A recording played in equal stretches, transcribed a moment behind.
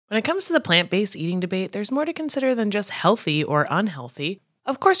When it comes to the plant-based eating debate, there's more to consider than just healthy or unhealthy.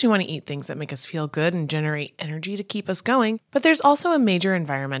 Of course, we want to eat things that make us feel good and generate energy to keep us going, but there's also a major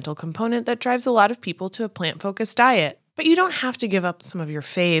environmental component that drives a lot of people to a plant-focused diet. But you don't have to give up some of your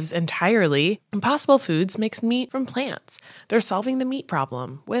faves entirely. Impossible Foods makes meat from plants. They're solving the meat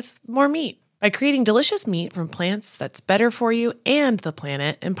problem with more meat. By creating delicious meat from plants that's better for you and the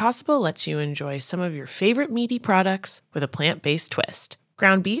planet, Impossible lets you enjoy some of your favorite meaty products with a plant-based twist.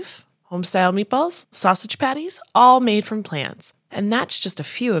 Ground beef, home-style meatballs, sausage patties, all made from plants. And that's just a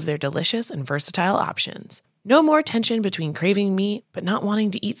few of their delicious and versatile options. No more tension between craving meat but not wanting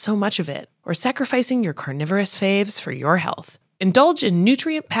to eat so much of it, or sacrificing your carnivorous faves for your health. Indulge in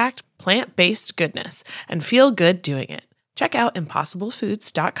nutrient-packed, plant-based goodness and feel good doing it. Check out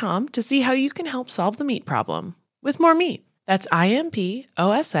impossiblefoods.com to see how you can help solve the meat problem with more meat. That's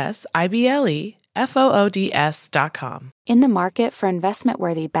IMPOSSIBLEFOODS.com. In the market for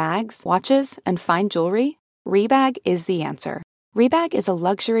investment-worthy bags, watches, and fine jewelry, Rebag is the answer. Rebag is a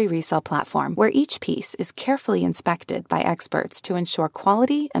luxury resale platform where each piece is carefully inspected by experts to ensure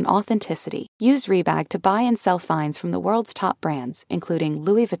quality and authenticity. Use Rebag to buy and sell finds from the world's top brands, including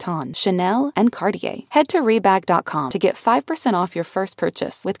Louis Vuitton, Chanel, and Cartier. Head to Rebag.com to get 5% off your first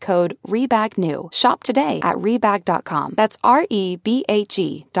purchase with code REBAGNEW. Shop today at Rebag.com. That's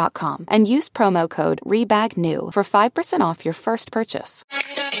REBAG.com. And use promo code REBAGNEW for 5% off your first purchase.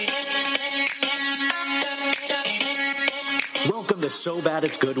 Welcome to So Bad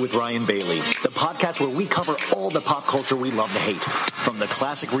It's Good with Ryan Bailey, the podcast where we cover all the pop culture we love to hate, from the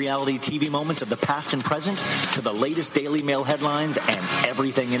classic reality TV moments of the past and present to the latest Daily Mail headlines and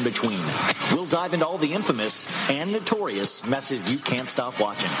everything in between. We'll dive into all the infamous and notorious messes you can't stop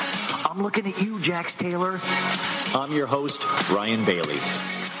watching. I'm looking at you, Jax Taylor. I'm your host, Ryan Bailey.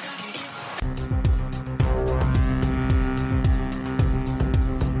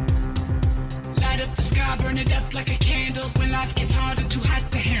 Burn it up like a candle when life gets harder, too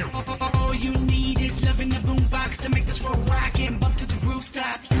hot to handle. All you need is love in the boombox to make this world rock and bump to the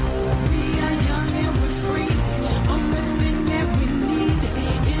rooftops. We are young and we're free. Only thing that we need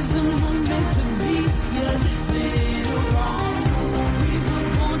is a moment to be a little wrong. We were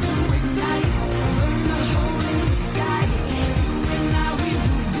born to ignite, burn a hole in the sky. You and I, we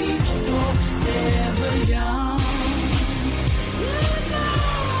will be forever young.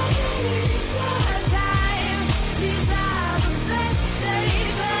 These are the best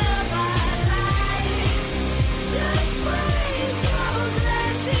days of our lives. Just raise your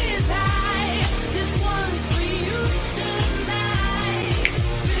glasses high. This one's for you tonight.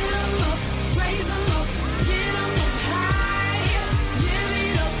 Fill 'em up, raise 'em up, get 'em up high. Give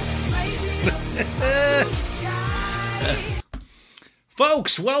it up, raise it up to the sky.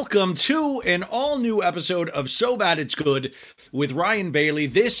 Folks, welcome to an all-new episode of So Bad It's Good with Ryan Bailey.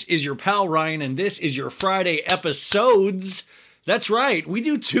 This is your pal Ryan, and this is your Friday episodes. That's right, we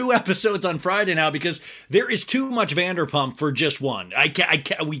do 2 episodes on Friday now because there is too much Vanderpump for just one.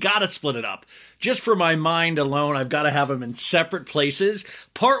 We gotta split it up. Just for my mind alone, I've got to have them in separate places.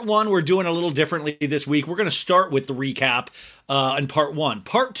 Part 1, we're doing a little differently this week. We're going to start with the recap in part 1.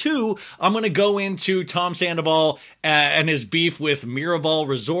 Part 2, I'm going to go into Tom Sandoval and his beef with Miraval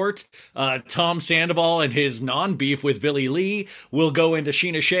Resort. Tom Sandoval and his non-beef with Billy Lee. We'll go into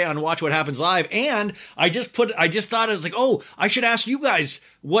Sheena Shea on Watch What Happens Live. And I just thought, I was like, oh, I should ask you guys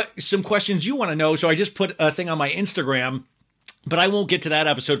some questions you want to know. So I just put a thing on my Instagram. But I won't get to that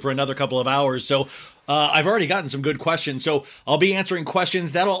episode for another couple of hours, so I've already gotten some good questions. So I'll be answering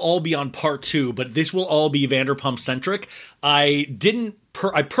questions. That'll all be on part 2, but this will all be Vanderpump-centric. I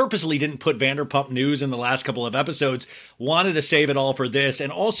purposely didn't put Vanderpump news in the last couple of episodes. Wanted to save it all for this.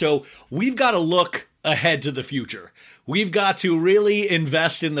 And also, we've got to look ahead to the future. We've got to really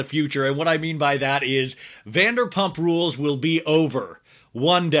invest in the future. And what I mean by that is Vanderpump Rules will be over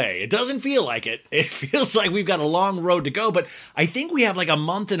one day. It doesn't feel like it. It feels like we've got a long road to go, but I think we have like a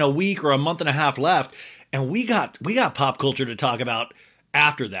month and a week or a month and a half left, and we got pop culture to talk about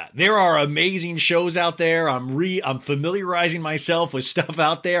after that. There are amazing shows out there. I'm familiarizing myself with stuff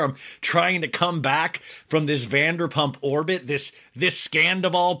out there. I'm trying to come back from this Vanderpump orbit. This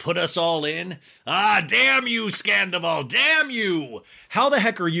Sandoval put us all in. Ah, damn you, Sandoval. Damn you. How the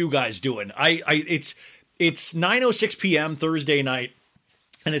heck are you guys doing? It's 9:06 p.m. Thursday night.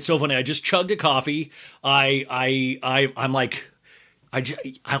 And it's so funny. I just chugged a coffee. I'm like,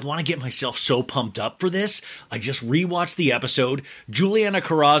 I want to get myself so pumped up for this. I just rewatched the episode. Juliana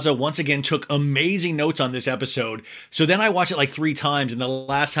Carrazza once again took amazing notes on this episode. So then I watch it like 3 times. And the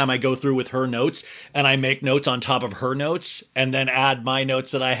last time I go through with her notes and I make notes on top of her notes and then add my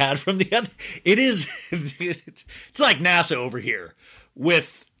notes that I had from the other. It's like NASA over here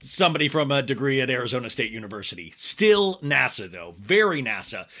with somebody from a degree at Arizona State University. Still NASA, though. Very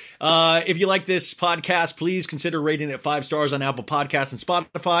NASA. If you like this podcast, please consider rating it 5 stars on Apple Podcasts and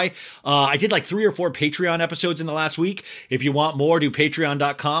Spotify. I did like 3 or 4 Patreon episodes in the last week. If you want more, do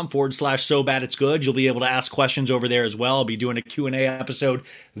patreon.com/SoBadIt'sGood. You'll be able to ask questions over there as well. I'll be doing a Q&A episode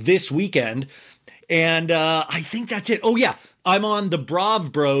this weekend. And I think that's it. Oh, yeah. I'm on the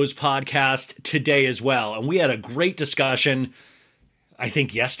Brav Bros podcast today as well. And we had a great discussion. I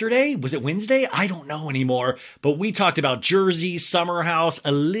think yesterday, was it Wednesday? I don't know anymore, but we talked about Jersey, Summer House,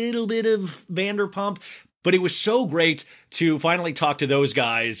 a little bit of Vanderpump, but it was so great to finally talk to those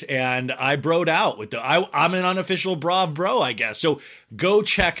guys, and I broed out with I'm an unofficial Brav bro, I guess, so go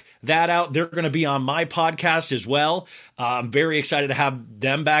check that out. They're going to be on my podcast as well. I'm very excited to have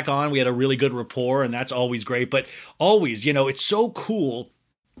them back on. We had a really good rapport, and that's always great, but always, it's so cool,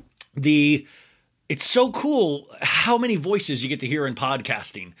 It's so cool how many voices you get to hear in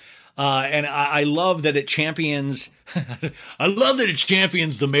podcasting. And I love that it champions,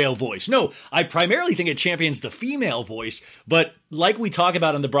 the male voice. No, I primarily think it champions the female voice, but like we talk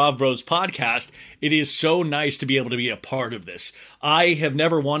about on the Brav Bros podcast, it is so nice to be able to be a part of this. I have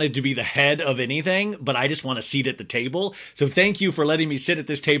never wanted to be the head of anything, but I just want a seat at the table. So thank you for letting me sit at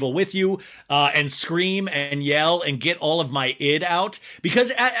this table with you and scream and yell and get all of my id out.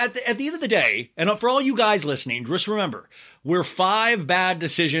 Because at the end of the day, and for all you guys listening, just remember, we're 5 bad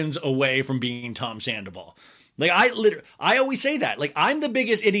decisions away from being Tom Sandoval. Like, I always say that. Like, I'm the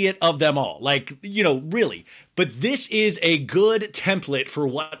biggest idiot of them all. Like, really. But this is a good template for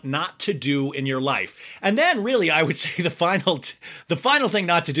what not to do in your life. And then, really, I would say the final thing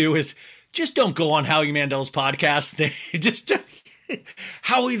not to do is just don't go on Howie Mandel's podcast.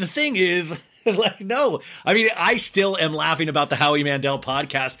 Howie, the thing is... Like, no. I mean, I still am laughing about the Howie Mandel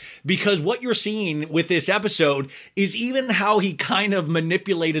podcast because what you're seeing with this episode is even how he kind of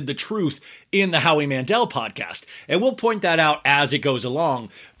manipulated the truth in the Howie Mandel podcast. And we'll point that out as it goes along.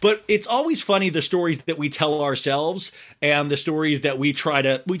 But it's always funny, the stories that we tell ourselves and the stories that we try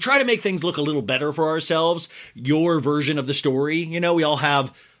to make things look a little better for ourselves. Your version of the story, we all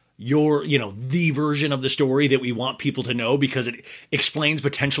have the version of the story that we want people to know because it explains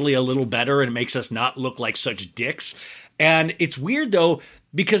potentially a little better and makes us not look like such dicks. And it's weird though,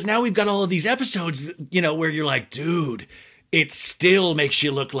 because now we've got all of these episodes, where you're like, dude, it still makes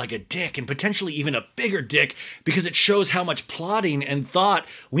you look like a dick and potentially even a bigger dick because it shows how much plotting and thought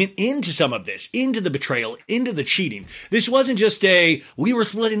went into some of this, into the betrayal, into the cheating. This wasn't just we were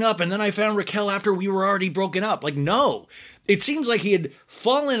splitting up and then I found Raquel after we were already broken up. Like, no. It seems like he had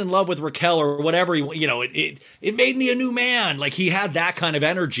fallen in love with Raquel or whatever. It made me a new man. Like, he had that kind of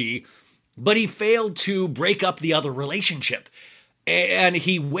energy, but he failed to break up the other relationship. And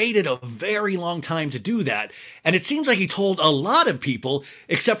he waited a very long time to do that. And it seems like he told a lot of people,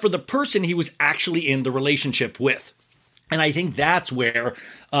 except for the person he was actually in the relationship with. And I think that's where,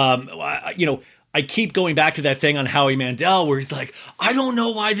 I keep going back to that thing on Howie Mandel where he's like, I don't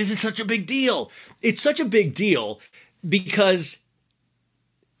know why this is such a big deal. It's such a big deal because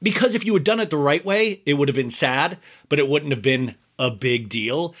if you had done it the right way, it would have been sad, but it wouldn't have been a big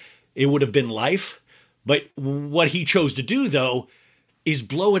deal. It would have been life. But what he chose to do, though, is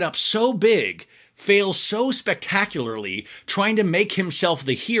blow it up so big, fail so spectacularly, trying to make himself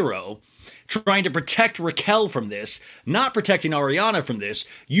the hero, trying to protect Raquel from this, not protecting Ariana from this,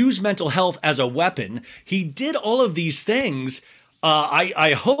 use mental health as a weapon. He did all of these things.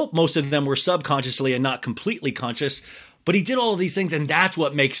 I hope most of them were subconsciously and not completely conscious, but he did all of these things, and that's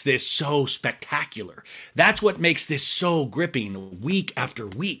what makes this so spectacular. That's what makes this so gripping week after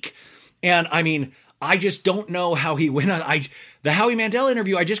week. And I mean, I just don't know how he went on. The Howie Mandel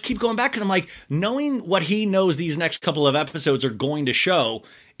interview, I just keep going back because I'm like, knowing what he knows these next couple of episodes are going to show,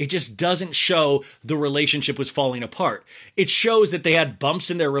 it just doesn't show the relationship was falling apart. It shows that they had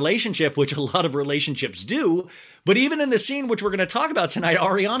bumps in their relationship, which a lot of relationships do. But even in the scene, which we're going to talk about tonight,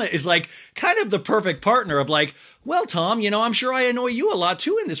 Ariana is like kind of the perfect partner of like, well, Tom, I'm sure I annoy you a lot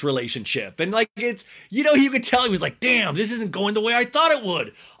too in this relationship. And like, it's, you could tell he was like, damn, this isn't going the way I thought it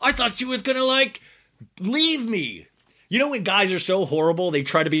would. I thought she was going to like leave me. When guys are so horrible, they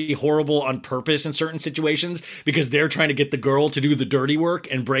try to be horrible on purpose in certain situations because they're trying to get the girl to do the dirty work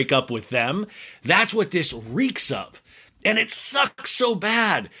and break up with them. That's what this reeks of. And it sucks so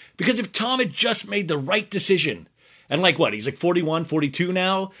bad because if Tom had just made the right decision, and like what, he's like 41, 42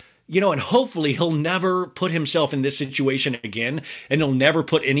 now, and hopefully he'll never put himself in this situation again, and he'll never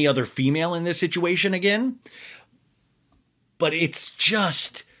put any other female in this situation again. But it's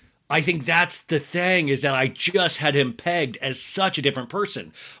just... I think that's the thing, is that I just had him pegged as such a different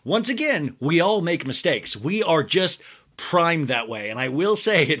person. Once again, we all make mistakes. We are just primed that way. And I will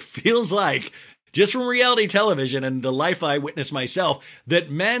say it feels like, just from reality television and the life I witnessed myself, that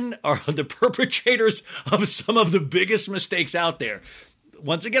men are the perpetrators of some of the biggest mistakes out there.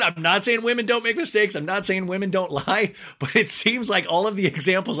 Once again, I'm not saying women don't make mistakes. I'm not saying women don't lie, but it seems like all of the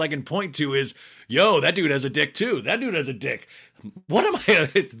examples I can point to is, yo, that dude has a dick too. That dude has a dick. What am I?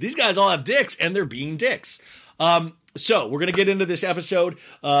 These guys all have dicks and they're being dicks. So we're going to get into this episode.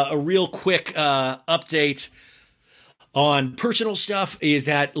 A real quick update on personal stuff is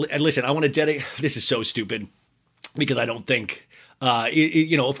that, and listen, I want to dedicate, this is so stupid because I don't think,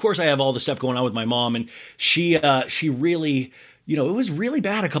 of course I have all the stuff going on with my mom, and she really, it was really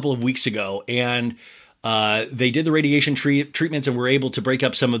bad a couple of weeks ago, and they did the radiation treatments and were able to break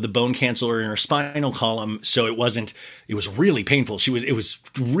up some of the bone cancer in her spinal column. So it was really painful. It was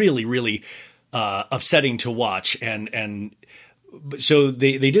really, really upsetting to watch. And so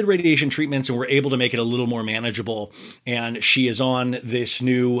they did radiation treatments and were able to make it a little more manageable. And she is on this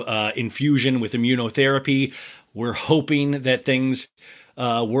new infusion with immunotherapy. We're hoping that things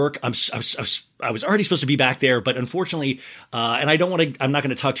work. I was already supposed to be back there, but unfortunately, and I'm not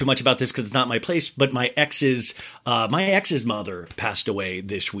going to talk too much about this because it's not my place, but my ex's mother passed away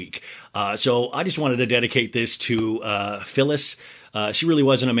this week. So I just wanted to dedicate this to Phyllis. She really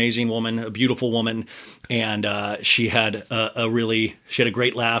was an amazing woman, a beautiful woman, and she had a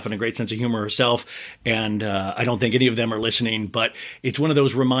great laugh and a great sense of humor herself. And I don't think any of them are listening, but it's one of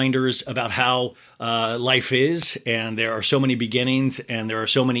those reminders about how life is, and there are so many beginnings and there are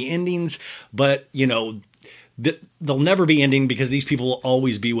so many endings, but they'll never be ending because these people will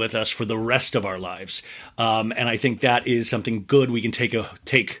always be with us for the rest of our lives. And I think that is something good we can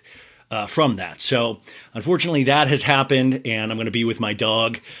take from that. So unfortunately that has happened, and I'm going to be with my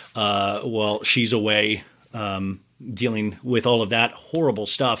dog while she's away dealing with all of that horrible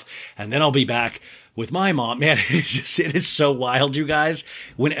stuff. And then I'll be back with my mom. Man, it is so wild, you guys.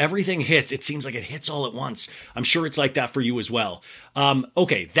 When everything hits, it seems like it hits all at once. I'm sure it's like that for you as well.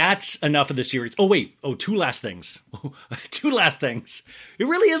 Okay, that's enough of the series. Oh, wait. Oh, two last things. Two last things. It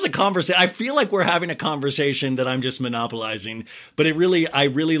really is a conversation. I feel like we're having a conversation that I'm just monopolizing, but I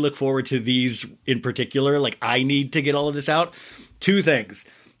really look forward to these in particular. Like, I need to get all of this out. Two things.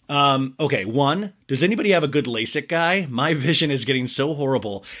 Okay, one, does anybody have a good LASIK guy? My vision is getting so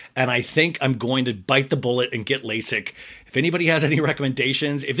horrible, and I think I'm going to bite the bullet and get LASIK. If anybody has any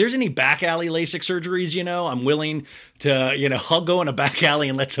recommendations, if there's any back alley LASIK surgeries, I'm willing to, I'll go in a back alley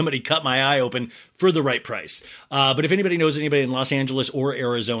and let somebody cut my eye open for the right price. But if anybody knows anybody in Los Angeles or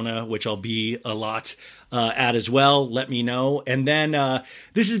Arizona, which I'll be a lot at as well, let me know. And then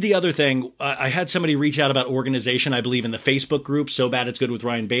this is the other thing. I had somebody reach out about organization, I believe, in the Facebook group, So Bad It's Good with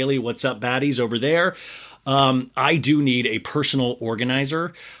Ryan Bailey. What's up, baddies, over there? I do need a personal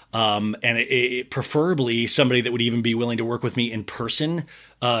organizer, and it preferably somebody that would even be willing to work with me in person,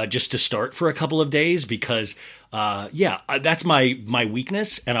 just to start for a couple of days, because, that's my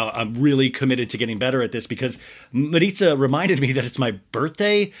weakness. And I'm really committed to getting better at this, because Maritza reminded me that it's my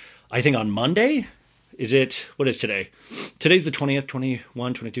birthday, I think on Monday. What is today? Today's the 20th,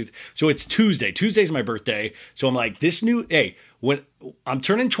 21, 22. So it's Tuesday. Tuesday's my birthday. So I'm like, when I'm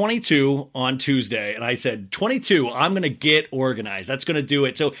turning 22 on Tuesday, and I said, 22, I'm going to get organized. That's going to do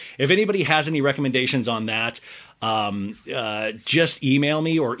it. So if anybody has any recommendations on that, just email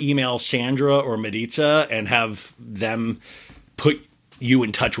me or email Sandra or Maritza and have them put you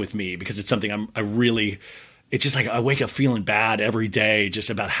in touch with me, because it's something it's just like I wake up feeling bad every day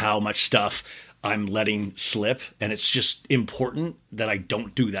just about how much stuff I'm letting slip, and it's just important that I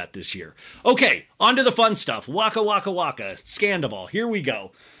don't do that this year. Okay, on to the fun stuff. Waka Waka Waka, Sandoval. Here we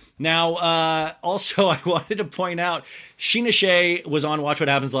go. Now, also, I wanted to point out, Sheena Shea was on Watch What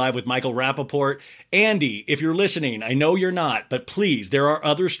Happens Live with Michael Rappaport. Andy, if you're listening, I know you're not, but please, there are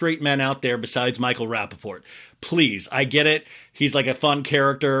other straight men out there besides Michael Rappaport. Please, I get it. He's like a fun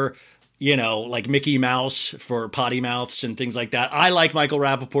character, like Mickey Mouse for potty mouths and things like that. I like Michael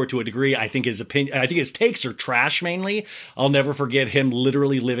Rappaport to a degree. I think his takes are trash mainly. I'll never forget him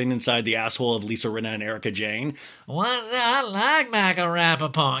literally living inside the asshole of Lisa Rinna and Erica Jane. I like Michael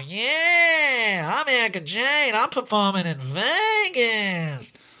Rappaport. Yeah, I'm Erica Jane. I'm performing in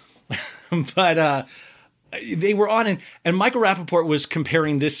Vegas. But they were on, and Michael Rappaport was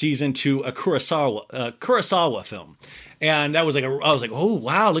comparing this season to a Kurosawa film. And that was I was like, oh,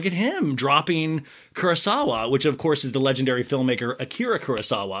 wow, look at him dropping Kurosawa, which, of course, is the legendary filmmaker Akira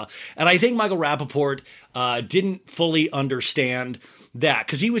Kurosawa. And I think Michael Rappaport didn't fully understand that,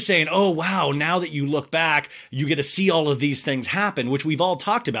 because he was saying, oh, wow, now that you look back, you get to see all of these things happen, which we've all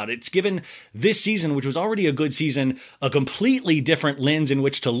talked about. It's given this season, which was already a good season, a completely different lens in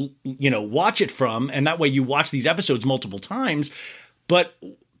which to, watch it from. And that way you watch these episodes multiple times. But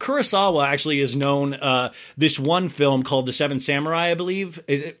Kurosawa actually is known, this one film called The Seven Samurai, I believe,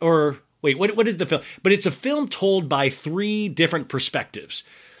 what is the film? But it's a film told by 3 different perspectives.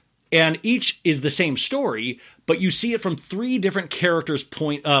 And each is the same story, but you see it from 3 different characters'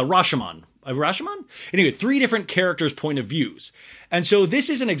 Rashomon? Anyway, 3 different characters' point of views. And so this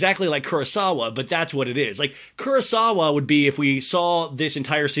isn't exactly like Kurosawa, but that's what it is. Like, Kurosawa would be if we saw this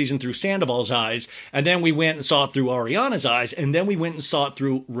entire season through Sandoval's eyes, and then we went and saw it through Ariana's eyes, and then we went and saw it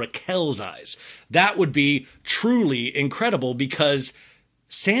through Raquel's eyes. That would be truly incredible, because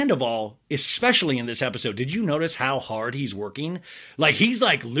Sandoval, especially in this episode, did you notice how hard he's working? Like, he's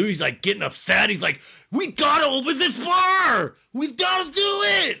like getting upset. He's like, we gotta open this bar. We've got to do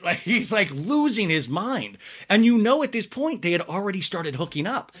it. Like, he's like losing his mind. And at this point, they had already started hooking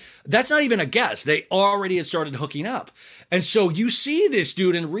up. That's not even a guess. They already had started hooking up. And so you see this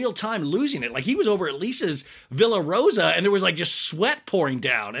dude in real time losing it. Like, he was over at Lisa's Villa Rosa, and there was like just sweat pouring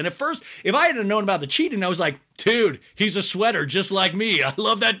down. And at first, if I had known about the cheating, I was like, dude, he's a sweater just like me. I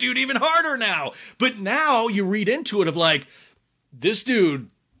love that dude even harder now. But now you read into it of like, this dude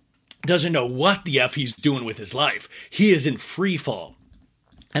doesn't know what the F he's doing with his life. He is in free fall.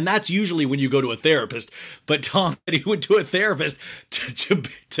 And that's usually when you go to a therapist. But Tom said he went to a therapist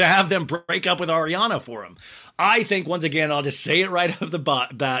to have them break up with Ariana for him. I think, once again, I'll just say it right off the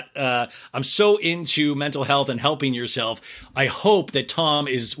bat. I'm so into mental health and helping yourself. I hope that Tom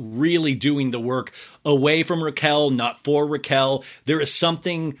is really doing the work away from Raquel, not for Raquel. There is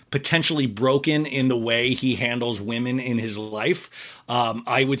something potentially broken in the way he handles women in his life.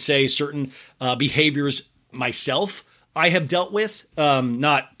 I would say certain behaviors myself I have dealt with,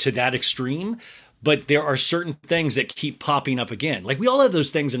 not to that extreme, but there are certain things that keep popping up again. Like, we all have those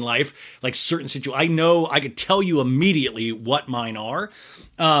things in life, like certain situations. I know I could tell you immediately what mine are,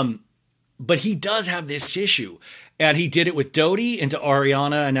 but he does have this issue. And he did it with Dodie into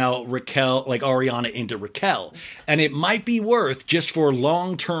Ariana, and now Raquel, like Ariana into Raquel. And it might be worth, just for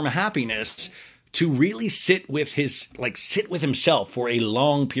long-term happiness, to really sit with himself for a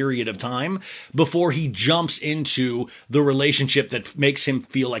long period of time before he jumps into the relationship that makes him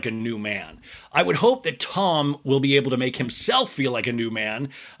feel like a new man. I would hope that Tom will be able to make himself feel like a new man.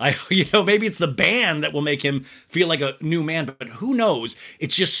 Maybe it's the band that will make him feel like a new man, but who knows?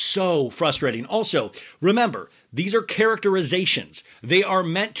 It's just so frustrating. Also, remember, these are characterizations. They are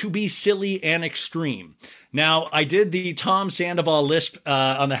meant to be silly and extreme. Now, I did the Tom Sandoval lisp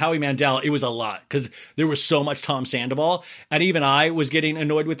on the Howie Mandel. It was a lot because there was so much Tom Sandoval, and even I was getting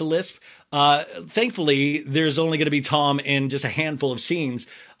annoyed with the lisp. Thankfully, there's only going to be Tom in just a handful of scenes.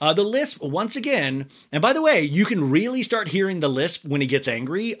 The lisp, once again, and by the way, you can really start hearing the lisp when he gets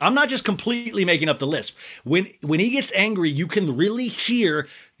angry. I'm not just completely making up the lisp. When he gets angry, you can really hear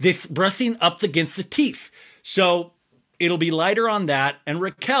the breathing up against the teeth. So it'll be lighter on that. And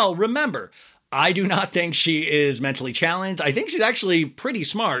Raquel, remember, I do not think she is mentally challenged. I think she's actually pretty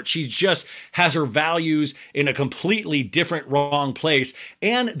smart. She just has her values in a completely different, wrong place.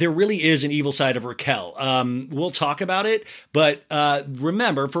 And there really is an evil side of Raquel. We'll talk about it. But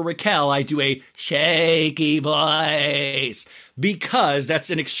remember, for Raquel, I do a shaky voice because that's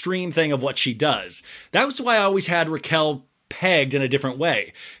an extreme thing of what she does. That's why I always had Raquel pegged in a different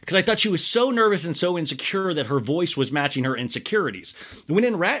way, because I thought she was so nervous and so insecure that her voice was matching her insecurities, when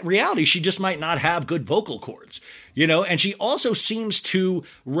in reality she just might not have good vocal cords, and she also seems to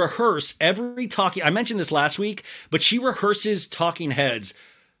rehearse every talking. I mentioned this last week, but she rehearses talking heads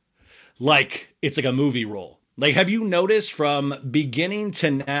like it's like a movie role. Like, have you noticed from beginning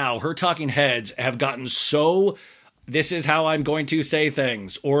to now, her talking heads have gotten so, this is how I'm going to say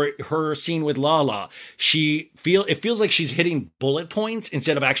things. Or her scene with Lala, it feels like she's hitting bullet points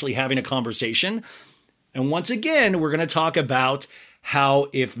instead of actually having a conversation. And once again, we're going to talk about how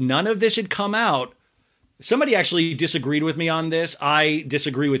if none of this had come out, somebody actually disagreed with me on this. I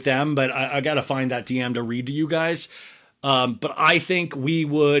disagree with them, but I got to find that DM to read to you guys. But I think we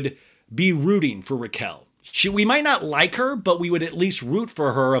would be rooting for Raquel. We might not like her, but we would at least root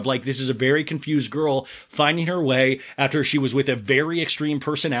for her of like, this is a very confused girl finding her way after she was with a very extreme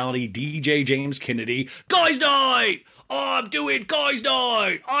personality, DJ James Kennedy. Guys night! Oh, I'm doing guys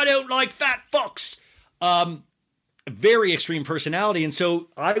night! I don't like fat fucks! Very extreme personality, and so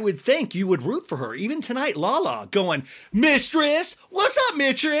I would think you would root for her. Even tonight, Lala going, Mistress! What's up,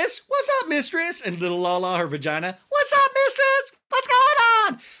 Mistress? What's up, Mistress? And little Lala, her vagina, what's up, Mistress? What's going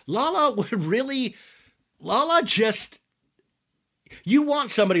on? Lala just, you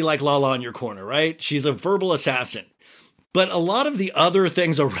want somebody like Lala in your corner, right? She's a verbal assassin. But a lot of the other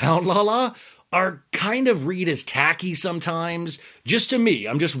things around Lala are kind of read as tacky sometimes, just to me.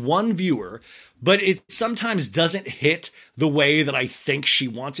 I'm just one viewer, but it sometimes doesn't hit the way that I think she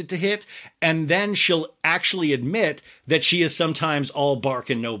wants it to hit. And then she'll actually admit that she is sometimes all bark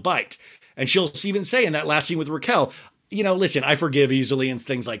and no bite. And she'll even say in that last scene with Raquel, you know, listen, I forgive easily and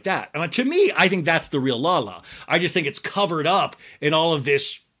things like that. And to me, I think that's the real Lala. I just think it's covered up in all of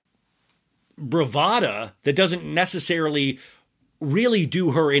this bravada that doesn't necessarily really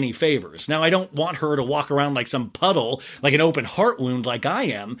do her any favors. Now, I don't want her to walk around like some puddle, like an open heart wound like I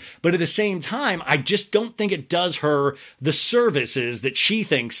am, but at the same time, I just don't think it does her the services that she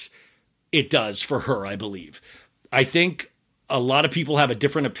thinks it does for her, I believe. I think a lot of people have a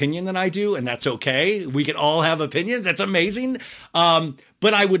different opinion than I do, and that's okay. We can all have opinions. That's amazing.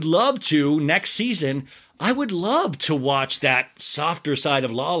 But I would love to, next season, I would love to watch that softer side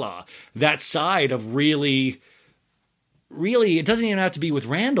of Lala, that side of really, it doesn't even have to be with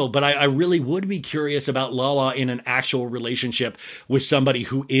Randall, but I really would be curious about Lala in an actual relationship with somebody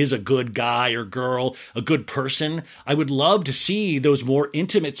who is a good guy or girl, a good person. I would love to see those more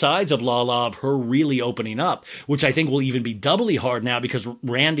intimate sides of Lala, of her really opening up, which I think will even be doubly hard now because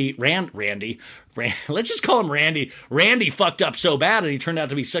Randy, let's just call him Randy. Randy fucked up so bad and he turned out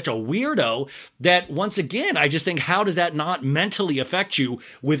to be such a weirdo that once again, I just think, how does that not mentally affect you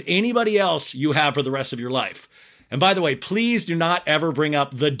with anybody else you have for the rest of your life? And by the way, please do not ever bring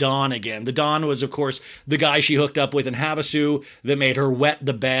up the Don again. The Don was, of course, the guy she hooked up with in Havasu that made her wet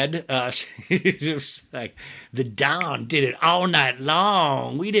the bed. It was like, the Don did it all night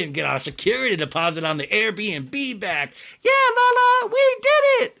long. We didn't get our security deposit on the Airbnb back. Yeah, Lala, we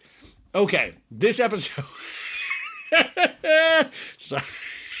did it. Okay, this episode... Sorry.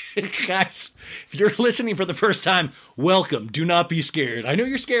 Guys, if you're listening for the first time, welcome. Do not be scared. I know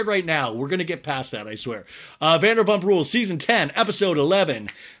you're scared right now. We're going to get past that, I swear. Vanderpump Rules, Season 10, Episode 11.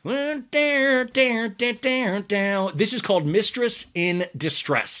 This is called Mistress in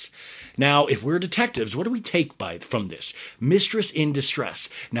Distress. Now, if we're detectives, what do we take from this? Mistress in distress.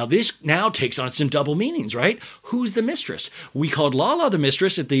 Now, this now takes on some double meanings, right? Who's the mistress? We called Lala the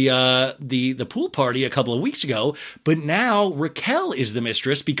mistress at the pool party a couple of weeks ago, but now Raquel is the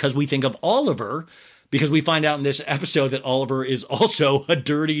mistress because we think of Oliver, because we find out in this episode that Oliver is also a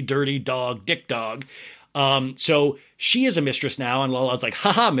dirty, dirty dog, dick dog. So she is a mistress now, and Lala's like,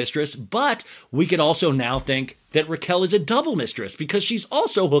 haha, mistress. But we could also now think that Raquel is a double mistress because she's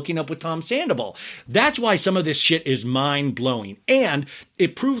also hooking up with Tom Sandoval. That's why some of this shit is mind-blowing. And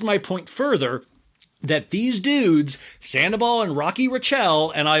it proved my point further that these dudes, Sandoval and Rocky Rachel,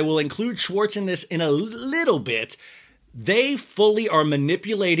 and I will include Schwartz in this in a little bit, they fully are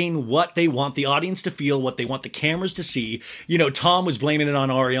manipulating what they want the audience to feel, what they want the cameras to see. You know, Tom was blaming it on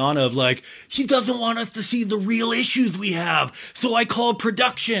Ariana of like, she doesn't want us to see the real issues we have, so I called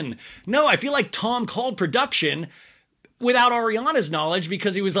production. No, I feel like Tom called production without Ariana's knowledge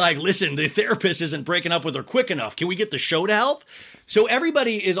because he was like, listen, the therapist isn't breaking up with her quick enough. Can we get the show to help? So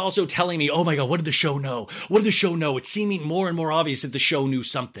everybody is also telling me, oh my God, what did the show know? What did the show know? It's seeming more and more obvious that the show knew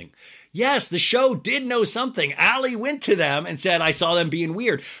something. Yes, the show did know something. Allie went to them and said, I saw them being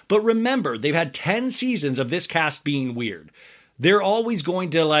weird. But remember, they've had 10 seasons of this cast being weird. They're always going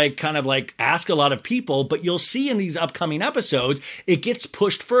to kind of ask a lot of people, but you'll see in these upcoming episodes, it gets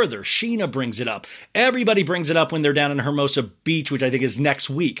pushed further. Sheena brings it up. Everybody brings it up when they're down in Hermosa Beach, which I think is next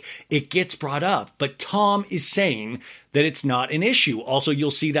week. It gets brought up, but Tom is saying that it's not an issue. Also,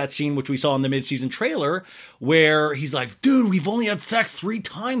 you'll see that scene, which we saw in the mid-season trailer, where he's like, dude, we've only had sex 3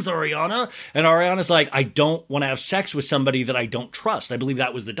 times, Ariana. And Ariana's like, I don't want to have sex with somebody that I don't trust. I believe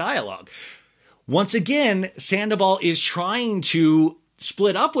that was the dialogue. Once again, Sandoval is trying to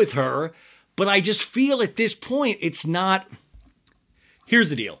split up with her, but I just feel at this point it's not... Here's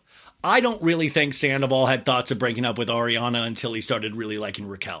the deal. I don't really think Sandoval had thoughts of breaking up with Ariana until he started really liking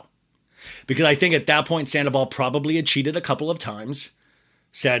Raquel. Because I think at that point, Sandoval probably had cheated a couple of times,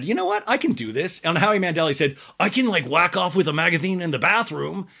 said, you know what, I can do this. And Howie Mandel, he said, I can whack off with a magazine in the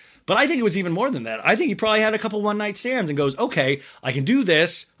bathroom. But I think it was even more than that. I think he probably had a couple one-night stands and goes, okay, I can do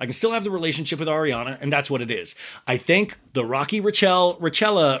this. I can still have the relationship with Ariana, and that's what it is. I think the Rocky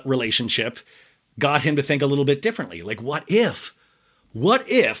Rachella relationship got him to think a little bit differently. What if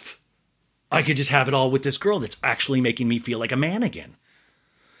I could just have it all with this girl that's actually making me feel like a man again?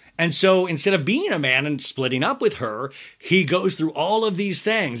 And so instead of being a man and splitting up with her, he goes through all of these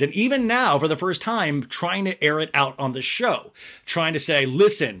things. And even now, for the first time, trying to air it out on the show, trying to say,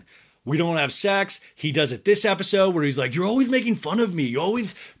 listen, we don't have sex. He does it this episode where he's like, you're always making fun of me. You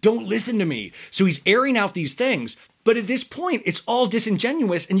always don't listen to me. So he's airing out these things. But at this point, it's all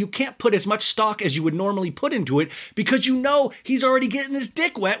disingenuous, and you can't put as much stock as you would normally put into it because you know he's already getting his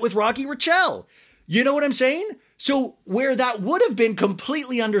dick wet with Rocky Rochelle. You know what I'm saying? So where that would have been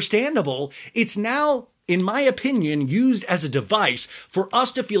completely understandable, it's now, in my opinion, used as a device for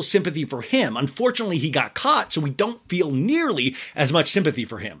us to feel sympathy for him. Unfortunately, he got caught, so we don't feel nearly as much sympathy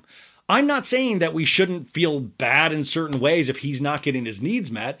for him. I'm not saying that we shouldn't feel bad in certain ways if he's not getting his needs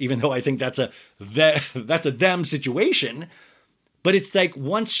met, even though I think that's a them situation. But it's like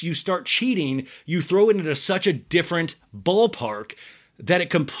once you start cheating, you throw it into such a different ballpark that it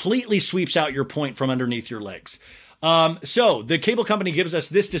completely sweeps out your point from underneath your legs. So the cable company gives us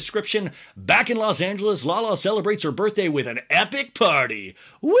this description. Back in Los Angeles, Lala celebrates her birthday with an epic party.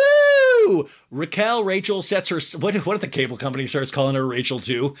 Woo! Rachel sets her... What if the cable company starts calling her Rachel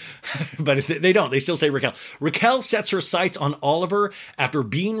too? But they don't. They still say Raquel. Raquel sets her sights on Oliver after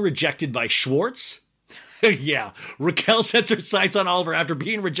being rejected by Schwartz. Yeah, Raquel sets her sights on Oliver after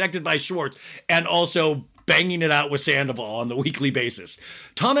being rejected by Schwartz and also banging it out with Sandoval on the weekly basis.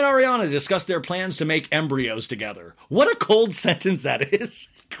 Tom and Ariana discuss their plans to make embryos together. What a cold sentence that is.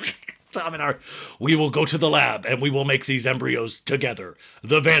 Tom and we will go to the lab and we will make these embryos together.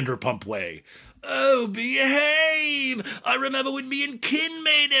 The Vanderpump way. Oh, behave! I remember when me and Kin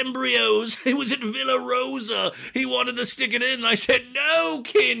made embryos. It was at Villa Rosa. He wanted to stick it in, and I said, no,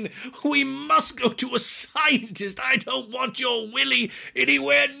 Kin, we must go to a scientist. I don't want your Willy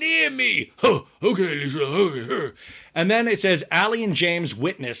anywhere near me. Oh, okay, Lisa. Okay. And then it says, Allie and James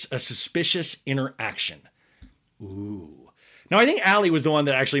witness a suspicious interaction. Ooh. Now, I think Allie was the one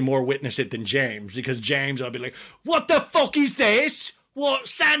that actually more witnessed it than James, because James would be like, what the fuck is this? What,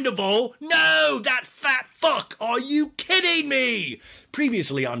 Sandoval? No, that fat fuck! Are you kidding me?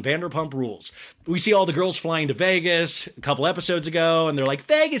 Previously on Vanderpump Rules, we see all the girls flying to Vegas a couple episodes ago, and they're like,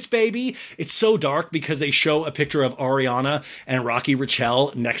 Vegas, baby! It's so dark because they show a picture of Ariana and Rocky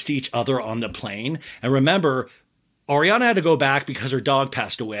Rochelle next to each other on the plane. And remember, Ariana had to go back because her dog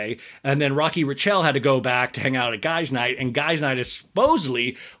passed away, and then Rocky Rochelle had to go back to hang out at Guys Night, and Guys Night is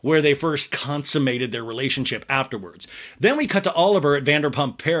supposedly where they first consummated their relationship afterwards. Then we cut to Oliver at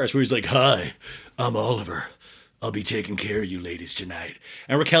Vanderpump Paris, where he's like, hi, I'm Oliver. I'll be taking care of you ladies tonight.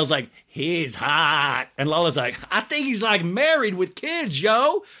 And Raquel's like, he's hot. And Lala's like, I think he's like married with kids,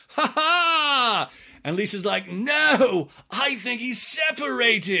 yo. Ha ha. And Lisa's like, no, I think he's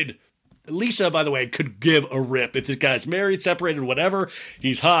separated. Lisa, by the way, could give a rip if this guy's married, separated, whatever.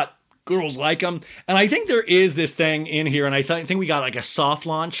 He's hot. Girls like him. And I think there is this thing in here, and I think we got like a soft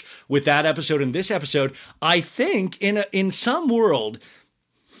launch with that episode and this episode. I think in some world,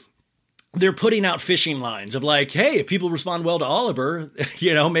 they're putting out fishing lines of like, hey, if people respond well to Oliver,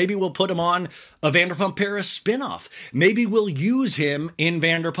 maybe we'll put him on a Vanderpump Paris spinoff. Maybe we'll use him in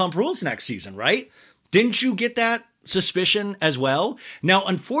Vanderpump Rules next season, right? Didn't you get that suspicion as well? Now,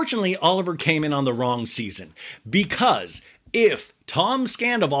 unfortunately, Oliver came in on the wrong season, because if Tom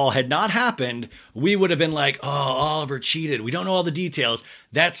Sandoval had not happened, we would have been like, oh, Oliver cheated. We don't know all the details.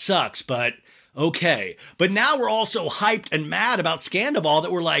 That sucks, but okay. But now we're all so hyped and mad about Sandoval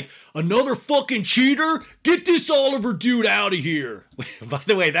that we're like, another fucking cheater? Get this Oliver dude out of here. By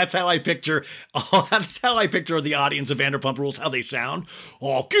the way, that's how I picture the audience of Vanderpump Rules, how they sound.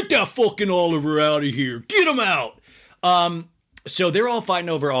 Oh, get that fucking Oliver out of here. Get him out. So they're all fighting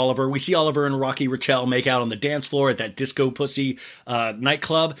over Oliver. We see Oliver and Rocky Rochelle make out on the dance floor at that Disco Pussy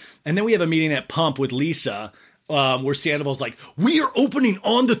nightclub. And then we have a meeting at Pump with Lisa, where Sandoval's like, we are opening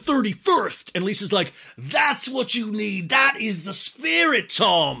on the 31st. And Lisa's like, that's what you need. That is the spirit,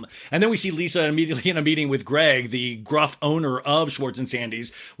 Tom. And then we see Lisa immediately in a meeting with Greg, the gruff owner of Schwartz and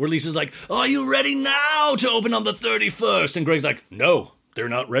Sandy's, where Lisa's like, are you ready now to open on the 31st? And Greg's like, no. They're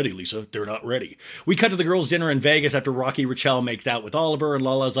not ready, Lisa. They're not ready. We cut to the girls' dinner in Vegas after Rocky Rochelle makes out with Oliver, and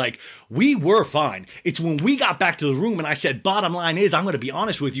Lala's like, we were fine. It's when we got back to the room and I said, bottom line is, I'm going to be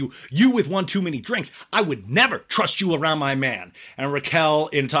honest with you, you with one too many drinks, I would never trust you around my man. And Raquel,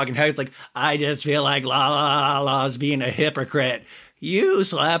 in Talking Heads, like, I just feel like Lala's being a hypocrite. You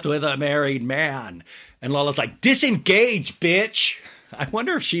slept with a married man. And Lala's like, disengage, bitch. I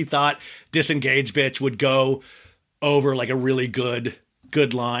wonder if she thought disengage, bitch would go over like a really good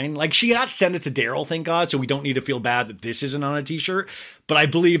line. Like, she got sent it to Daryl, thank God, so we don't need to feel bad that this isn't on a t-shirt. But I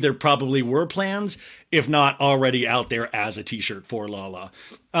believe there probably were plans, if not already out there as a t-shirt for Lala.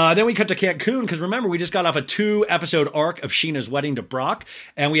 Then we cut to Cancun, because remember, we just got off a 2-episode arc of Sheena's wedding to Brock,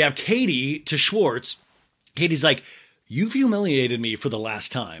 and we have Katie to Schwartz. Katie's like, you've humiliated me for the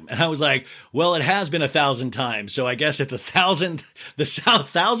last time. And I was like, well, it has been 1,000 times. So I guess at the thousandth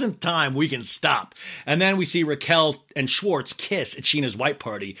time we can stop. And then we see Raquel and Schwartz kiss at Sheena's white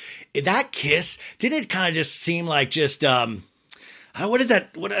party. That kiss, didn't it kind of just seem like just, what is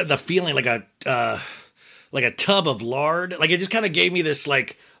that? What the feeling? Like a tub of lard? Like it just kind of gave me this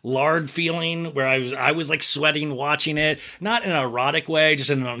like lard feeling where I was like sweating watching it, not in an erotic way,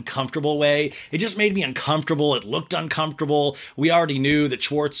 just in an uncomfortable way. It just made me uncomfortable. It looked uncomfortable. We already knew that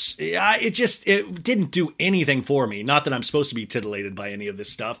Schwartz, it didn't do anything for me. Not that I'm supposed to be titillated by any of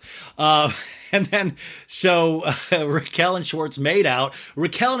this stuff. And then, so Raquel and Schwartz made out.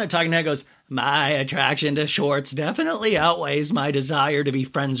 Raquel in a talking head goes, my attraction to Schwartz definitely outweighs my desire to be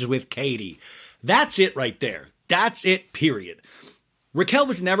friends with Katie. That's it right there. That's it, period. Raquel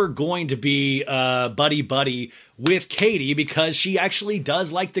was never going to be buddy-buddy with Katie because she actually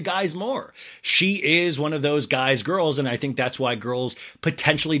does like the guys more. She is one of those guys' girls, and I think that's why girls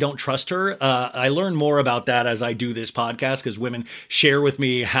potentially don't trust her. I learn more about that as I do this podcast because women share with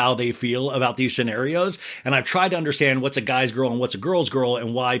me how they feel about these scenarios, and I've tried to understand what's a guy's girl and what's a girl's girl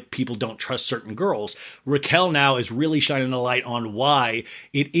and why people don't trust certain girls. Raquel now is really shining a light on why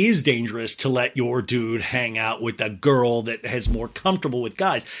it is dangerous to let your dude hang out with a girl that has more comfortable with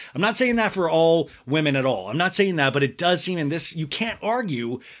guys. I'm not saying that for all women at all. I'm not saying that, but it does seem in this, you can't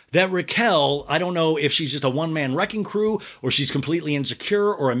argue that Raquel, I don't know if she's just a one-man wrecking crew or she's completely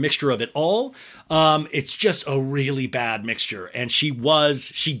insecure or a mixture of it all. It's just a really bad mixture. And she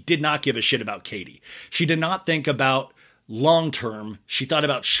did not give a shit about Katie. She did not think about long-term. She thought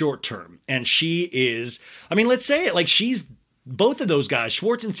about short-term. And she is, I mean, let's say it, like she's both of those guys,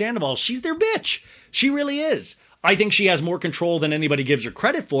 Schwartz and Sandoval, she's their bitch. She really is. I think she has more control than anybody gives her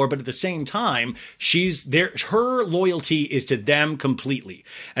credit for, but at the same time, her loyalty is to them completely.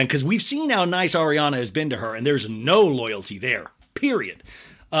 And because we've seen how nice Ariana has been to her, and there's no loyalty there, period.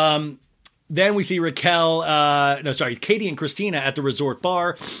 Then we see Katie and Christina at the resort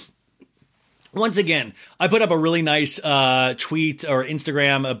bar. Once again, I put up a really nice tweet or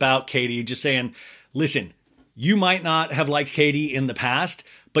Instagram about Katie, just saying, listen, you might not have liked Katie in the past,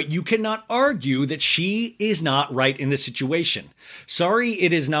 but you cannot argue that she is not right in this situation. Sorry,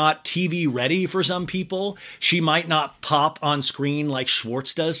 it is not TV ready for some people. She might not pop on screen like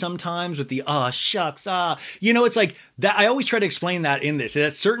Schwartz does sometimes with the, shucks, it's like that. I always try to explain that in this,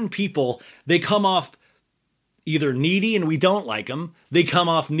 that certain people, they come off either needy and we don't like them. They come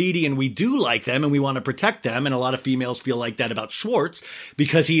off needy and we do like them and we want to protect them. And a lot of females feel like that about Schwartz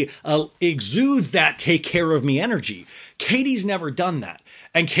because he exudes that take care of me energy. Katie's never done that.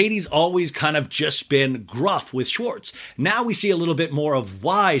 And Katie's always kind of just been gruff with Schwartz. Now we see a little bit more of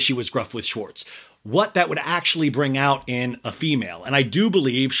why she was gruff with Schwartz, what that would actually bring out in a female. And I do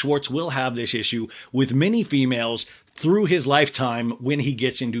believe Schwartz will have this issue with many females through his lifetime when he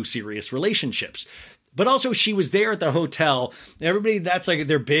gets into serious relationships. But also she was there at the hotel. Everybody, that's like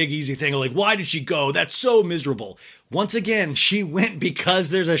their big easy thing. Like, why did she go? That's so miserable. Once again, she went because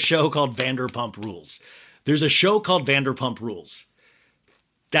there's a show called Vanderpump Rules. There's a show called Vanderpump Rules.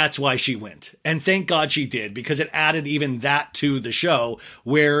 That's why she went. And thank God she did, because it added even that to the show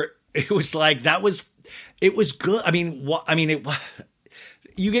where it was like, it was good.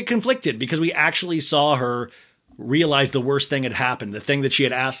 You get conflicted because we actually saw her realize the worst thing had happened, the thing that she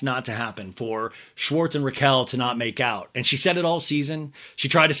had asked not to happen, for Schwartz and Raquel to not make out. And she said it all season. She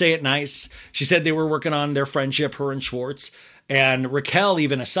tried to say it nice. She said they were working on their friendship, her and Schwartz. And Raquel,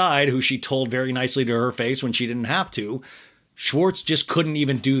 even aside, who she told very nicely to her face when she didn't have to, Schwartz just couldn't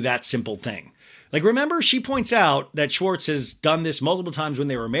even do that simple thing. Like, remember, she points out that Schwartz has done this multiple times when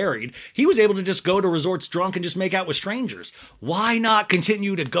they were married. He was able to just go to resorts drunk and just make out with strangers. Why not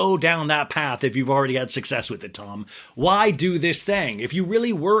continue to go down that path if you've already had success with it, Tom? Why do this thing? If you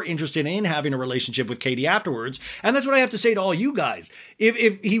really were interested in having a relationship with Katie afterwards, and that's what I have to say to all you guys, if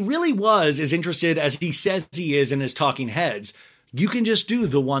he really was as interested as he says he is in his talking heads, you can just do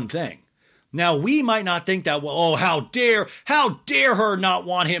the one thing. Now, we might not think that, well, oh, how dare her not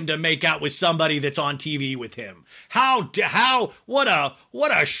want him to make out with somebody that's on TV with him? What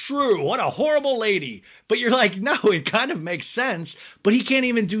a shrew, what a horrible lady. But you're like, no, it kind of makes sense, but he can't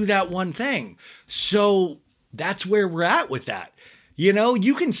even do that one thing. So that's where we're at with that. You know,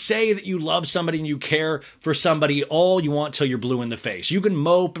 you can say that you love somebody and you care for somebody all you want till you're blue in the face. You can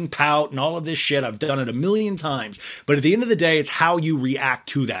mope and pout and all of this shit. I've done it a million times. But at the end of the day, it's how you react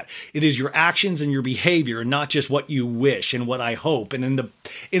to that. It is your actions and your behavior, and not just what you wish and what I hope. And in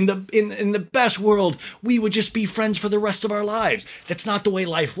the best world, we would just be friends for the rest of our lives. That's not the way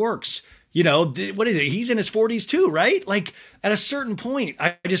life works. You know, what is it? He's in his 40s too, right? Like, at a certain point,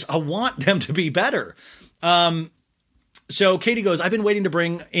 I want them to be better. So Katie goes, I've been waiting to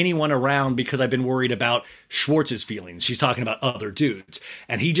bring anyone around because I've been worried about Schwartz's feelings. She's talking about other dudes.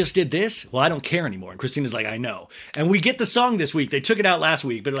 And he just did this? Well, I don't care anymore. And Christina's like, I know. And we get the song this week. They took it out last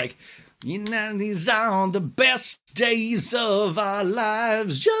week, but like, you know, these are the best days of our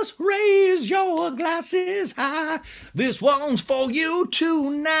lives. Just raise your glasses high. This one's for you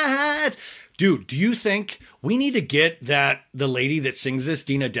tonight. Dude, do you think we need to get the lady that sings this,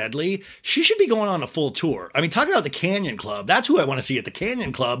 Dina Deadly? She should be going on a full tour. I mean, talking about the Canyon Club. That's who I want to see at the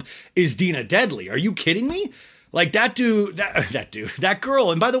Canyon Club is Dina Deadly. Are you kidding me? Like that girl.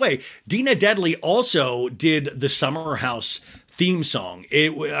 And by the way, Dina Deadly also did the Summer House theme song.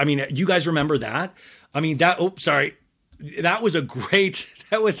 You guys remember that? I mean, that was a great,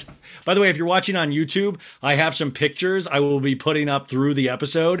 by the way, if you're watching on YouTube, I have some pictures I will be putting up through the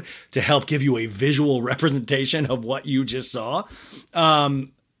episode to help give you a visual representation of what you just saw.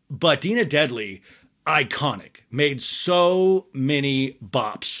 But Dina Deadly, iconic, made so many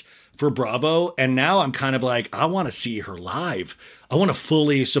bops for Bravo. And now I'm kind of like, I want to see her live. I want to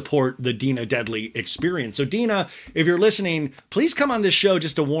fully support the Dina Deadly experience. So Dina, if you're listening, please come on this show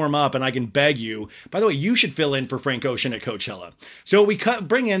just to warm up and I can beg you. By the way, you should fill in for Frank Ocean at Coachella. So we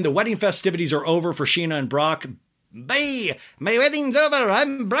bring in the wedding festivities are over for Sheena and Brock. Bye, my wedding's over.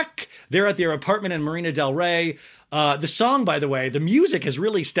 I'm Brock. They're at their apartment in Marina Del Rey. The song, by the way, the music has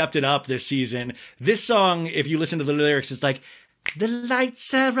really stepped it up this season. This song, if you listen to the lyrics, it's like, the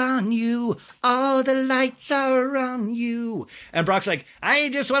lights are on you. Oh, the lights are on you. And Brock's like, I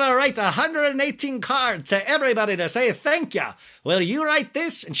just want to write 118 cards to everybody to say thank you. Will you write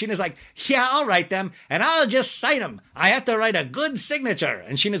this? And Sheena's like, yeah, I'll write them and I'll just sign them. I have to write a good signature.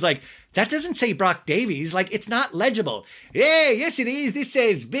 And Sheena's like, that doesn't say Brock Davies. Like, it's not legible. Yeah, yes, it is. This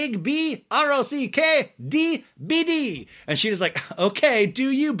says Big B, R-O-C-K, D, B-D. And Sheena's like, okay,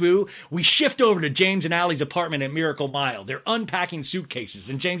 do you, boo? We shift over to James and Allie's apartment at Miracle Mile. They're unpacking suitcases.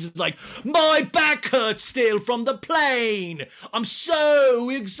 And James is like, my back hurts still from the plane. I'm so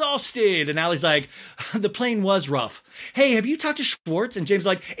exhausted. And Allie's like, the plane was rough. Hey, have you talked to Schwartz? And James is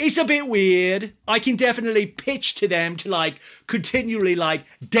like, it's a bit weird. I can definitely pitch to them to like continually like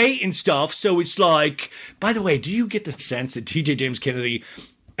date and stuff. So it's like, by the way, do you get the sense that TJ James Kennedy,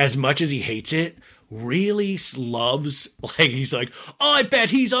 as much as he hates it, really loves, like, he's like, oh, I bet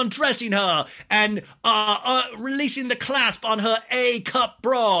he's undressing her and releasing the clasp on her A-cup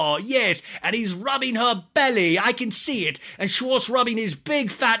bra, yes, and he's rubbing her belly, I can see it, and Schwartz rubbing his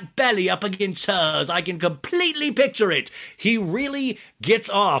big fat belly up against hers, I can completely picture it. He really gets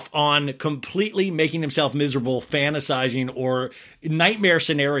off on completely making himself miserable, fantasizing or nightmare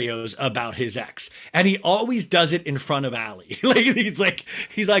scenarios about his ex, and he always does it in front of Allie. he's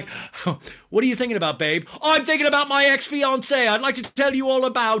like, what are you thinking about, babe? Oh, I'm thinking about my ex-fiance. I'd like to tell you all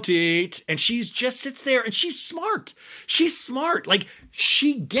about it. And she's just sits there and she's smart. She's smart. Like,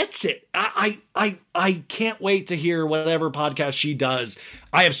 she gets it. I can't wait to hear whatever podcast she does.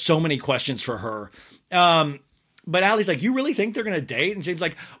 I have so many questions for her. But Allie's like, you really think they're going to date? And James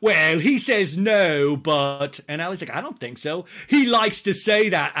like, well, he says no, but... And Allie's like, I don't think so. He likes to say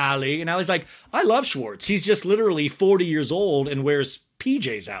that, Allie. And Allie's like, I love Schwartz. He's just literally 40 years old and wears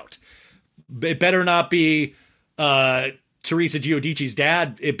PJs out. It better not be Teresa Giudici's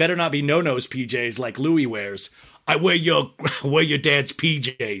dad. It better not be No-No's PJs like Louis wears. I wear your dad's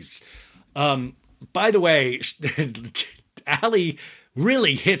PJs. By the way, Allie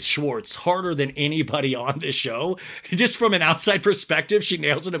really hits Schwartz harder than anybody on this show. Just from an outside perspective, she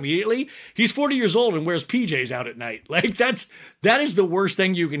nails it immediately. He's 40 years old and wears PJs out at night. Like, that is the worst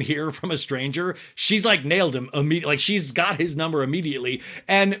thing you can hear from a stranger. She's like nailed him immediately. Like, she's got his number immediately.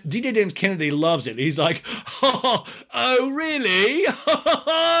 And DJ James Kennedy loves it. He's like, oh really?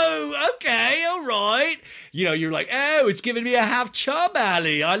 Oh, okay, all right. You know, you're like, oh, it's giving me a half chub,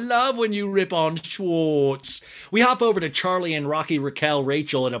 Allie. I love when you rip on Schwartz. We hop over to Charlie and Rocky, Raquel,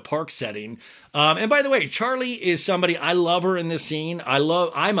 Rachel in a park setting. And by the way, Charlie is somebody, I love her in this scene.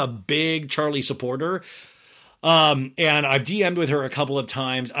 I'm a big Charlie supporter. And I've DM'd with her a couple of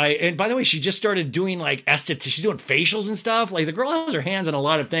times. And by the way, she just started doing like she's doing facials and stuff. Like, the girl has her hands on a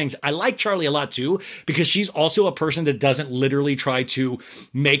lot of things. I like Charlie a lot too, because she's also a person that doesn't literally try to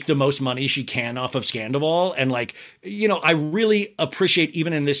make the most money she can off of Sandoval. And like, you know, I really appreciate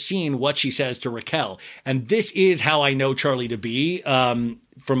even in this scene what she says to Raquel. And this is how I know Charlie to be.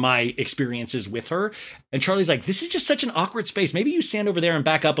 from my experiences with her. And Charlie's like, this is just such an awkward space. Maybe you stand over there and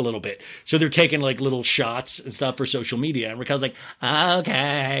back up a little bit. So they're taking like little shots and stuff for social media. And Raquel's like,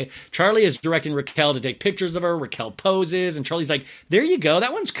 okay. Charlie is directing Raquel to take pictures of her. Raquel poses. And Charlie's like, there you go.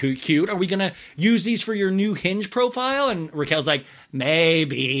 That one's cute. Are we going to use these for your new Hinge profile? And Raquel's like,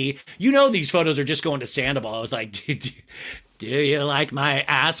 maybe. You know, these photos are just going to Sandoval. I was like, do you like my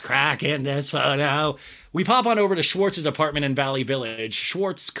ass crack in this photo? We pop on over to Schwartz's apartment in Valley Village.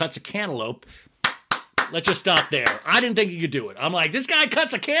 Schwartz cuts a cantaloupe. Let's just stop there. I didn't think he could do it. I'm like, this guy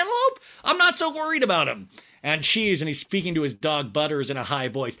cuts a cantaloupe? I'm not so worried about him. And he's speaking to his dog Butters in a high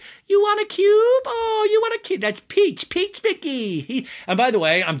voice. You want a cube? Oh, you want a cube? That's Peach Mickey. And by the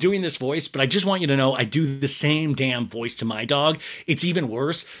way, I'm doing this voice, but I just want you to know I do the same damn voice to my dog. It's even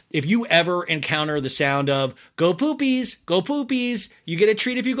worse. If you ever encounter the sound of go poopies, you get a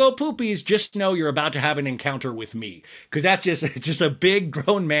treat if you go poopies, just know you're about to have an encounter with me. Because it's just a big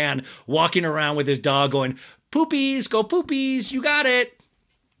grown man walking around with his dog going, poopies, go poopies, you got it.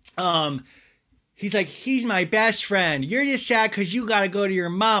 He's like, he's my best friend. You're just sad because you got to go to your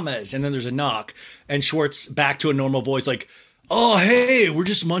mama's. And then there's a knock. And Schwartz, back to a normal voice, like, oh, hey, we're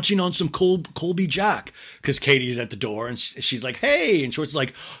just munching on some Colby Jack. Because Katie's at the door. And she's like, hey. And Schwartz is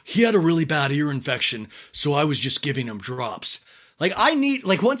like, he had a really bad ear infection. So I was just giving him drops. Like,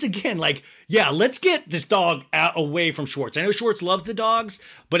 once again, yeah, let's get this dog away from Schwartz. I know Schwartz loves the dogs.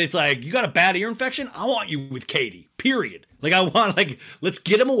 But it's like, you got a bad ear infection? I want you with Katie. Period. Let's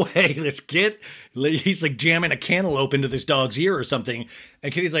get him away. He's like jamming a cantaloupe into this dog's ear or something.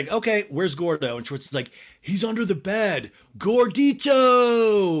 And Katie's like, okay, where's Gordo? And Schwartz is like, he's under the bed.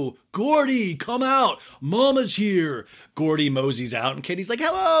 Gordito! Gordy, come out. Mama's here. Gordy moseys out and Katie's like,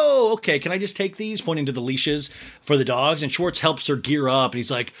 hello. Okay, can I just take these? Pointing to the leashes for the dogs. And Schwartz helps her gear up. And he's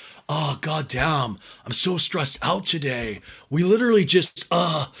like, oh, goddamn. I'm so stressed out today. We literally just,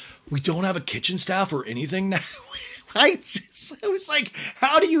 we don't have a kitchen staff or anything now. I was like,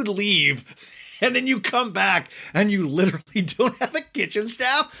 how do you leave? And then you come back and you literally don't have a kitchen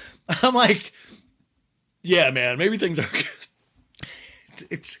staff? I'm like, yeah, man, maybe things are good.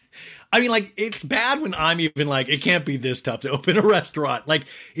 It's bad when I'm even like, it can't be this tough to open a restaurant. Like,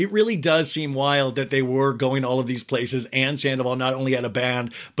 it really does seem wild that they were going all of these places and Sandoval not only had a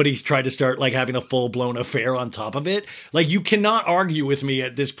band, but he's tried to start like having a full-blown affair on top of it. Like, you cannot argue with me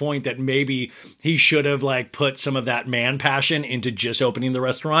at this point that maybe he should have like put some of that man passion into just opening the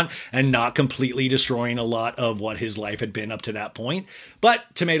restaurant and not completely destroying a lot of what his life had been up to that point.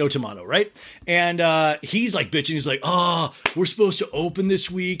 But tomato, right? And he's like bitching. He's like, oh, we're supposed to open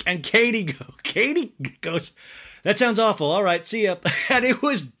this week. And Katie goes, that sounds awful. All right, see ya. And it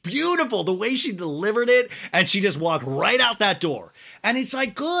was beautiful the way she delivered it. And she just walked right out that door. And it's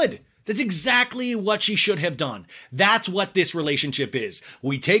like, good. That's exactly what she should have done. That's what this relationship is.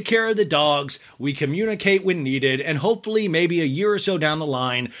 We take care of the dogs, we communicate when needed, and hopefully maybe a year or so down the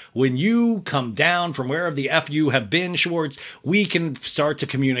line, when you come down from wherever the F you have been, Schwartz, we can start to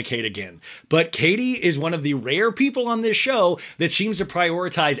communicate again. But Katie is one of the rare people on this show that seems to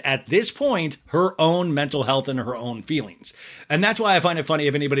prioritize at this point her own mental health and her own feelings. And that's why I find it funny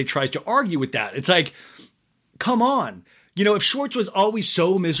if anybody tries to argue with that. It's like, come on. You know, if Schwartz was always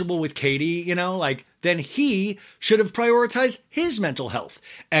so miserable with Katie, then he should have prioritized his mental health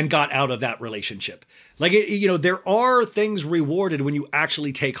and got out of that relationship. There are things rewarded when you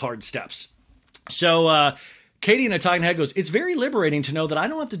actually take hard steps. So Katie in a talking head goes, it's very liberating to know that I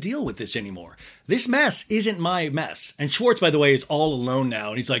don't have to deal with this anymore. This mess isn't my mess. And Schwartz, by the way, is all alone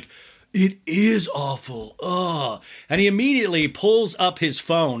now. And he's like, it is awful. Ugh. And he immediately pulls up his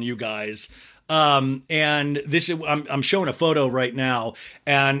phone, you guys. And this is, I'm showing a photo right now,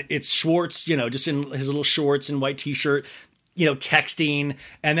 and it's Schwartz, just in his little shorts and white t-shirt, texting.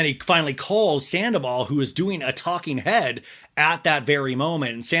 And then he finally calls Sandoval, who is doing a talking head at that very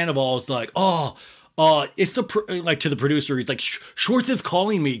moment. And Sandoval is like, it's to the producer. He's like, Schwartz is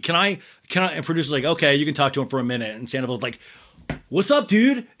calling me. Can I, and producer's like, okay, you can talk to him for a minute. And Sandoval's like, what's up,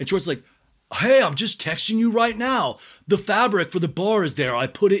 dude? And Schwartz is like, hey, I'm just texting you right now. The fabric for the bar is there. I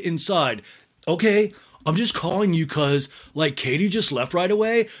put it inside. Okay, I'm just calling you because, Katie just left right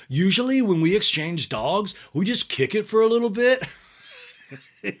away. Usually when we exchange dogs, we just kick it for a little bit.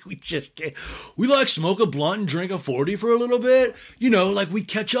 We smoke a blunt and drink a 40 for a little bit. We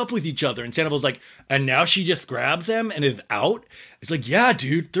catch up with each other. And Sandoval's like, and now she just grabs them and is out? It's like, yeah,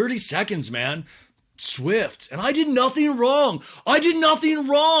 dude, 30 seconds, man. Swift. And I did nothing wrong.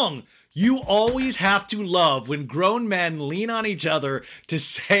 You always have to love when grown men lean on each other to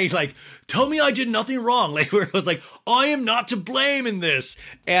say, like, tell me I did nothing wrong. Like, where it was like, I am not to blame in this.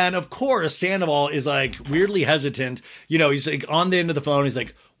 And of course, Sandoval is like weirdly hesitant. You know, he's like on the end of the phone. He's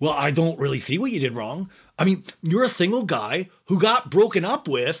like, well, I don't really see what you did wrong. I mean, you're a single guy who got broken up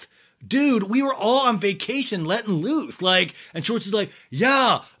with. Dude, we were all on vacation letting loose. Like, and Schwartz is like,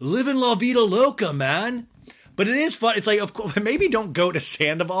 yeah, living la vida loca, man. But it is fun. It's like, of course, maybe don't go to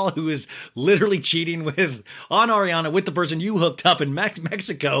Sandoval, who is literally cheating on Ariana with the person you hooked up in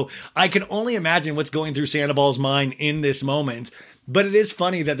Mexico. I can only imagine what's going through Sandoval's mind in this moment. But it is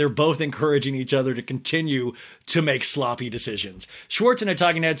funny that they're both encouraging each other to continue to make sloppy decisions. Schwartz in a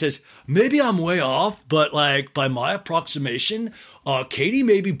talking head says, maybe I'm way off, but like by my approximation, Katie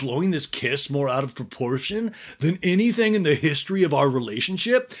may be blowing this kiss more out of proportion than anything in the history of our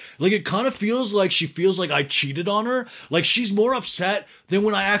relationship. Like it kind of feels like she feels like I cheated on her. Like she's more upset than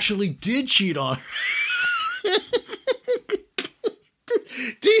when I actually did cheat on her.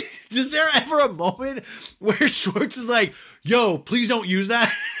 Is there ever a moment where Schwartz is like, yo, please don't use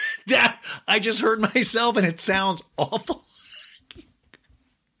that? That I just heard myself and it sounds awful.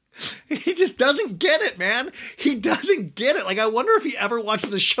 He just doesn't get it, man. He doesn't get it. Like, I wonder if he ever watches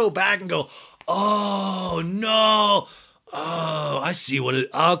the show back and go, oh, no. Oh, I see what it,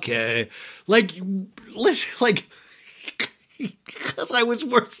 okay. Like, listen, like, because I was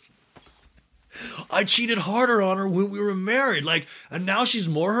worse. I cheated harder on her when we were married, like, and now she's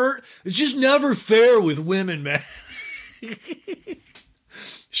more hurt. It's just never fair with women, man.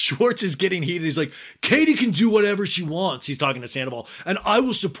 Schwartz is getting heated. He's like, Katie can do whatever she wants. He's talking to Sandoval, and I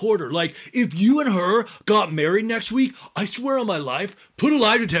will support her. Like, if you and her got married next week, I swear on my life, put a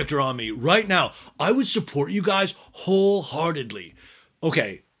lie detector on me right now. I would support you guys wholeheartedly.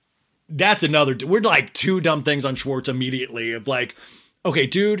 Okay, that's another. We're like two dumb things on Schwartz immediately. Of like, okay,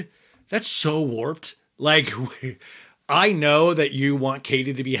 dude. That's so warped. Like, I know that you want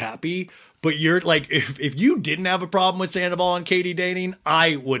Katie to be happy, but you're like, if you didn't have a problem with Sandoval and Katie dating,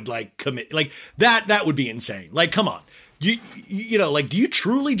 I would like commit like that would be insane. Like, come on. You know, like, do you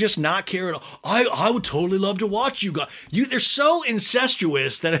truly just not care at all? I would totally love to watch you guys. They're so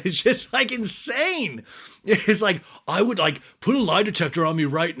incestuous that it's just like insane. It's like, I would like put a lie detector on me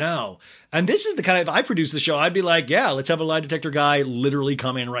right now. And this is the kind of, if I produced the show, I'd be like, yeah, let's have a lie detector guy literally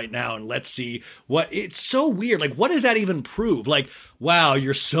come in right now and let's see what, it's so weird. Like, what does that even prove? Like, wow,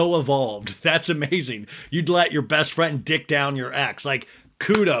 you're so evolved. That's amazing. You'd let your best friend dick down your ex. Like,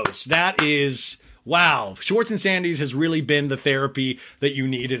 kudos. That is, wow. Schwartz and Sandy's has really been the therapy that you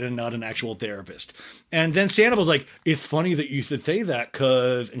needed and not an actual therapist. And then Sandoval's like, it's funny that you should say that,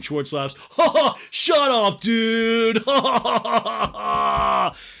 cuz, and Schwartz laughs, ha ha, shut up, dude. Ha ha ha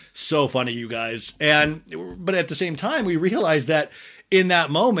ha. So funny, you guys. But at the same time, we realize that in that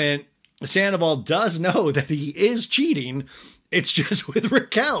moment, Sandoval does know that he is cheating. It's just with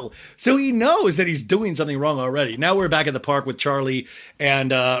Raquel. So he knows that he's doing something wrong already. Now we're back at the park with Charlie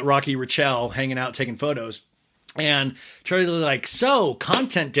and Rocky Rachel hanging out, taking photos. And Charlie's like, so,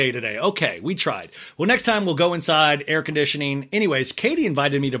 content day today. Okay, we tried. Well, next time we'll go inside, air conditioning. Anyways, Katie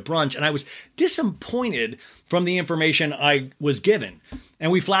invited me to brunch, and I was disappointed from the information I was given. And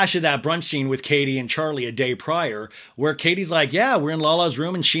we flash to that brunch scene with Katie and Charlie a day prior, where Katie's like, yeah, we're in Lala's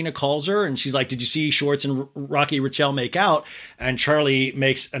room, and Sheena calls her, and she's like, did you see Schwartz and Rocky Rachel make out? And Charlie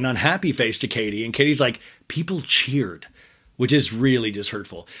makes an unhappy face to Katie, and Katie's like, people cheered. Which is really just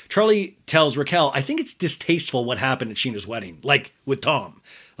hurtful. Charlie tells Raquel, I think it's distasteful what happened at Sheena's wedding, like with Tom.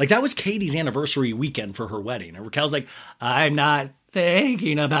 Like, that was Katie's anniversary weekend for her wedding. And Raquel's like, I'm not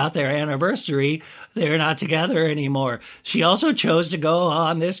thinking about their anniversary. They're not together anymore. She also chose to go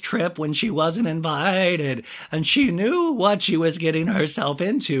on this trip when she wasn't invited. And she knew what she was getting herself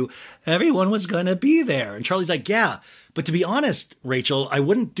into. Everyone was going to be there. And Charlie's like, yeah, but to be honest, Rachel, I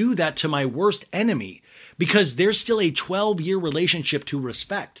wouldn't do that to my worst enemy. Because there's still a 12-year relationship to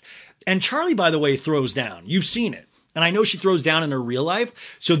respect. And Charlie, by the way, throws down. You've seen it. And I know she throws down in her real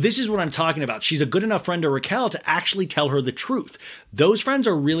life. So this is what I'm talking about. She's a good enough friend to Raquel to actually tell her the truth. Those friends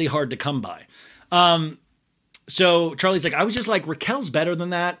are really hard to come by. So Charlie's like, I was just like, Raquel's better than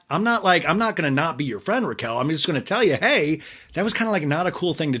that. I'm not going to not be your friend, Raquel. I'm just going to tell you, hey, that was kind of like not a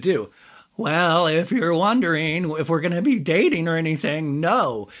cool thing to do. Well, if you're wondering if we're going to be dating or anything,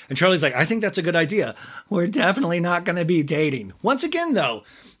 no. And Charlie's like, I think that's a good idea. We're definitely not going to be dating. Once again, though,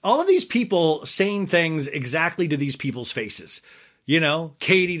 all of these people saying things exactly to these people's faces. You know,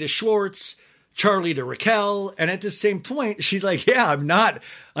 Katie to Schwartz, Charlie to Raquel. And at the same point, she's like, yeah, I'm not.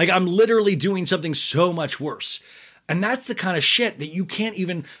 Like, I'm literally doing something so much worse. And that's the kind of shit that you can't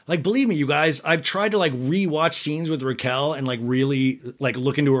even, like, believe me, you guys, I've tried to like rewatch scenes with Raquel and like really like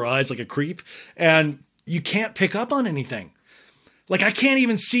look into her eyes like a creep, and you can't pick up on anything. Like, I can't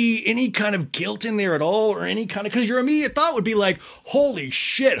even see any kind of guilt in there at all, or any kind of, because your immediate thought would be like, holy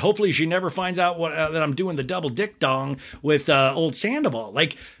shit, hopefully she never finds out that I'm doing the double dick dong with old Sandoval.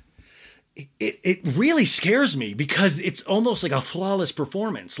 Like, it really scares me because it's almost like a flawless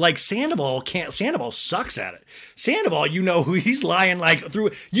performance. Like, Sandoval sucks at it. Sandoval, you know, who he's lying like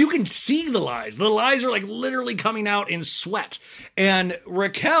through, you can see the lies. The lies are like literally coming out in sweat. And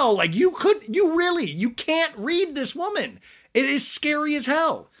Raquel, like, you can't read this woman. It is scary as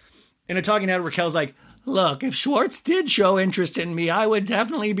hell. In a talking head, Raquel's like, look, if Schwartz did show interest in me, I would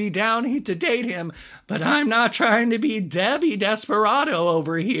definitely be down to date him, but I'm not trying to be Debbie Desperado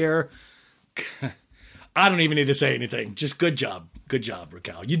over here. I don't even need to say anything. Just good job. Good job,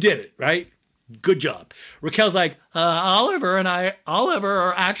 Raquel. You did it, right? Good job. Raquel's like, Oliver,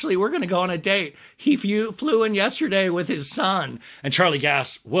 we're going to go on a date. He flew in yesterday with his son. And Charlie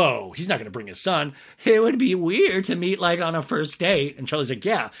gasps, whoa, he's not going to bring his son. It would be weird to meet like on a first date. And Charlie's like,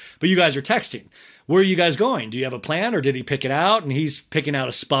 yeah, but you guys are texting. Where are you guys going? Do you have a plan, or did he pick it out? And he's picking out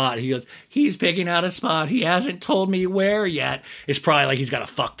a spot. He goes, he's picking out a spot. He hasn't told me where yet. It's probably like he's got a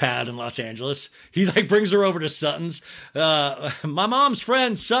fuck pad in Los Angeles. He like brings her over to Sutton's. My mom's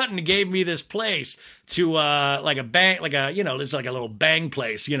friend Sutton gave me this place to like a bang, like a, you know, it's like a little bang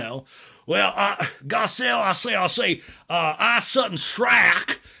place, you know. Well, I Sutton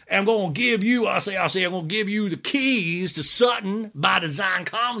Strack. I'm going to give you, I'm going to give you the keys to Sutton by Design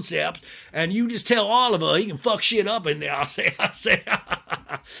Concepts, and you just tell Oliver he can fuck shit up in there.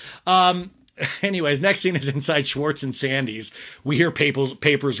 Anyways, next scene is inside Schwartz and Sandy's. We hear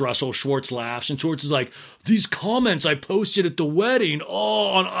papers rustle. Schwartz laughs, and Schwartz is like, these comments I posted at the wedding,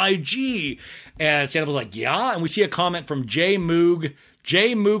 on IG. And Sandoval's like, yeah? And we see a comment from J Mook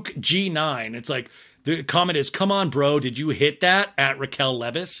G9. It's like, the comment is, come on, bro, did you hit that? At Raquel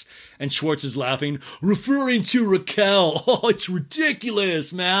Levis. And Schwartz is laughing, referring to Raquel. Oh, it's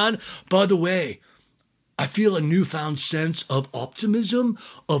ridiculous, man. By the way, I feel a newfound sense of optimism,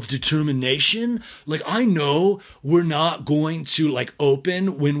 of determination. Like, I know we're not going to, like,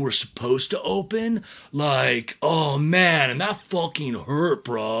 open when we're supposed to open. Like, oh, man, and that fucking hurt,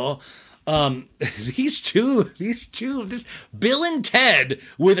 bro. These two, this Bill and Ted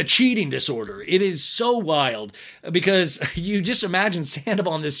with a cheating disorder. It is so wild because you just imagine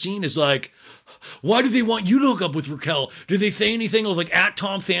Sandoval in this scene is like, why do they want you to hook up with Raquel? Do they say anything of like, at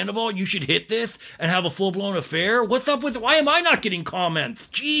Tom Sandoval, you should hit this and have a full-blown affair? What's up with, why am I not getting comments?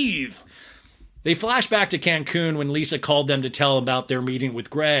 Jeez. They flash back to Cancun when Lisa called them to tell about their meeting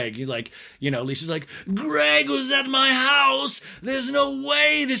with Greg. He's like, you know, Lisa's like, Greg was at my house. There's no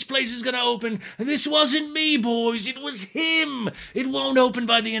way this place is going to open. This wasn't me, boys. It was him. It won't open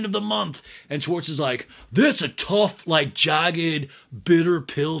by the end of the month. And Schwartz is like, that's a tough, like, jagged, bitter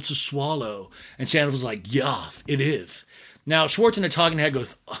pill to swallow. And Sandoval's like, yeah, it is. Now, Schwartz in a talking head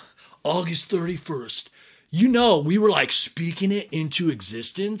goes, August 31st. You know, we were like speaking it into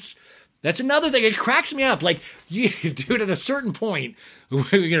existence. That's another thing. It cracks me up. Like, dude, at a certain point,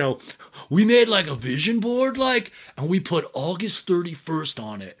 you know, we made like a vision board, like, and we put August 31st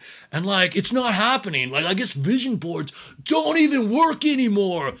on it. And like, it's not happening. Like, I guess vision boards don't even work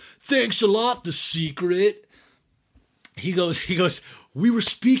anymore. Thanks a lot, The Secret. He goes, we were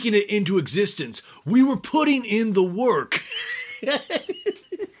speaking it into existence. We were putting in the work.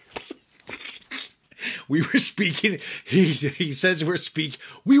 We were speaking, he says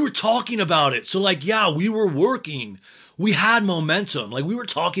we were talking about it. So like, yeah, we were working. We had momentum. Like, we were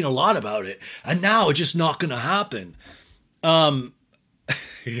talking a lot about it. And now it's just not going to happen.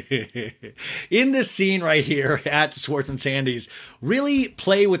 In this scene right here at Schwartz and Sandy's, really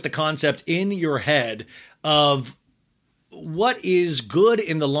play with the concept in your head of what is good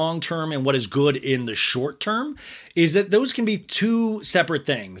in the long term and what is good in the short term, is that those can be two separate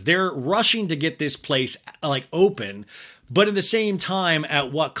things. They're rushing to get this place like open, but at the same time,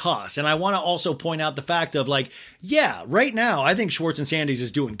 at what cost? And I want to also point out the fact of like, yeah, right now, I think Schwartz and Sandy's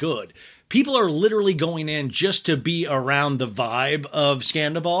is doing good. People are literally going in just to be around the vibe of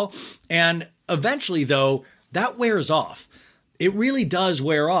Sandoval. And eventually, though, that wears off. It really does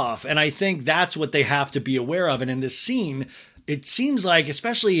wear off, and I think that's what they have to be aware of. And in this scene, it seems like,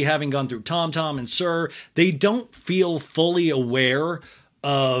 especially having gone through Tom and Sir, they don't feel fully aware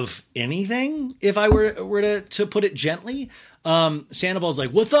of anything, if I were to put it gently. Sandoval's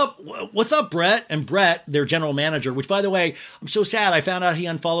like, what's up, Brett? And Brett, their general manager, which, by the way, I'm so sad. I found out he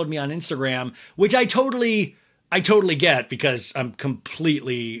unfollowed me on Instagram, which I totally get, because I'm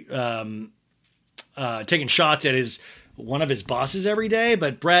completely taking shots at one of his bosses every day.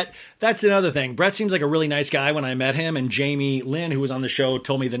 But Brett, that's another thing. Brett seems like a really nice guy when I met him. And Jamie Lynn, who was on the show,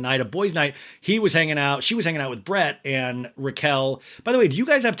 told me the night of boys' night, she was hanging out with Brett and Raquel. By the way, do you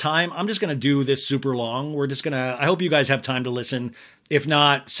guys have time? I'm just going to do this super long. I hope you guys have time to listen. If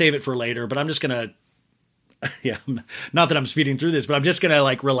not, save it for later. But I'm just going to, yeah, not that I'm speeding through this, but I'm just going to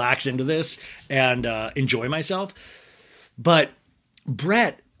like relax into this and enjoy myself. But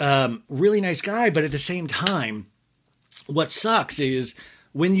Brett, really nice guy. But at the same time, what sucks is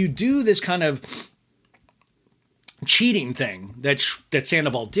when you do this kind of cheating thing that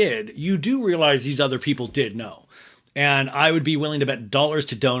Sandoval did, you do realize these other people did know. And I would be willing to bet dollars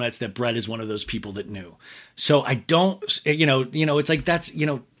to donuts that Brett is one of those people that knew. So I don't, it's like that's,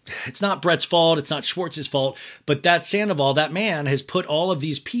 it's not Brett's fault. It's not Schwartz's fault. But that Sandoval, that man has put all of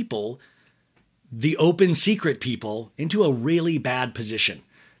these people, the open secret people, into a really bad position.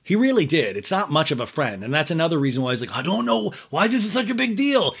 He really did. It's not much of a friend. And that's another reason why he's like, I don't know why this is such a big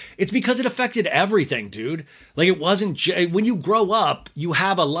deal. It's because it affected everything, dude. Like it wasn't, when you grow up, you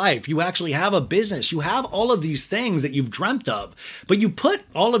have a life. You actually have a business. You have all of these things that you've dreamt of. But you put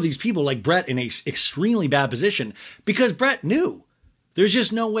all of these people like Brett in a extremely bad position because Brett knew. There's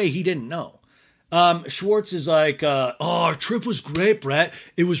just no way he didn't know. Schwartz is like, our trip was great, Brett.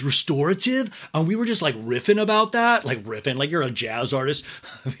 It was restorative. And we were just like riffing about that. Like riffing, like you're a jazz artist.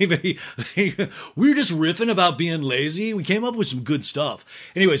 We were just riffing about being lazy. We came up with some good stuff.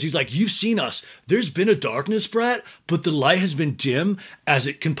 Anyways, he's like, you've seen us. There's been a darkness, Brett, but the light has been dim as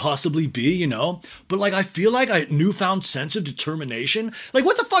it can possibly be, But like, I feel like a newfound sense of determination. Like,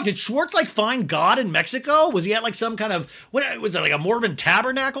 what the fuck? Did Schwartz like find God in Mexico? Was he at like some kind of, what was it, like a Mormon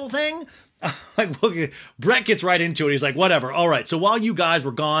tabernacle thing? Like, Brett gets right into it. He's like, whatever. All right. So while you guys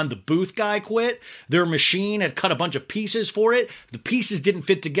were gone, the booth guy quit. Their machine had cut a bunch of pieces for it. The pieces didn't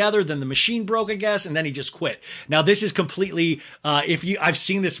fit together. Then the machine broke, I guess. And then he just quit. Now, this is completely, I've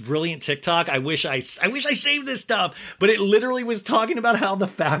seen this brilliant TikTok. I wish I saved this stuff, but it literally was talking about how the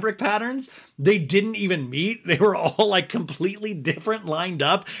fabric patterns, they didn't even meet. They were all like completely different lined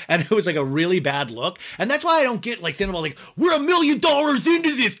up. And it was like a really bad look. And that's why I don't get like thinking about like, we're $1 million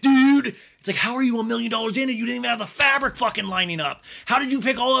into this, dude. It's like, how are you $1 million in and you didn't even have the fabric fucking lining up? How did you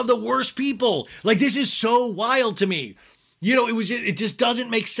pick all of the worst people? Like, this is so wild to me. It just doesn't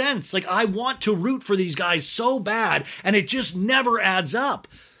make sense. Like, I want to root for these guys so bad, and it just never adds up.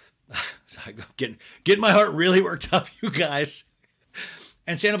 Sorry, getting my heart really worked up, you guys.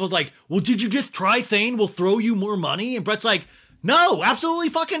 And Sandoval's like, well, did you just try Thane will throw you more money? And Brett's like, no, absolutely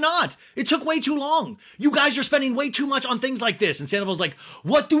fucking not. It took way too long. You guys are spending way too much on things like this. And Sandoval's like,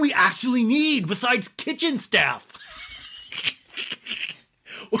 what do we actually need besides kitchen staff?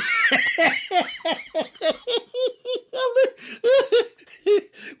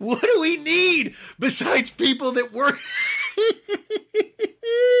 What do we need besides people that work?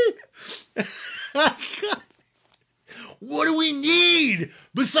 What do we need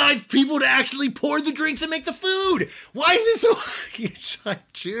besides people to actually pour the drinks and make the food? Why is this so... It's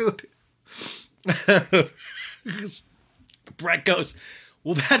like, dude. Brett goes,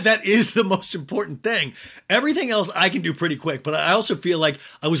 well, that is the most important thing. Everything else I can do pretty quick, but I also feel like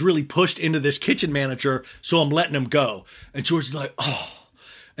I was really pushed into this kitchen manager, so I'm letting him go. And George is like, oh.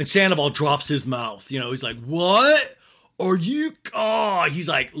 And Sandoval drops his mouth. He's like, what? Are you... Oh, he's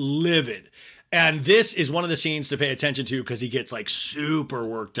like livid. And this is one of the scenes to pay attention to because he gets like super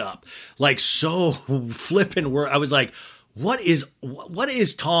worked up, like so flippin' work. I was like, what is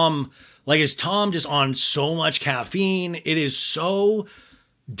Tom? Like, is Tom just on so much caffeine? It is so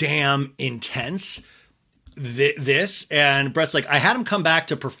damn intense. This and Brett's like, I had him come back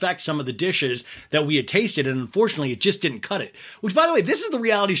to perfect some of the dishes that we had tasted, and unfortunately, it just didn't cut it. Which, by the way, this is the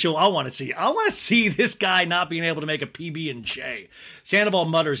reality show I want to see. I want to see this guy not being able to make a PB&J. Sandoval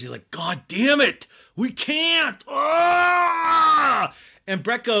mutters, he's like, God damn it, we can't. Ah! And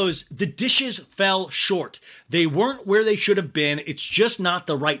Brett goes, the dishes fell short. They weren't where they should have been. It's just not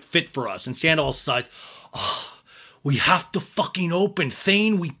the right fit for us. And Sandoval sighs, oh, we have to fucking open.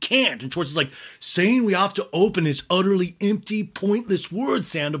 Thane, we can't. And Schwartz is like, saying we have to open is utterly empty, pointless words,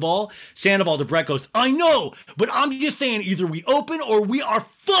 Sandoval. Sandoval to Brett goes, I know, but I'm just saying either we open or we are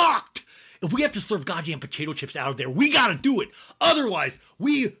fucked. If we have to serve goddamn potato chips out of there, we gotta do it. Otherwise,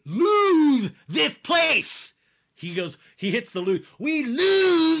 we lose this place. He goes, he hits the lose. We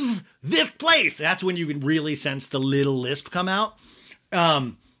lose this place. That's when you can really sense the little lisp come out.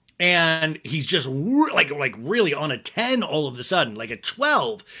 And he's just like really on a 10 all of a sudden, like a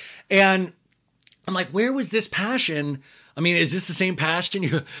 12. And I'm like, where was this passion? I mean, is this the same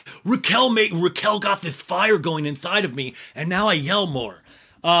passion? Raquel got this fire going inside of me, and now I yell more.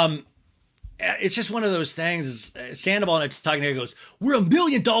 it's just one of those things. Sandoval and I talking to him, goes, we're $1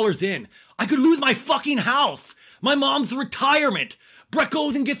 million in. I could lose my fucking house. My mom's retirement. Brett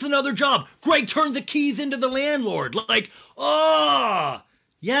goes and gets another job. Greg turns the keys into the landlord. Like,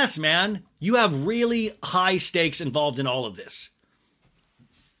 yes, man. You have really high stakes involved in all of this.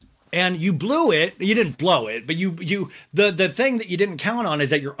 And you blew it. You didn't blow it, but the thing that you didn't count on is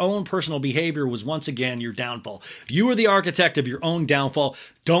that your own personal behavior was once again your downfall. You were the architect of your own downfall.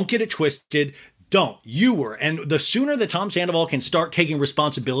 Don't get it twisted. Don't. You were. And the sooner that Tom Sandoval can start taking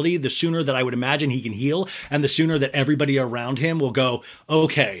responsibility, the sooner that I would imagine he can heal, and the sooner that everybody around him will go,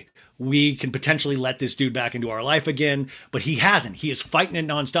 okay, we can potentially let this dude back into our life again. But he hasn't. He is fighting it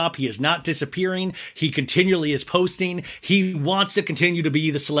nonstop. He is not disappearing. He continually is posting. He wants to continue to be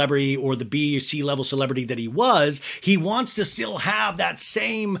the celebrity or the B or C level celebrity that he was. He wants to still have that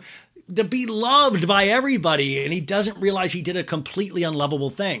same, to be loved by everybody. And he doesn't realize he did a completely unlovable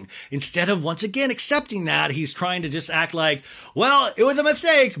thing. Instead of once again accepting that, he's trying to just act like, well, it was a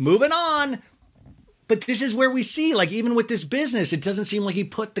mistake. Moving on. But this is where we see, like, even with this business, it doesn't seem like he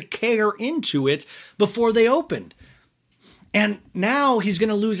put the care into it before they opened. And now he's going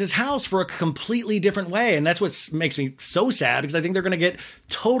to lose his house for a completely different way. And that's what makes me so sad, because I think they're going to get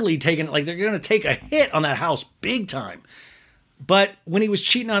totally taken, like, they're going to take a hit on that house big time. But when he was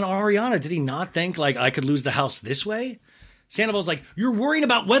cheating on Ariana, did he not think, like, I could lose the house this way? Sandoval's like, you're worrying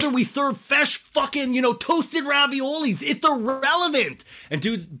about whether we serve fresh fucking, toasted raviolis. It's irrelevant. And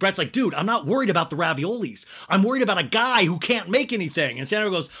Brett's like, dude, I'm not worried about the raviolis. I'm worried about a guy who can't make anything. And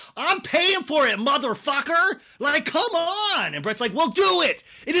Sandoval goes, I'm paying for it, motherfucker. Like, come on. And Brett's like, well, do it.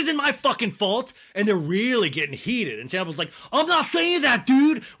 It isn't my fucking fault. And they're really getting heated. And Sandoval's like, I'm not saying that,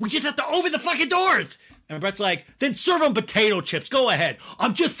 dude. We just have to open the fucking doors. And Brett's like, then serve them potato chips. Go ahead.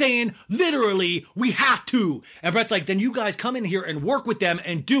 I'm just saying, literally, we have to. And Brett's like, then you guys come in here and work with them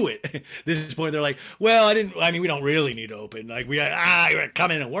and do it. This is the point. They're like, well, we don't really need to open. Like, we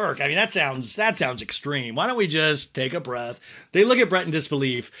come in and work. I mean, that sounds extreme. Why don't we just take a breath? They look at Brett in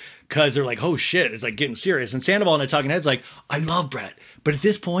disbelief because they're like, oh shit, it's like getting serious. And Sandoval and the talking head's like, I love Brett, but at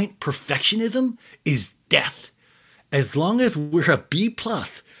this point, perfectionism is death. As long as we're a B+,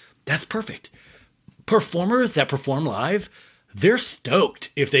 that's perfect. Performers that perform live, they're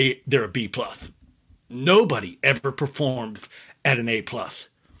stoked if they're a B+. Nobody ever performed at an A+.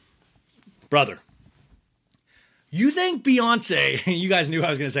 Brother, you think Beyonce, you guys knew what I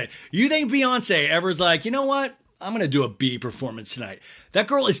was going to say, you think Beyonce ever's like, you know what? I'm going to do a B performance tonight. That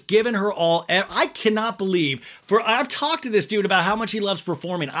girl is giving her all. I cannot believe, I've talked to this dude about how much he loves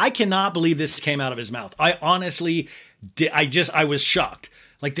performing. I cannot believe this came out of his mouth. I honestly did. I was shocked.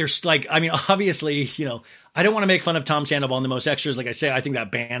 Like, there's like, I mean, obviously, I don't want to make fun of Tom Sandoval and the Most Extras. Like I say, I think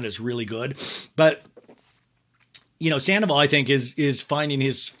that band is really good. But, Sandoval, I think, is finding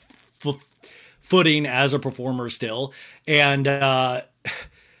his footing as a performer still. And, I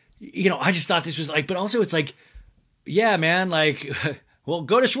just thought this was like, but also it's like, yeah, man, like, well,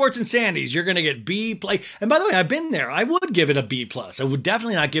 go to Schwartz Sandy's. You're going to get B+. And by the way, I've been there. I would give it a B+. I would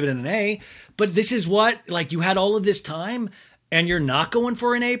definitely not give it an A. But this is what, like, you had all of this time and you're not going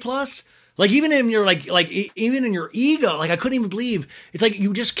for an A+? Like, even in your, even in your ego, like, I couldn't even believe, it's like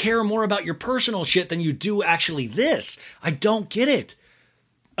you just care more about your personal shit than you do actually this. I don't get it.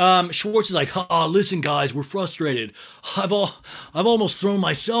 Schwartz is like, listen, guys, we're frustrated. I've almost thrown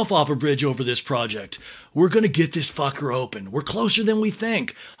myself off a bridge over this project. We're going to get this fucker open. We're closer than we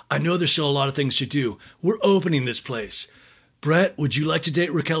think. I know there's still a lot of things to do. We're opening this place. Brett, would you like to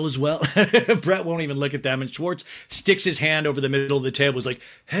date Raquel as well? Brett won't even look at them. And Schwartz sticks his hand over the middle of the table. He's like,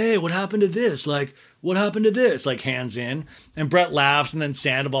 hey, what happened to this? Like, what happened to this? Like, hands in. And Brett laughs, and then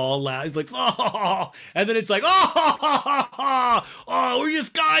Sandoval laughs. He's like, oh. And then it's like, oh, we're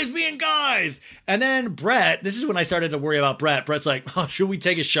just guys being guys. And then Brett, this is when I started to worry about Brett. Brett's like, oh, should we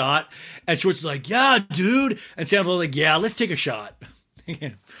take a shot? And Schwartz is like, yeah, dude. And Sandoval's like, yeah, let's take a shot.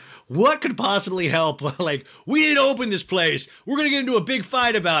 What could possibly help? Like, we need to open this place. We're going to get into a big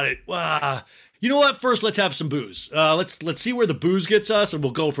fight about it. You know what? First, let's have some booze. Let's see where the booze gets us, and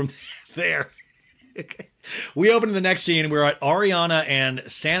we'll go from there. We open in the next scene. We're at Ariana and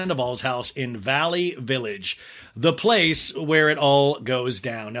Sandoval's house in Valley Village, the place where it all goes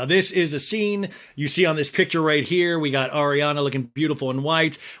down. Now, this is a scene you see on this picture right here. We got Ariana looking beautiful in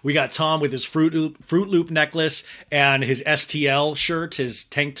white. We got Tom with his Fruit Loop necklace and his STL shirt, his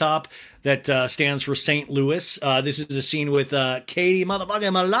tank top that stands for St. Louis. This is a scene with Katie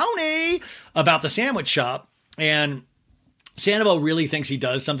motherfucking Maloney about the sandwich shop. And Sandoval really thinks he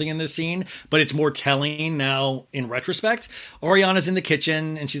does something in this scene, but it's more telling now in retrospect. Ariana's in the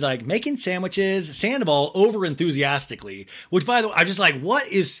kitchen, and she's like, making sandwiches. Sandoval over-enthusiastically, which, by the way, I'm just like, what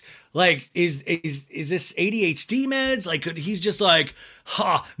is... Like, is this ADHD meds? Like, he's just like,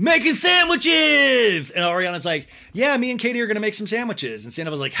 making sandwiches. And Ariana's like, yeah, me and Katie are going to make some sandwiches. And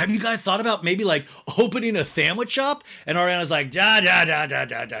Sandoval's like, have you guys thought about maybe like opening a sandwich shop? And Ariana's like, da.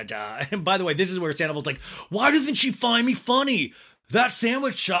 And by the way, this is where Sandoval's like, why doesn't she find me funny? That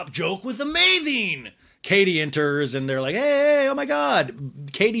sandwich shop joke was amazing. Katie enters and they're like, hey, oh my God.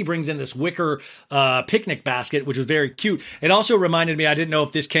 Katie brings in this wicker picnic basket, which was very cute. It also reminded me, I didn't know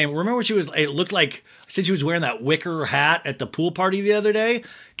if this came, remember when it looked like, since she was wearing that wicker hat at the pool party the other day?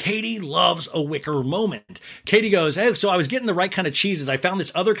 Katie loves a wicker moment. Katie goes, hey, so I was getting the right kind of cheeses. I found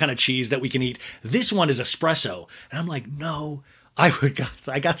this other kind of cheese that we can eat. This one is espresso. And I'm like, no, I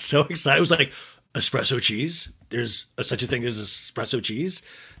got so excited. I was like, espresso cheese? There's such a thing as espresso cheese?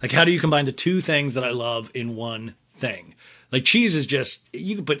 Like, how do you combine the two things that I love in one thing? Like, cheese is just,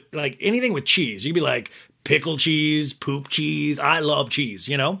 you can put like anything with cheese. You can be like pickle cheese, poop cheese. I love cheese,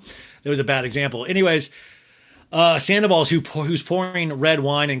 you know? That was a bad example. Anyways, Sandoval, who's pouring red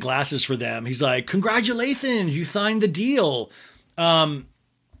wine in glasses for them, he's like, congratulations, you signed the deal.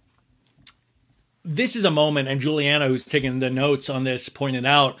 This is a moment, and Juliana, who's taking the notes on this, pointed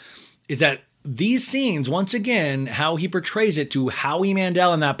out, is that these scenes, once again, how he portrays it to Howie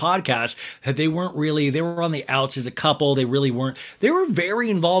Mandel in that podcast, that they were on the outs as a couple. They were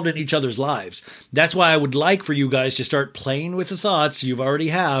very involved in each other's lives. That's why I would like for you guys to start playing with the thoughts you've already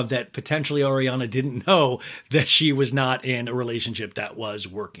have that potentially Ariana didn't know that she was not in a relationship that was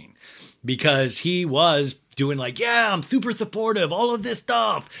working. Because he was doing like, yeah, I'm super supportive, all of this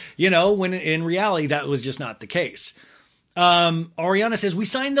stuff, you know, when in reality, that was just not the case. Ariana says, we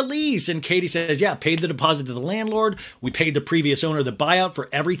signed the lease. And Katie says, yeah, paid the deposit to the landlord. We paid the previous owner the buyout for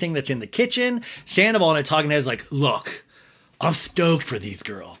everything that's in the kitchen. Sandoval and I talking heads like, look, I'm stoked for these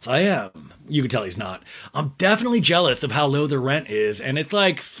girls. I am. You can tell he's not. I'm definitely jealous of how low their rent is. And it's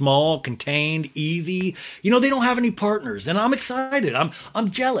like small, contained, easy. You know, they don't have any partners and I'm excited.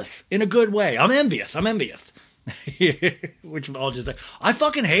 I'm jealous in a good way. I'm envious. Which I'll just say, I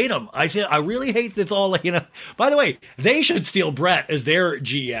fucking hate them. I really hate this all, you know. By the way, they should steal Brett as their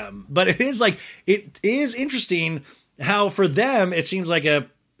GM. But it is interesting how for them, it seems like a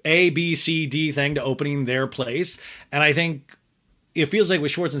B, C, D thing to opening their place. And I think it feels like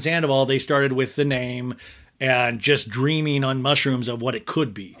with Schwartz and Sandoval, they started with the name and just dreaming on mushrooms of what it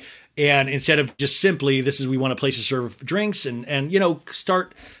could be. And instead of just simply, we want a place to serve drinks and, you know,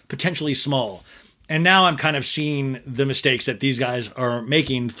 start potentially small. And now I'm kind of seeing the mistakes that these guys are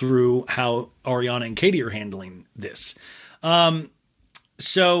making through how Ariana and Katie are handling this.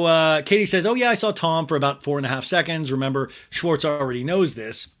 So Katie says, oh yeah, I saw Tom for about 4.5 seconds. Remember, Schwartz already knows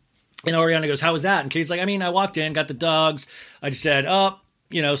this. And Ariana goes, how was that? And Katie's like, I mean, I walked in, got the dogs. I just said,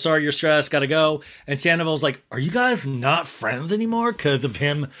 you know, sorry, you're stressed, gotta go. And Sandoval's like, are you guys not friends anymore because of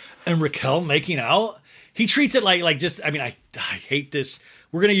him and Raquel making out? He treats it like just, I mean, I hate this.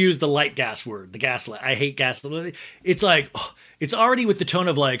 We're going to use the light gas word, the gaslight. I hate gaslight. It's like, it's already with the tone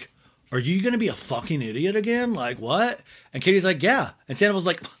of like, are you going to be a fucking idiot again? Like, what? And Katie's like, yeah. And Sandoval's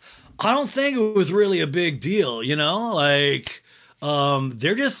like, I don't think it was really a big deal, you know? Like,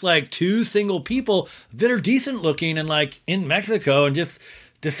 they're just like two single people that are decent looking and like in Mexico and just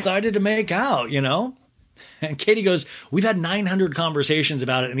decided to make out, you know? And Katie goes, we've had 900 conversations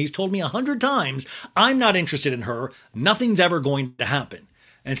about it, and he's told me 100 times, I'm not interested in her. Nothing's ever going to happen.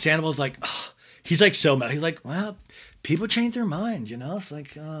 And Sandoval's like, he's like so mad. He's like, well, people change their mind, you know? It's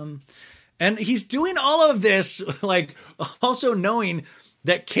like, and he's doing all of this, like, also knowing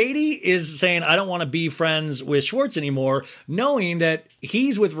that Katie is saying, I don't want to be friends with Schwartz anymore, knowing that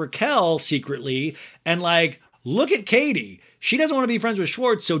he's with Raquel secretly, and like, look at Katie. She doesn't want to be friends with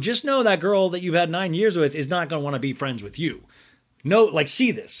Schwartz, so just know that girl that you've had 9 years with is not going to want to be friends with you. No, like, see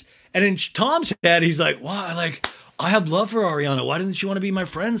this. And in Tom's head, he's like, why? Like, I have love for Ariana. Why doesn't she want to be my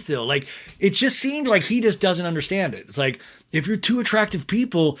friend still? Like, it just seemed like he just doesn't understand it. It's like, if you're two attractive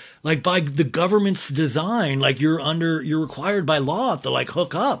people, like by the government's design, like you're required by law to like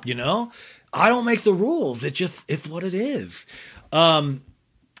hook up, you know? I don't make the rules. It's what it is.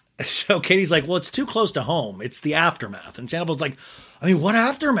 So Katie's like, well, it's too close to home. It's the aftermath. And Sandoval's like, I mean, what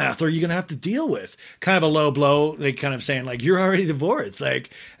aftermath are you going to have to deal with? Kind of a low blow. They kind of saying like, you're already divorced.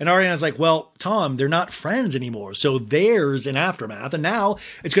 Like, and Ariana's like, well, Tom, they're not friends anymore. So there's an aftermath. And now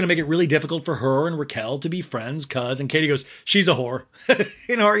it's going to make it really difficult for her and Raquel to be friends. And Katie goes, she's a whore.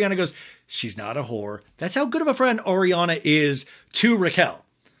 And Ariana goes, she's not a whore. That's how good of a friend Ariana is to Raquel.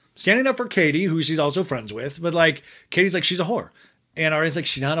 Standing up for Katie, who she's also friends with. But like, Katie's like, she's a whore. And Ariana's like,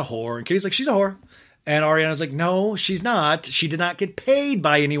 she's not a whore. And Katie's like, she's a whore. And Ariana's like, no, she's not. She did not get paid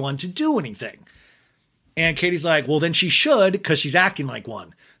by anyone to do anything. And Katie's like, well, then she should because she's acting like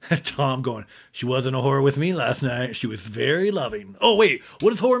one. Tom going, she wasn't a whore with me last night. She was very loving. Oh, wait,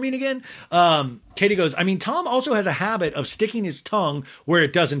 what does whore mean again? Katie goes, I mean, Tom also has a habit of sticking his tongue where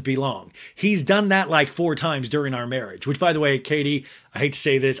it doesn't belong. He's done that like 4 times during our marriage, which, by the way, Katie, I hate to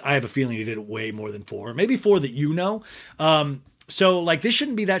say this, I have a feeling he did it way more than 4, maybe 4 that you know. So like this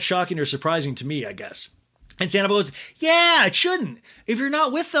shouldn't be that shocking or surprising to me, I guess. And Sandoval goes, yeah, it shouldn't. If you're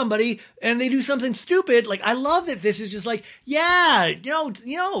not with somebody and they do something stupid, like I love that this is just like, yeah, you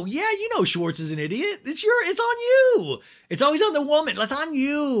know, Schwartz is an idiot. It's on you. It's always on the woman. It's on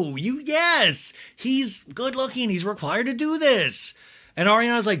you. Yes, he's good looking. He's required to do this. And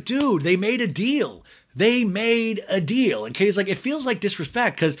Ariana's like, dude, they made a deal. They made a deal. And Katie's like, it feels like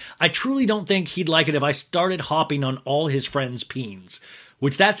disrespect because I truly don't think he'd like it if I started hopping on all his friends' peens.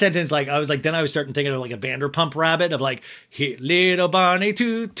 Which that sentence, like, I was starting thinking of like a Vanderpump Rabbit of like, little Barney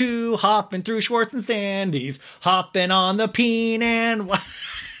Tutu hopping through Schwartz and Sandy's, hopping on the peen and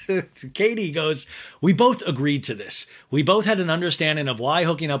Katie goes, we both agreed to this. We both had an understanding of why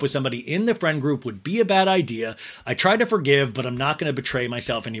hooking up with somebody in the friend group would be a bad idea. I tried to forgive, but I'm not going to betray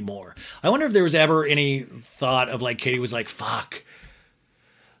myself anymore. I wonder if there was ever any thought of like, Katie was like, fuck,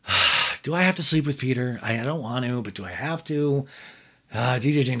 do I have to sleep with Peter? I don't want to, but do I have to?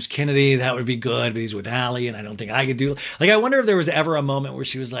 DJ James Kennedy, that would be good, but he's with Allie, and I don't think I could do. Like, I wonder if there was ever a moment where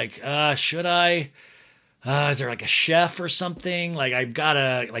she was like, should I? Is there like a chef or something? Like, I've got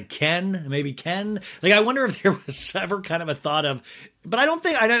to, like Ken, maybe Ken. Like, I wonder if there was ever kind of a thought of, but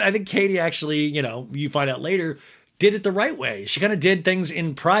I think Katie actually, you know, you find out later, did it the right way. She kind of did things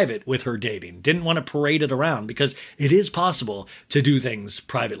in private with her dating, didn't want to parade it around because it is possible to do things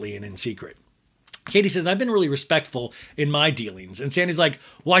privately and in secret. Katie says, I've been really respectful in my dealings. And Sandy's like,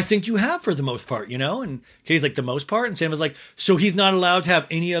 well, I think you have for the most part, you know? And Katie's like, the most part? And Sandy was like, so he's not allowed to have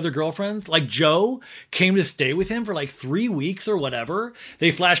any other girlfriends? Like Joe came to stay with him for like 3 weeks or whatever. They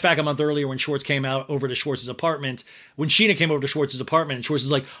flash back a month earlier when Schwartz came out over to Schwartz's apartment. When Sheena came over to Schwartz's apartment and Schwartz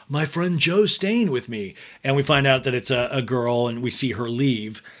is like, my friend Joe's staying with me. And we find out that it's a girl and we see her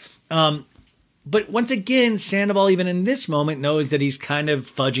leave. But once again, Sandoval, even in this moment, knows that he's kind of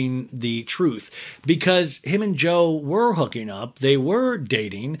fudging the truth because him and Joe were hooking up. They were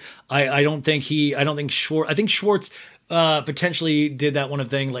dating. I think Schwartz potentially did that one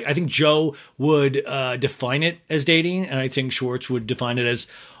of thing. Like, I think Joe would define it as dating, and I think Schwartz would define it as,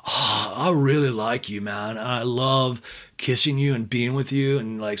 I really like you, man. I love kissing you and being with you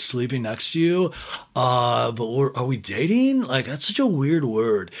and like sleeping next to you. But are we dating? Like, that's such a weird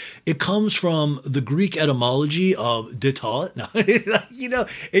word. It comes from the Greek etymology of detot. No, you know,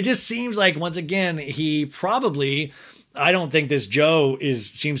 it just seems like once again, he probably, I don't think this Joe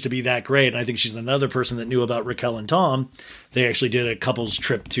seems to be that great. And I think she's another person that knew about Raquel and Tom. They actually did a couple's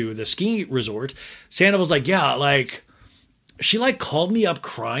trip to the ski resort. Sandoval's like, yeah, like, she like called me up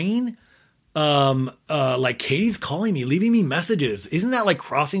crying. Like Katie's calling me, leaving me messages. Isn't that like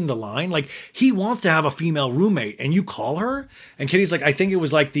crossing the line? Like, he wants to have a female roommate and you call her? And Katie's like, I think it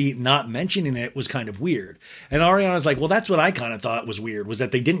was like the not mentioning it was kind of weird. And Ariana's like, well, that's what I kind of thought was weird, was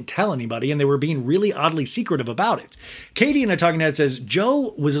that they didn't tell anybody and they were being really oddly secretive about it. Katie in a talking head says,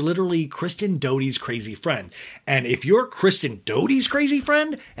 Joe was literally Kristen Doute's crazy friend. And if you're Kristen Doute's crazy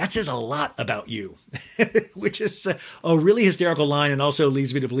friend, that says a lot about you, which is a really hysterical line and also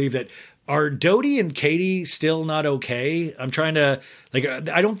leads me to believe that are Doughty and Katie still not okay? I'm trying to, like,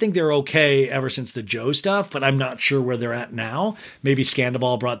 I don't think they're okay ever since the Joe stuff, but I'm not sure where they're at now. Maybe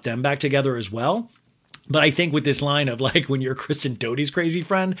Sandoval brought them back together as well. But I think with this line of, like, when you're Kristen Doute's crazy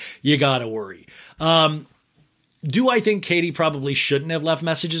friend, you gotta worry. Do I think Katie probably shouldn't have left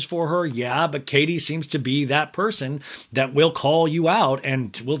messages for her? Yeah, but Katie seems to be that person that will call you out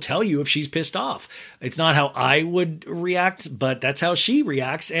and will tell you if she's pissed off. It's not how I would react, but that's how she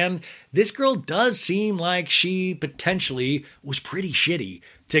reacts. And this girl does seem like she potentially was pretty shitty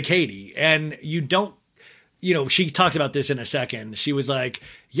to Katie. And you don't, you know, she talks about this in a second. She was like,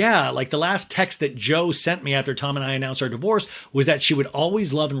 yeah, like the last text that Joe sent me after Tom and I announced our divorce was that she would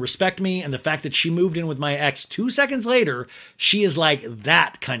always love and respect me. And the fact that she moved in with my ex 2 seconds later, she is like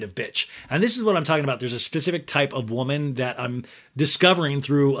that kind of bitch. And this is what I'm talking about. There's a specific type of woman that I'm discovering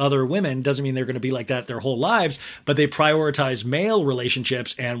through other women. Doesn't mean they're going to be like that their whole lives, but they prioritize male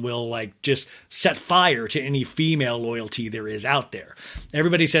relationships and will like just set fire to any female loyalty there is out there.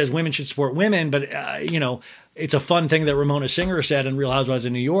 Everybody says women should support women, but you know, it's a fun thing that Ramona Singer said in Real Housewives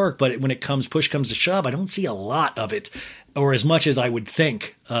of New York, but when push comes to shove, I don't see a lot of it, or as much as I would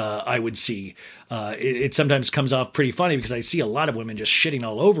think I would see. It sometimes comes off pretty funny because I see a lot of women just shitting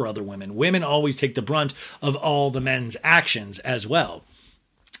all over other women. Women always take the brunt of all the men's actions as well.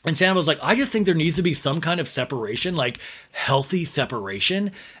 And Sandoval's like, I just think there needs to be some kind of separation, like healthy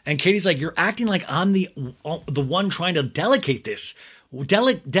separation. And Katie's like, you're acting like I'm the one trying to delegate this.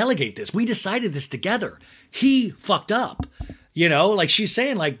 Delegate this. We decided this together. He fucked up. You know, like she's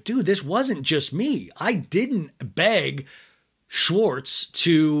saying like, dude, this wasn't just me. I didn't beg Schwartz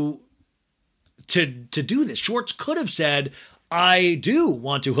to do this. Schwartz could have said, I do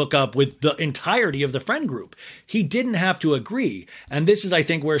want to hook up with the entirety of the friend group. He didn't have to agree. And this is, I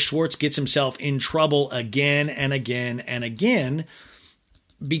think, where Schwartz gets himself in trouble again and again and again,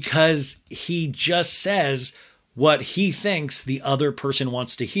 because he just says what he thinks the other person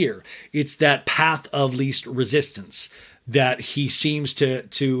wants to hear. It's that path of least resistance that he seems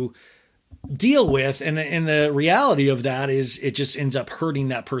to deal with. And the reality of that is it just ends up hurting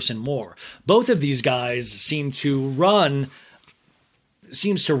that person more. Both of these guys seems to run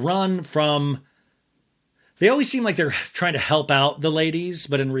from, they always seem like they're trying to help out the ladies,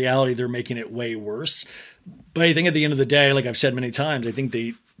 but in reality, they're making it way worse. But I think at the end of the day, like I've said many times, I think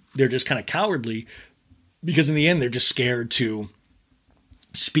they're just kind of cowardly, because in the end, they're just scared to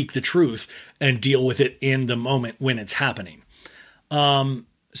speak the truth and deal with it in the moment when it's happening.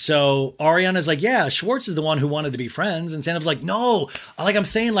 So Ariana's like, yeah, Schwartz is the one who wanted to be friends. And Sandoval's like, no, I'm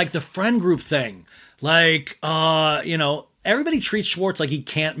saying like the friend group thing. Like, everybody treats Schwartz like he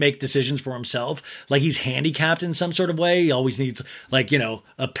can't make decisions for himself. Like he's handicapped in some sort of way. He always needs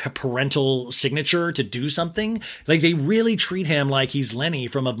a parental signature to do something. Like they really treat him like he's Lenny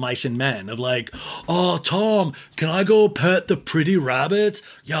from Of Mice and Men, of like, oh, Tom, can I go pet the pretty rabbit?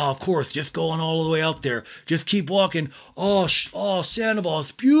 Yeah, of course. Just going all the way out there. Just keep walking. Oh, Sandoval,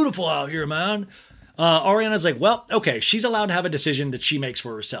 it's beautiful out here, man. Ariana's like, well, okay, she's allowed to have a decision that she makes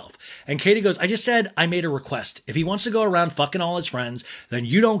for herself. And Katie goes, I just said I made a request. If he wants to go around fucking all his friends, then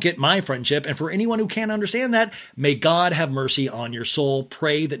you don't get my friendship. And for anyone who can't understand that, may God have mercy on your soul.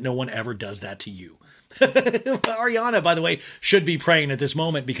 Pray that no one ever does that to you. Ariana, by the way, should be praying at this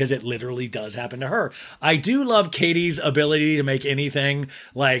moment, because it literally does happen to her. I do love Katie's ability to make anything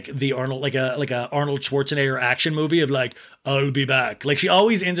like the Arnold, like a Arnold Schwarzenegger action movie of like, I'll be back. Like she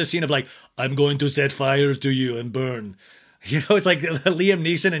always ends a scene of like, I'm going to set fire to you and burn. You know, it's like Liam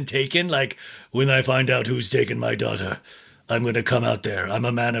Neeson in Taken. Like, when I find out who's taken my daughter, I'm going to come out there. I'm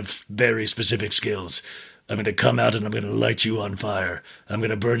a man of very specific skills. I'm going to come out and I'm going to light you on fire. I'm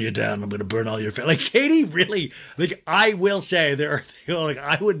going to burn you down. I'm going to burn all your like Katie really, like, I will say there are, like,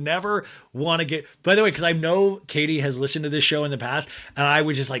 I would never want to get, by the way, because I know Katie has listened to this show in the past, and I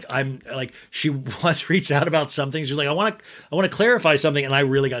was just like, I'm like, she once reached out about something. She's like, I want to clarify something. And I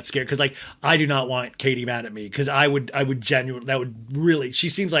really got scared, because like, I do not want Katie mad at me, because I would genuinely, that would really, she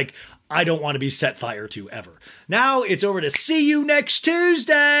seems like I don't want to be set fire to ever. Now it's over to See You Next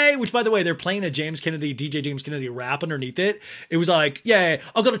Tuesday, which, by the way, they're playing a DJ James Kennedy rap underneath it. It was like, yeah,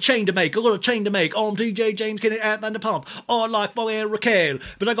 I've got a chain to make. I'm DJ James Kennedy at Vanderpump. I like Raquel,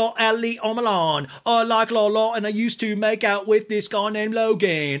 but I got Ali on Milan. I like Lola, and I used to make out with this guy named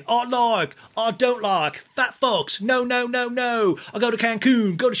Logan. I don't like fat fucks. No. I go to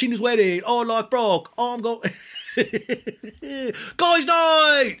Cancun, go to Sheena's wedding. I like Brock. I'm going... Guys'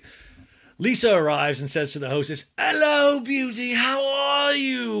 night! Lisa arrives and says to the hostess, hello, beauty, how are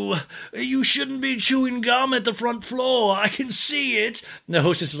you? You shouldn't be chewing gum at the front floor. I can see it. And the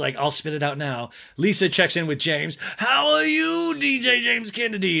hostess is like, I'll spit it out now. Lisa checks in with James. How are you, DJ James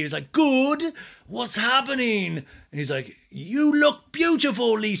Kennedy? He's like, good. What's happening? And he's like, you look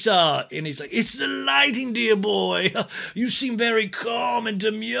beautiful, Lisa. And he's like, it's the lighting, dear boy. You seem very calm and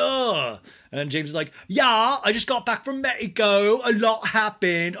demure. And James is like, yeah, I just got back from Mexico. A lot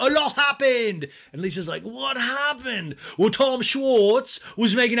happened. And Lisa's like, what happened? Well, Tom Schwartz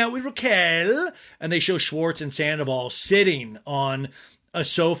was making out with Raquel. And they show Schwartz and Sandoval sitting on a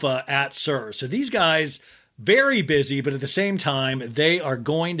sofa at Sir. So these guys, very busy, but at the same time, they are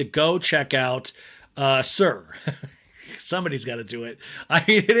going to go check out Sir. Somebody's got to do it. I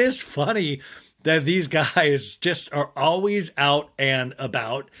mean, it is funny that these guys just are always out and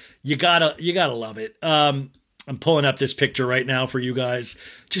about. You gotta love it. I'm pulling up this picture right now for you guys,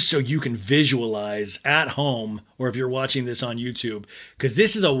 just so you can visualize at home, or if you're watching this on YouTube, because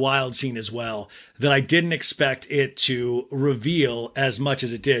this is a wild scene as well that I didn't expect it to reveal as much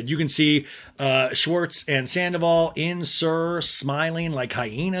as it did. You can see Schwartz and Sandoval in Sir, smiling like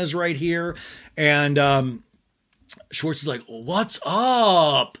hyenas right here. And Schwartz is like, what's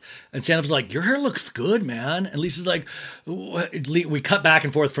up? And Sandoval's like, your hair looks good, man. And Lisa's like, we cut back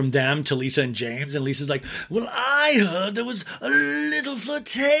and forth from them to Lisa and James. And Lisa's like, well, I heard there was a little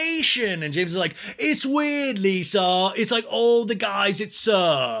flirtation. And James is like, it's weird, Lisa. It's like all the guys at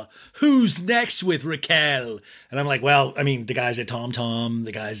who's next with Raquel? And I'm like, well, I mean, the guys at Tom Tom,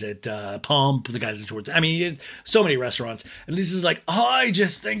 the guys at Pump, the guys at Schwartz. I mean, so many restaurants. And Lisa's like, I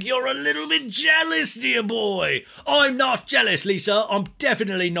just think you're a little bit jealous, dear boy. I'm not jealous, Lisa. I'm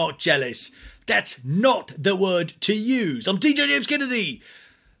definitely not jealous. That's not the word to use. I'm DJ James Kennedy.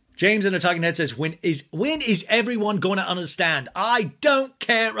 James in a talking head says, when is everyone going to understand? I don't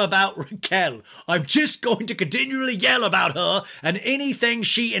care about Raquel. I'm just going to continually yell about her and anything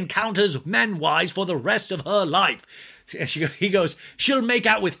she encounters men-wise for the rest of her life. He goes, she'll make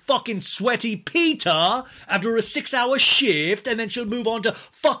out with fucking sweaty Peter after a 6-hour shift, and then she'll move on to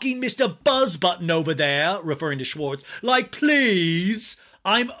fucking Mr. Buzzbutton over there, referring to Schwartz. Like, please,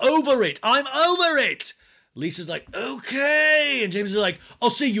 I'm over it. I'm over it. Lisa's like, okay. And James is like, I'll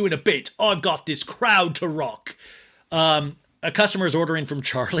see you in a bit. I've got this crowd to rock. A customer is ordering from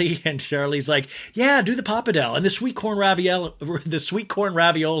Charlie, and Charlie's like, yeah, do the pappardelle and the sweet corn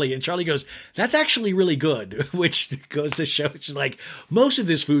ravioli. And Charlie goes, that's actually really good, which goes to show, she's like, most of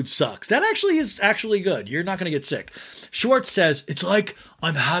this food sucks. That actually is actually good. You're not going to get sick. Schwartz says, it's like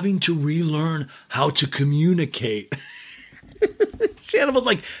I'm having to relearn how to communicate. Sandoval's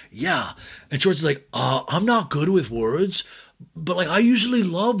like, yeah. And Schwartz is like, I'm not good with words, but like I usually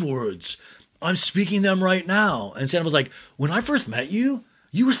love words. I'm speaking them right now. And Sandoval's like, when I first met you,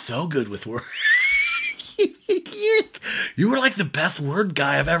 you were so good with words. You were like the best word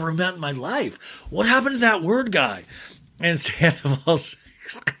guy I've ever met in my life. What happened to that word guy? And Sandoval's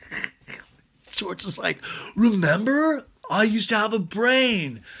Schwartz is like, remember? I used to have a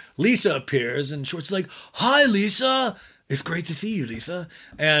brain. Lisa appears, and Schwartz is like, hi, Lisa. It's great to see you, Lisa.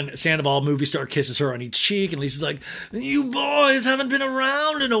 And Sandoval, movie star, kisses her on each cheek. And Lisa's like, you boys haven't been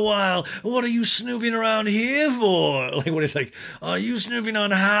around in a while. What are you snooping around here for? Like, what is like, are you snooping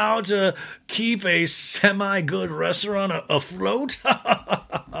on how to keep a semi-good restaurant afloat?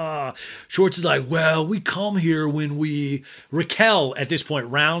 Schwartz is like, well, we come here when Raquel, at this point,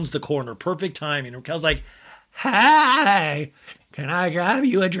 rounds the corner. Perfect timing. Raquel's like, hi. Can I grab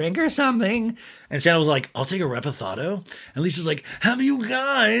you a drink or something? And Sandoval's like, I'll take a reposado. And Lisa's like, have you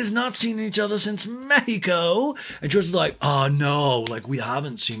guys not seen each other since Mexico? And George is like, oh, no, like we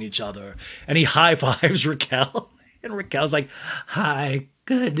haven't seen each other. And he high-fives Raquel. And Raquel's like, hi,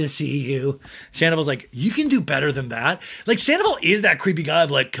 good to see you. Sandoval's like, you can do better than that. Like, Sandoval is that creepy guy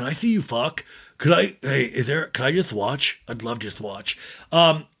of like, can I see you fuck? Can I just watch? I'd love to just watch.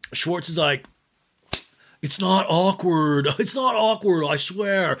 Schwartz is like, it's not awkward. It's not awkward, I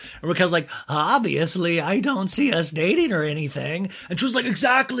swear. And Raquel's like, obviously, I don't see us dating or anything. And she was like,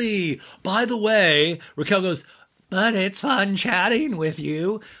 exactly. By the way, Raquel goes, but it's fun chatting with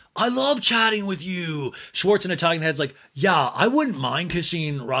you. I love chatting with you. Schwartz in a talking head's like, yeah, I wouldn't mind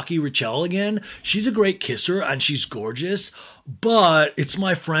kissing Rocky Rachel again. She's a great kisser and she's gorgeous, but it's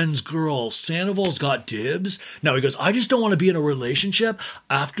my friend's girl. Sandoval's got dibs. No, he goes, I just don't want to be in a relationship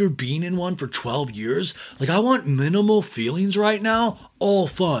after being in one for 12 years. Like, I want minimal feelings right now. All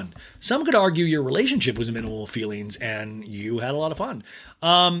fun. Some could argue your relationship was minimal feelings and you had a lot of fun.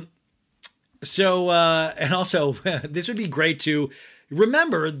 And also, this would be great to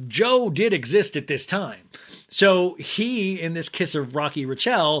remember, Joe did exist at this time. So he, in this kiss of Rocky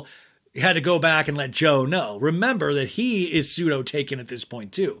Rachel, had to go back and let Joe know. Remember that he is pseudo-taken at this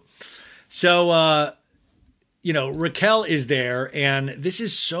point, too. So, Raquel is there, and this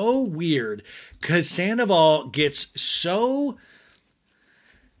is so weird because Sandoval gets so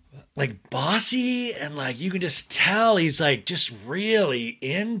like bossy and like you can just tell he's like just really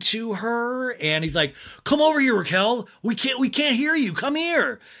into her, and he's like, come over here, Raquel, we can't hear you, come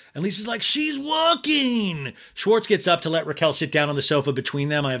here. And Lisa's like, she's working. Schwartz gets up to let Raquel sit down on the sofa between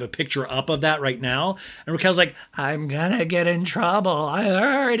them. I have a picture up of that right now. And Raquel's like, I'm gonna get in trouble. I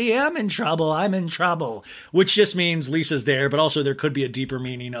already am in trouble. I'm in trouble. Which just means Lisa's there, but also there could be a deeper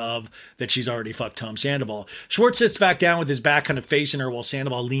meaning of that she's already fucked Tom Sandoval. Schwartz sits back down with his back kind of facing her while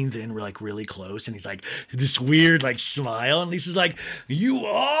Sandoval leans in like really close. And he's like, this weird like smile. And Lisa's like, you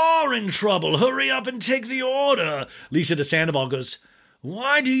are in trouble. Hurry up and take the order. Lisa to Sandoval goes,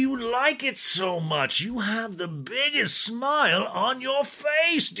 why do you like it so much? You have the biggest smile on your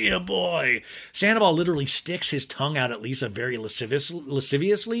face, dear boy. Sandoval literally sticks his tongue out at Lisa very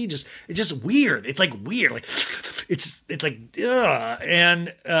lasciviously. It's just weird. It's like weird. Like it's like, ugh.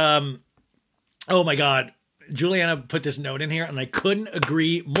 And, oh my God. Juliana put this note in here, and I couldn't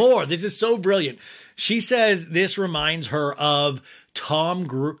agree more. This is so brilliant. She says this reminds her of Tom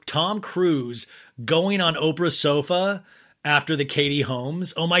Cruise going on Oprah's sofa after the Katie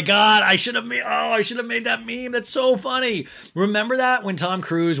Holmes. Oh my God, I should have made that meme. That's so funny. Remember that when Tom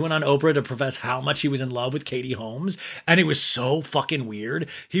Cruise went on Oprah to profess how much he was in love with Katie Holmes? And it was so fucking weird.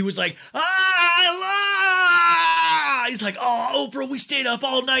 He was like, he's like, oh, Oprah, we stayed up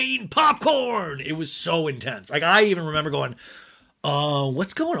all night eating popcorn. It was so intense. Like, I even remember going,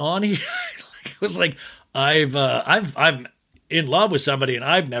 what's going on here? It was like, I'm in love with somebody and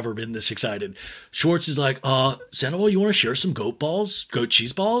I've never been this excited. Schwartz is like, Sandoval, you want to share some goat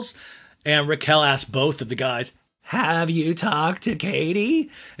cheese balls? And Raquel asks both of the guys, have you talked to Katie?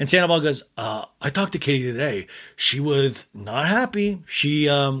 And Sandoval goes, I talked to Katie today. She was not happy. She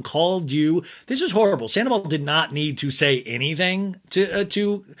called you. This is horrible. Sandoval did not need to say anything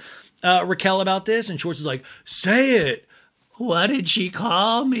to Raquel about this. And Schwartz is like, say it. What did she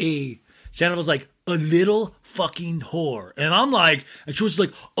call me? Sandoval's like, a little fucking whore. And I'm like, and Schwartz is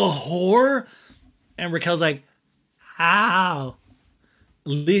like, a whore? And Raquel's like, how?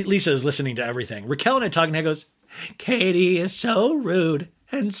 Lisa is listening to everything. Raquel and I talking head goes, Katie is so rude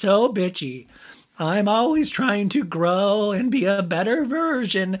and so bitchy. I'm always trying to grow and be a better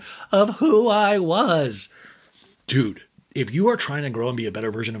version of who I was. Dude, if you are trying to grow and be a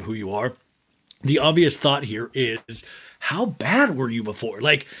better version of who you are, the obvious thought here is, how bad were you before?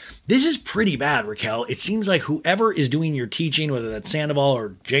 Like, this is pretty bad, Raquel. It seems like whoever is doing your teaching, whether that's Sandoval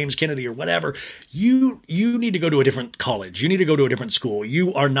or James Kennedy or whatever, you need to go to a different college. You need to go to a different school.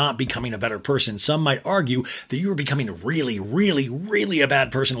 You are not becoming a better person. Some might argue that you are becoming really, really, really a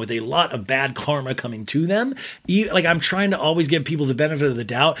bad person with a lot of bad karma coming to them. Like, I'm trying to always give people the benefit of the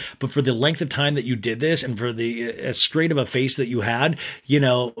doubt, but for the length of time that you did this and for the as straight of a face that you had,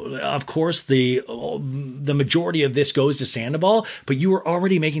 of course, the majority of this goes to Sandoval, but you were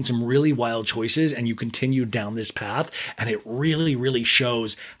already making some really wild choices and you continued down this path, and it really, really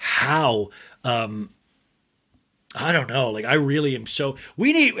shows how I don't know. Like, I really am so.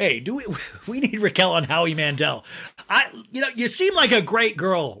 We need Raquel on Howie Mandel. You seem like a great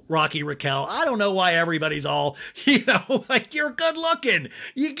girl, Rocky Raquel. I don't know why everybody's all, like, you're good looking.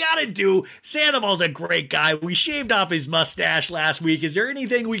 You gotta do. Sandoval's a great guy. We shaved off his mustache last week. Is there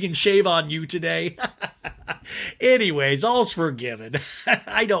anything we can shave on you today? Anyways, all's forgiven.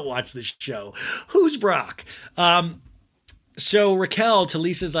 I don't watch this show. Who's Brock? So Raquel to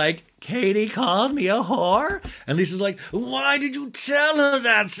Lisa's like, Katie called me a whore? And Lisa's like, why did you tell her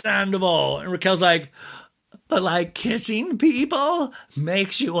that, Sandoval? And Raquel's like, but like kissing people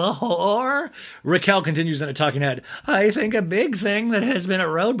makes you a whore? Raquel continues in a talking head. I think a big thing that has been a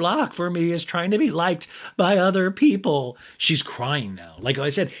roadblock for me is trying to be liked by other people. She's crying now. Like I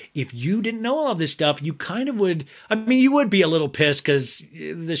said, if you didn't know all this stuff, you kind of would, you would be a little pissed because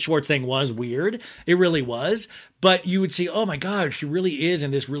the Schwartz thing was weird. It really was. But you would see, oh my God, she really is in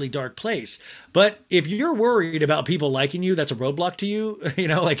this really dark place. But if you're worried about people liking you, that's a roadblock to you.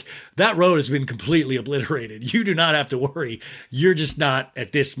 Like, that road has been completely obliterated. You do not have to worry. You're just not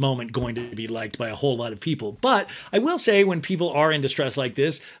at this moment going to be liked by a whole lot of people. But I will say, when people are in distress like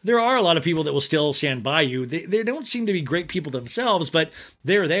this, there are a lot of people that will still stand by you. They don't seem to be great people themselves, but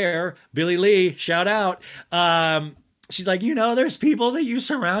they're there. Billy Lee, shout out. She's like, there's people that you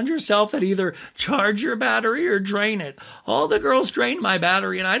surround yourself that either charge your battery or drain it. All the girls drain my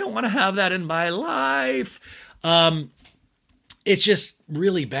battery, and I don't want to have that in my life. It's just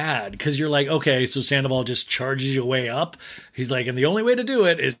really bad because you're like, okay, so Sandoval just charges you way up. He's like, and the only way to do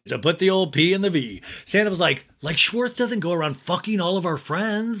it is to put the old P in the V. Sandoval's like Schwartz doesn't go around fucking all of our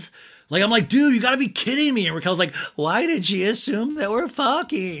friends. Like, I'm like, dude, you gotta be kidding me. And Raquel's like, why did she assume that we're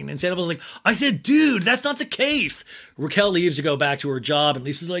fucking? And Sandoval's like, I said, dude, that's not the case. Raquel leaves to go back to her job. And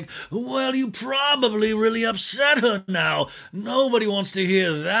Lisa's like, well, you probably really upset her now. Nobody wants to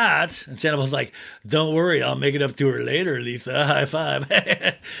hear that. And Sandoval's like, don't worry, I'll make it up to her later, Lisa. High five.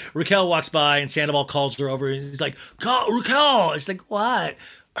 Raquel walks by and Sandoval calls her over. And he's like, Raquel. It's like, what?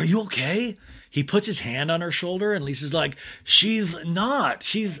 Are you okay? He puts his hand on her shoulder, and Lisa's like, he's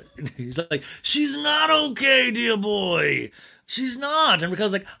like, she's not okay, dear boy. She's not. And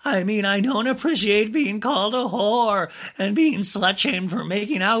Raquel's like, I don't appreciate being called a whore and being slut-shamed for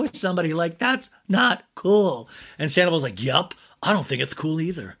making out with somebody. Like, that's not cool. And Sandoval's like, yup, I don't think it's cool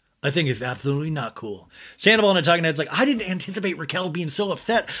either. I think it's absolutely not cool. Sandoval in a talking head's like, I didn't anticipate Raquel being so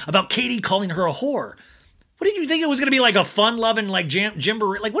upset about Katie calling her a whore. What did you think it was going to be, like a fun-loving, like,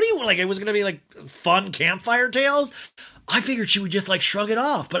 jamboree? Like, what do you, like, it was going to be, like, fun campfire tales? I figured she would just like shrug it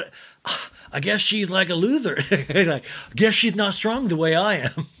off, but I guess she's like a loser. Like, I guess she's not strong the way I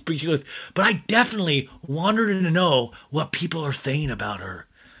am. But she goes, but I definitely wanted her to know what people are saying about her.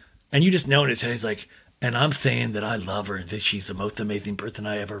 And you just notice, and he's like, and I'm saying that I love her and that she's the most amazing person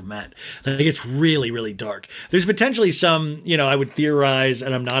I ever met. Like, it's really, really dark. There's potentially some, I would theorize,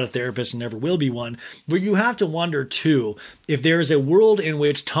 and I'm not a therapist and never will be one, where you have to wonder, too, if there is a world in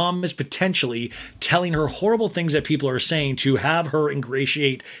which Tom is potentially telling her horrible things that people are saying to have her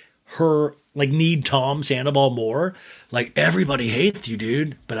ingratiate her, like, need Tom Sandoval more. Like, everybody hates you,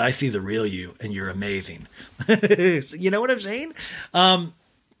 dude, but I see the real you, and you're amazing. You know what I'm saying?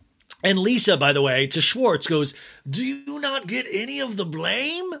 And Lisa, by the way, to Schwartz goes, do you not get any of the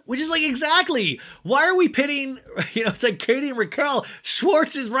blame? Which is like, exactly. Why are we pitting, it's like Katie and Raquel.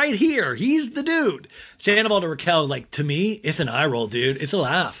 Schwartz is right here. He's the dude. Sandoval to Raquel, like, to me, it's an eye roll, dude. It's a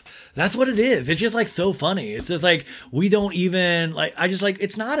laugh. That's what it is. It's just like so funny. It's just like, we don't even, like, I just like,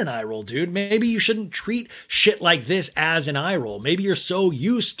 it's not an eye roll, dude. Maybe you shouldn't treat shit like this as an eye roll. Maybe you're so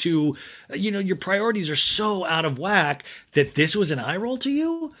used to, your priorities are so out of whack that this was an eye roll to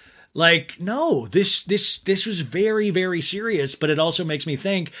you. Like, no, this was very, very serious, but it also makes me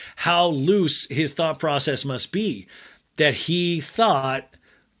think how loose his thought process must be, that he thought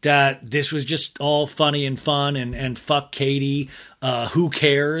that this was just all funny and fun and fuck Katie. Who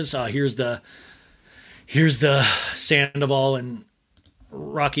cares? Here's the Sandoval and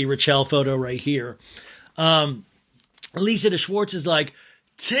Rocky Rachel photo right here. Lisa to Schwartz is like,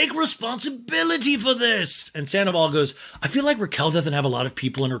 take responsibility for this. And Sandoval goes, I feel like Raquel doesn't have a lot of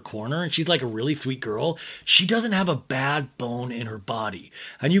people in her corner, and she's like a really sweet girl. She doesn't have a bad bone in her body.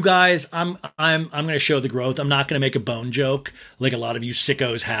 And you guys, I'm going to show the growth. I'm not going to make a bone joke like a lot of you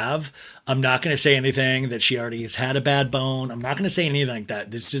sickos have. I'm not going to say anything that she already has had a bad bone. I'm not going to say anything like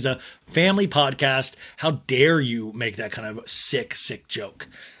that. This is a family podcast. How dare you make that kind of sick joke?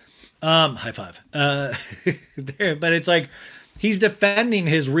 High five. There, but it's like, he's defending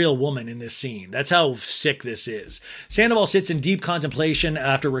his real woman in this scene. That's how sick this is. Sandoval sits in deep contemplation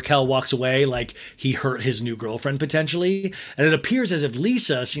after Raquel walks away, like he hurt his new girlfriend potentially. And it appears as if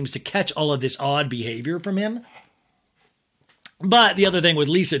Lisa seems to catch all of this odd behavior from him. But the other thing with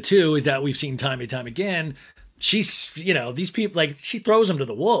Lisa, too, is that we've seen time and time again, she's, these people, like, she throws them to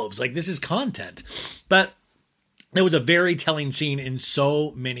the wolves. Like, this is content. But it was a very telling scene in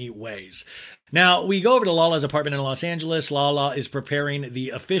so many ways. Now, we go over to Lala's apartment in Los Angeles. Lala is preparing the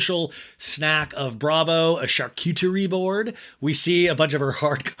official snack of Bravo, a charcuterie board. We see a bunch of her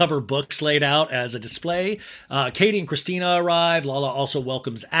hardcover books laid out as a display. Katie and Christina arrive. Lala also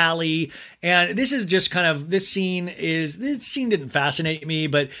welcomes Allie. And this is just kind of, this scene didn't fascinate me,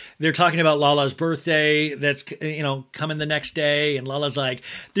 but they're talking about Lala's birthday that's, coming the next day. And Lala's like,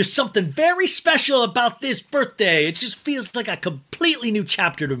 there's something very special about this birthday. It just feels like a completely new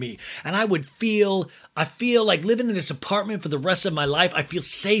chapter to me. And I feel like living in this apartment for the rest of my life. I feel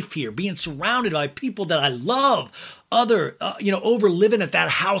safe here, being surrounded by people that I love. Over living at that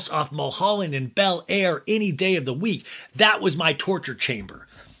house off Mulholland in Bel Air any day of the week. That was my torture chamber.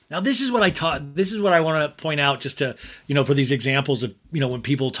 Now, this is what I taught. This is what I want to point out just to, for these examples of, when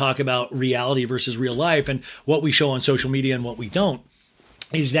people talk about reality versus real life and what we show on social media and what we don't,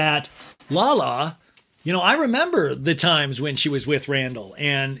 is that Lala, I remember the times when she was with Randall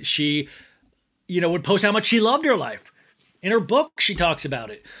and she, would post how much she loved her life. In her book, she talks about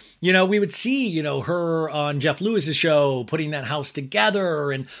it. We would see, her on Jeff Lewis's show, putting that house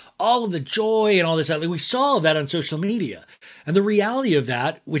together and all of the joy and all this. We saw that on social media. And the reality of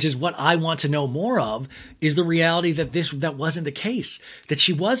that, which is what I want to know more of, is the reality that that wasn't the case, that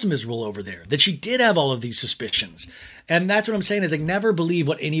she was miserable over there, that she did have all of these suspicions. And that's what I'm saying is, like, never believe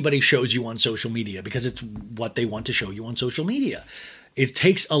what anybody shows you on social media, because it's what they want to show you on social media. It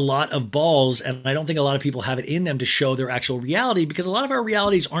takes a lot of balls, and I don't think a lot of people have it in them to show their actual reality, because a lot of our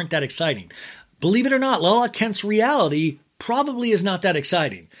realities aren't that exciting. Believe it or not, Lala Kent's reality probably is not that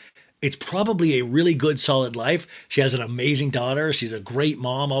exciting. It's probably a really good, solid life. She has an amazing daughter. She's a great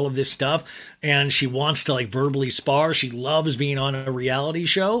mom, all of this stuff. And she wants to, like, verbally spar. She loves being on a reality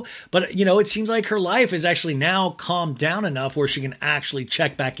show. But, it seems like her life is actually now calmed down enough where she can actually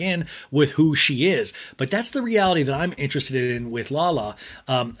check back in with who she is. But that's the reality that I'm interested in with Lala.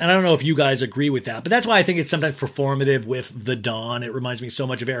 And I don't know if you guys agree with that. But that's why I think it's sometimes performative with The Dawn. It reminds me so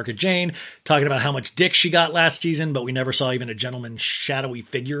much of Erica Jane talking about how much dick she got last season, but we never saw even a gentleman's shadowy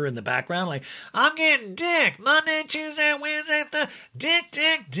figure in the background. Like, I'm getting dick Monday, Tuesday, Wednesday,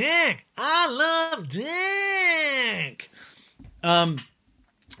 dick. I love dick.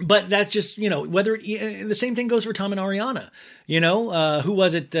 But that's just, whether the same thing goes for Tom and Ariana. Who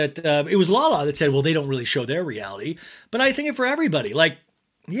was it that it was Lala that said, well, they don't really show their reality. But I think it for everybody. Like,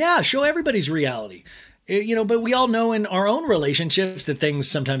 yeah, show everybody's reality. But we all know in our own relationships that things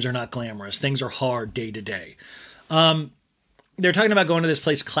sometimes are not glamorous. Things are hard day to day. They're talking about going to this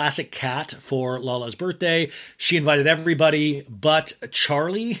place, Classic Cat, for Lala's birthday. She invited everybody but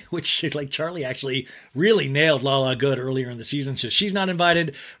Charlie, which Charlie actually really nailed Lala good earlier in the season. So she's not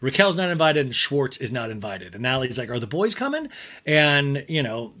invited. Raquel's not invited, and Schwartz is not invited. And Natalie's like, are the boys coming? And,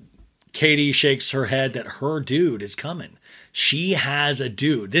 Katie shakes her head that her dude is coming. She has a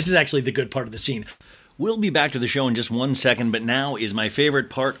dude. This is actually the good part of the scene. We'll be back to the show in just 1 second, but now is my favorite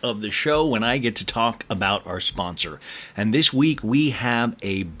part of the show when I get to talk about our sponsor. And this week we have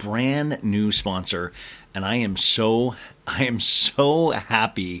a brand new sponsor, and I am so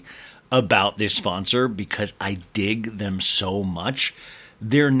happy about this sponsor because I dig them so much.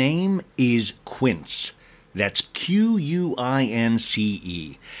 Their name is Quince. That's Quince.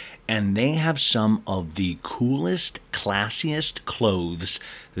 And they have some of the coolest, classiest clothes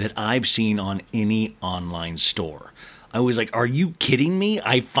that I've seen on any online store. I was like, are you kidding me?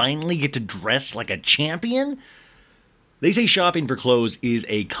 I finally get to dress like a champion? They say shopping for clothes is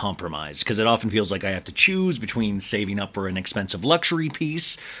a compromise because it often feels like I have to choose between saving up for an expensive luxury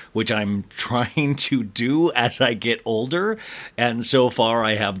piece, which I'm trying to do as I get older. And so far,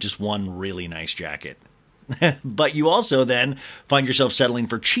 I have just one really nice jacket. But you also then find yourself settling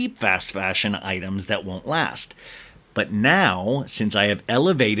for cheap fast fashion items that won't last. But now, since I have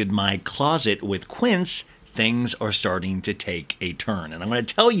elevated my closet with Quince, things are starting to take a turn. And I'm going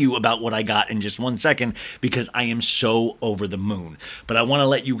to tell you about what I got in just 1 second because I am so over the moon. But I want to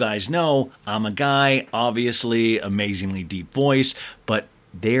let you guys know I'm a guy, obviously, amazingly deep voice, but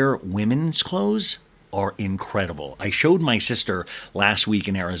their women's clothes are incredible. I showed my sister last week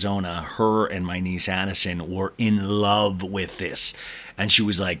in Arizona. Her and my niece Addison were in love with this. And she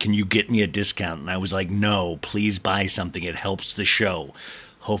was like, can you get me a discount? And I was like, no, please buy something. It helps the show.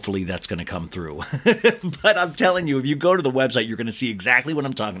 Hopefully that's going to come through. But I'm telling you, if you go to the website, you're going to see exactly what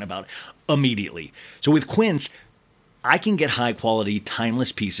I'm talking about immediately. So with Quince, I can get high-quality,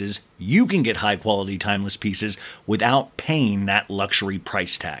 timeless pieces. You can get high-quality, timeless pieces without paying that luxury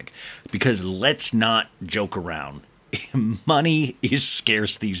price tag. Because let's not joke around. Money is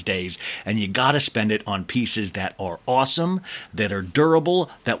scarce these days, and you gotta spend it on pieces that are awesome, that are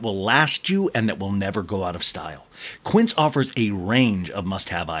durable, that will last you, and that will never go out of style. Quince offers a range of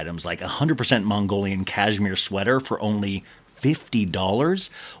must-have items like 100% Mongolian cashmere sweater for only $50,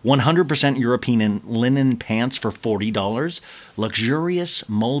 100% European linen pants for $40, luxurious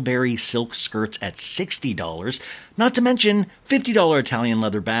mulberry silk skirts at $60, not to mention $50 Italian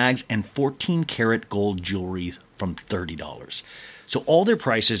leather bags and 14-karat gold jewelry from $30. So all their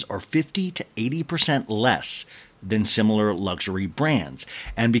prices are 50 to 80% less than similar luxury brands.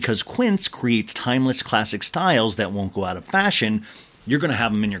 And because Quince creates timeless classic styles that won't go out of fashion, you're going to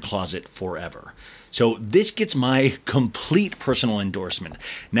have them in your closet forever. So this gets my complete personal endorsement.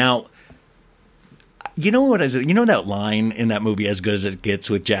 Now, you know what? You know that line in that movie, As Good as It Gets,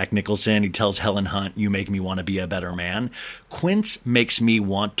 with Jack Nicholson? He tells Helen Hunt, you make me want to be a better man. Quince makes me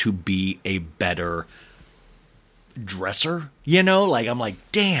want to be a better dresser. I'm like,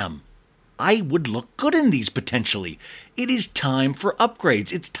 damn, I would look good in these potentially. It is time for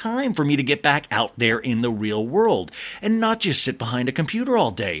upgrades. It's time for me to get back out there in the real world and not just sit behind a computer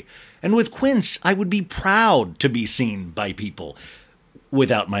all day. And with Quince, I would be proud to be seen by people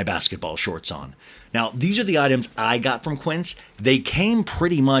without my basketball shorts on. Now, these are the items I got from Quince. They came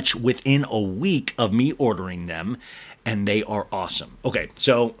pretty much within a week of me ordering them, and they are awesome. Okay,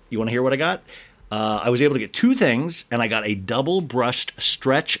 so you want to hear what I got? I was able to get two things, and I got a double-brushed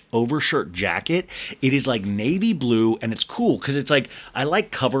stretch overshirt jacket. It is like navy blue, and it's cool because it's like I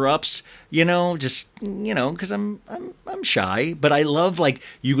like cover-ups, because I'm shy. But I love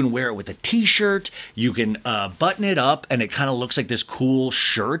you can wear it with a t-shirt, you can button it up, and it kind of looks like this cool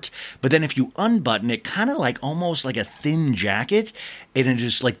shirt. But then if you unbutton it, kind of almost like a thin jacket, and it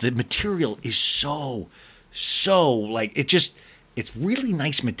just the material is so it's really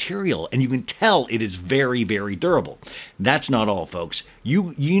nice material, and you can tell it is very, very durable. That's not all, folks.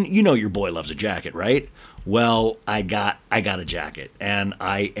 You know your boy loves a jacket, right? Well, I got a jacket, and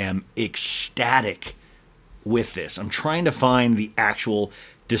I am ecstatic with this. I'm trying to find the actual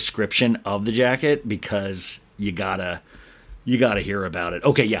description of the jacket because you gotta hear about it.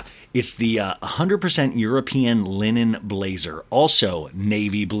 Okay, yeah, it's the 100% European linen blazer, also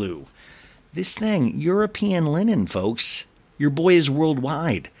navy blue. This thing, European linen, folks. Your boy is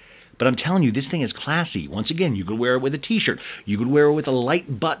worldwide. But I'm telling you, this thing is classy. Once again, you could wear it with a t-shirt. You could wear it with a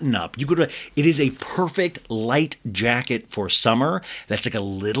light button-up. It is a perfect light jacket for summer that's like a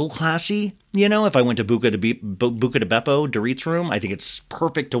little classy. You know, if I went to Buca di Beppo, Dorit's room, I think it's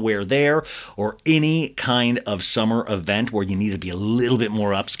perfect to wear there, or any kind of summer event where you need to be a little bit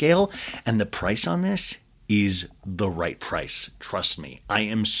more upscale. And the price on this is the right price. Trust me. I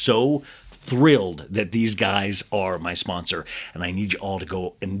am so thrilled that these guys are my sponsor, and I need you all to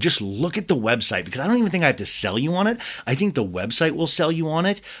go and just look at the website, because I don't even think I have to sell you on it. I think the website will sell you on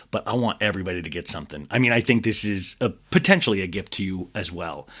it, but I want everybody to get something. I mean, I think this is potentially a gift to you as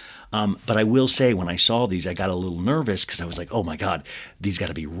well. But I will say, when I saw these, I got a little nervous because I was like, oh my God, these got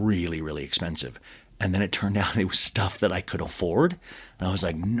to be really, really expensive. And then it turned out it was stuff that I could afford. And I was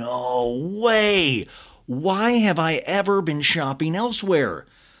like, no way. Why have I ever been shopping elsewhere?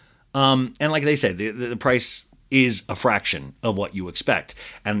 And like they said, the price is a fraction of what you expect,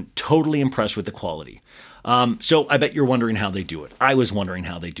 and totally impressed with the quality. So I bet you're wondering how they do it. I was wondering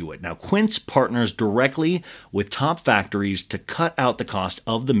how they do it. Now, Quince partners directly with top factories to cut out the cost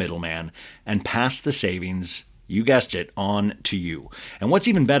of the middleman and pass the savings, you guessed it, on to you. And what's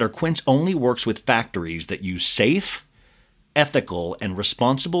even better, Quince only works with factories that use safe, ethical, and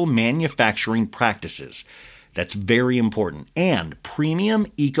responsible manufacturing practices. That's very important. And premium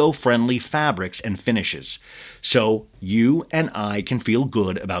eco-friendly fabrics and finishes. So you and I can feel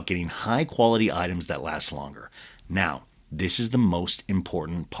good about getting high-quality items that last longer. Now, this is the most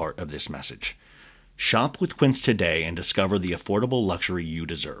important part of this message. Shop with Quince today and discover the affordable luxury you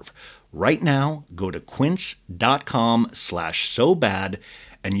deserve. Right now, go to quince.com/sobad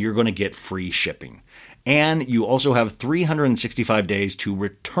and you're going to get free shipping. And you also have 365 days to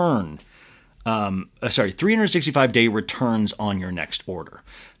return 365-day returns on your next order.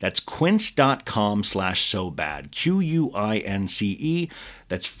 That's quince.com/sobad, QUINCE.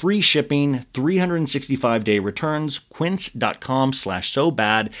 That's free shipping, 365-day returns,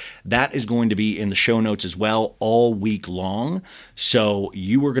 quince.com/sobad. That is going to be in the show notes as well all week long. So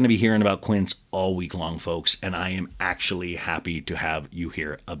you are going to be hearing about Quince all week long, folks, and I am actually happy to have you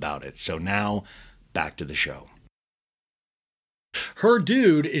hear about it. So now, back to the show. Her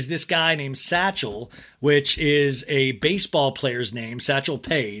dude is this guy named Satchel, which is a baseball player's name, Satchel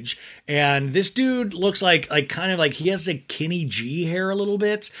Paige. And this dude looks like kind of like he has a Kenny G hair a little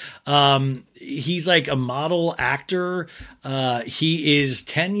bit. He's like a model actor. He is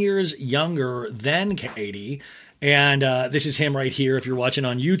 10 years younger than Katie. And this is him right here if you're watching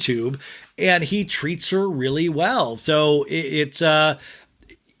on YouTube. And he treats her really well. So it's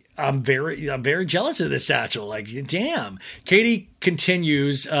I'm very jealous of this Satchel. Like, damn. Katie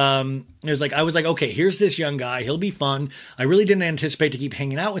continues. I was like, okay, here's this young guy. He'll be fun. I really didn't anticipate to keep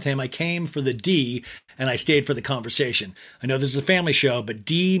hanging out with him. I came for the D and I stayed for the conversation. I know this is a family show, but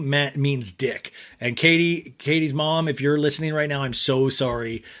D means dick. And Katie's mom, if you're listening right now, I'm so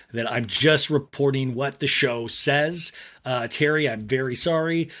sorry that I'm just reporting what the show says. Terry, I'm very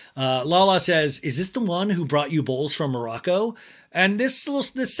sorry. Lala says, is this the one who brought you bowls from Morocco? And this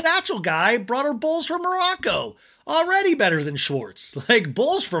Satchel guy brought her bowls from Morocco. Already better than Schwartz. Like,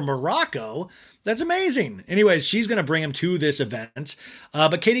 bowls from Morocco? That's amazing. Anyways, she's going to bring him to this event.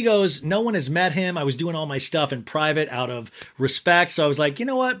 But Katie goes, no one has met him. I was doing all my stuff in private out of respect. So I was like, you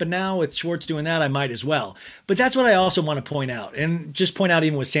know what? But now with Schwartz doing that, I might as well. But that's what I also want to point out. And just point out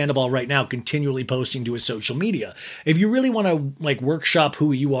even with Sandoval right now, continually posting to his social media. If you really want to like workshop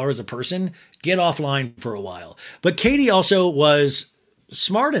who you are as a person, get offline for a while. But Katie also was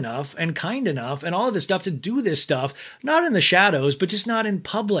smart enough and kind enough and all of this stuff to do this stuff, not in the shadows, but just not in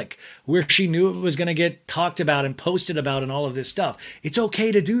public where she knew it was going to get talked about and posted about and all of this stuff. It's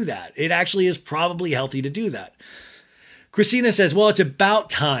okay to do that. It actually is probably healthy to do that. Christina says, well, it's about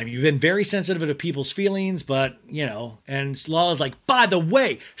time. You've been very sensitive to people's feelings, but, you know, and Lala's like, by the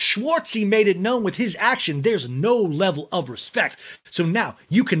way, Schwartzy made it known with his action there's no level of respect. So now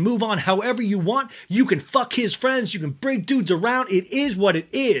you can move on however you want. You can fuck his friends. You can bring dudes around. It is what it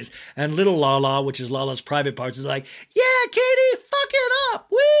is. And little Lala, which is Lala's private parts, is like, yeah, Katie, fuck it up.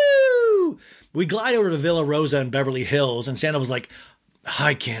 Woo! We glide over to Villa Rosa in Beverly Hills, and Santa was like,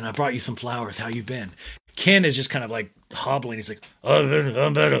 hi, Ken, I brought you some flowers. How you been? Ken is just kind of like hobbling. He's like,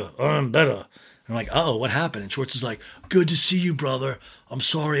 I'm better. I'm like, oh, what happened? And Schwartz is like, good to see you, brother. I'm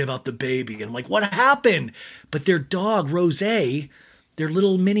sorry about the baby. And I'm like, what happened? But their dog, Rose, their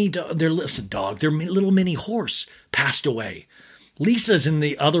little mini horse passed away. Lisa's in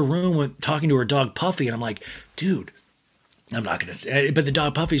the other room talking to her dog, Puffy. And I'm like, dude, I'm not going to say, but the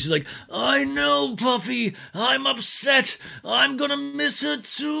dog Puffy, she's like, I know, Puffy, I'm upset. I'm going to miss her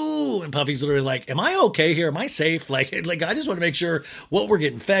too. And Puffy's literally like, am I okay here? Am I safe? Like, I just want to make sure what we're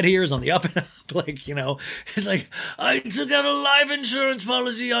getting fed here is on the up and up. Like, you know, it's like, I took out a life insurance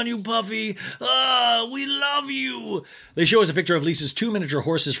policy on you, Puffy. We love you. They show us a picture of Lisa's 2 miniature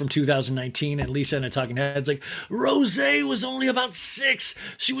horses from 2019. And Lisa in a talking head's like, Rosé was only about 6.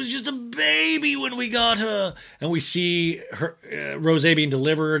 She was just a baby when we got her. And we see her Rosé being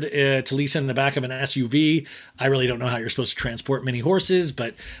delivered to Lisa in the back of an SUV. I really don't know how you're supposed to transport many horses,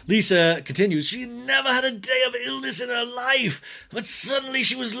 but Lisa continues, she never had a day of illness in her life, but suddenly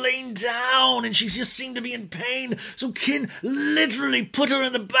she was laying down and she just seemed to be in pain, so Ken literally put her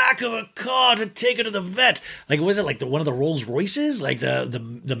in the back of a car to take her to the vet. Like, was it like one of the Rolls Royces, like the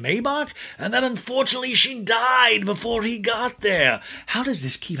Maybach? And then unfortunately she died before he got there. How does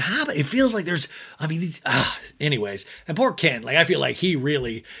this keep happening? It feels like there's, anyways, and poor Ken, like, I feel like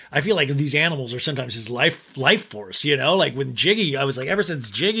these animals are sometimes his life force, you know? Like, when Jiggy, I was like, ever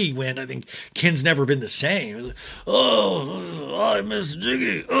since Jiggy went, I think Ken's never been the same. It was like, I miss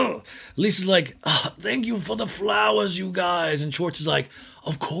Jiggy. Lisa's like, thank you for the flowers, you guys. And Schwartz is like,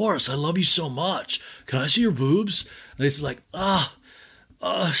 of course, I love you so much. Can I see your boobs? And Lisa's like,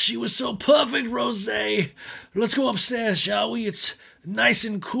 she was so perfect, Rosé. Let's go upstairs, shall we? It's nice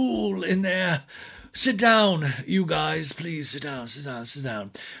and cool in there. Sit down, you guys. Please sit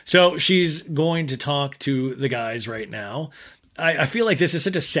down. So she's going to talk to the guys right now. I feel like this is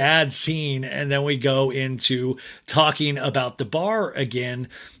such a sad scene. And then we go into talking about the bar again.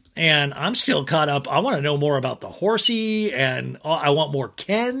 And I'm still caught up. I want to know more about the horsey, and I want more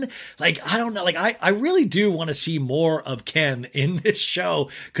Ken. Like, I don't know. Like, I really do want to see more of Ken in this show,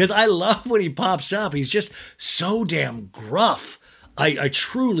 because I love when he pops up. He's just so damn gruff. I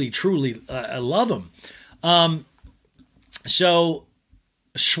truly I love him. So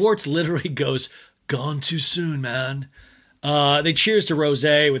Schwartz literally goes, gone too soon, man. They cheers to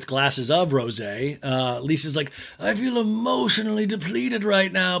Rosé with glasses of rosé. Lisa's like, I feel emotionally depleted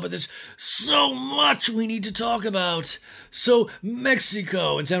right now, but there's so much we need to talk about. So,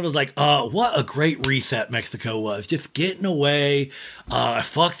 Mexico. And Sandoval's like, what a great reset Mexico was. Just getting away. I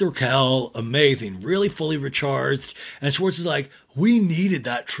fucked Raquel. Amazing. Really fully recharged. And Schwartz is like, we needed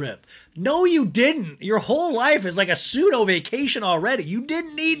that trip. No, you didn't. Your whole life is like a pseudo vacation already. You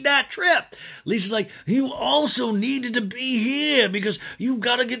didn't need that trip. Lisa's like, you also needed to be here because you've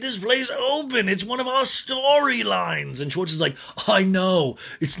got to get this place open. It's one of our storylines. And Schwartz is like, I know.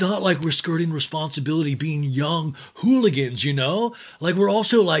 It's not like we're skirting responsibility being young hooligans, you know? Like, we're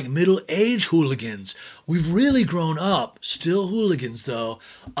also like middle-aged hooligans. We've really grown up. Still hooligans, though.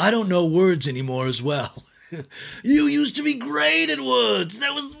 I don't know words anymore as well. You used to be great at words.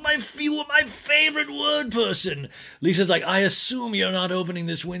 That was my favorite word person. Lisa's like, I assume you're not opening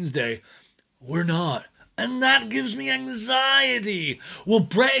this Wednesday. We're not. And that gives me anxiety. Well,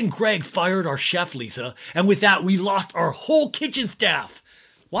 Brett and Greg fired our chef, Lisa. And with that, we lost our whole kitchen staff.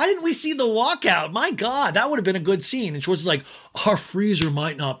 Why didn't we see the walkout? My God, that would have been a good scene. And Schwartz is like, our freezer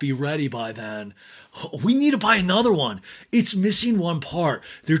might not be ready by then. We need to buy another one. It's missing one part.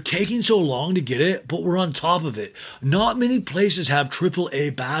 They're taking so long to get it, but we're on top of it. Not many places have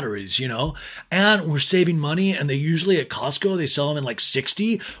AAA batteries, you know? And we're saving money, and they usually at Costco, they sell them in like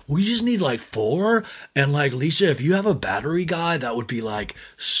 60. We just need like 4. And like, Lisa, if you have a battery guy, that would be like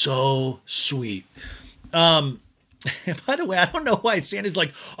so sweet. And by the way, I don't know why Sandy's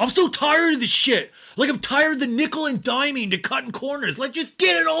like, I'm so tired of this shit. Like, I'm tired of the nickel and diming to cutting corners. Let's just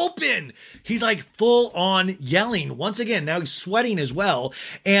get it open. He's like full on yelling once again. Now he's sweating as well.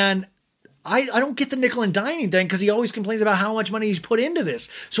 And I don't get the nickel and diming thing because he always complains about how much money he's put into this.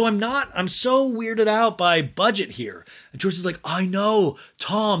 So I'm so weirded out by budget here. And George is like, I know,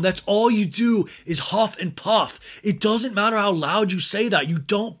 Tom, that's all you do is huff and puff. It doesn't matter how loud you say that. You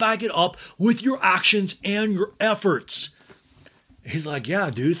don't back it up with your actions and your efforts. He's like, yeah,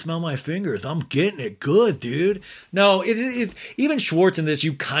 dude, smell my fingers. I'm getting it good, dude. No, it is even Schwartz in this,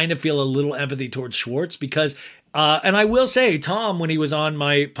 you kind of feel a little empathy towards Schwartz because and I will say, Tom, when he was on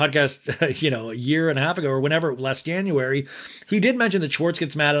my podcast, a year and a half ago or whenever, last January, he did mention that Schwartz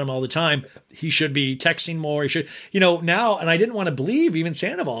gets mad at him all the time. He should be texting more. He should, now, and I didn't want to believe even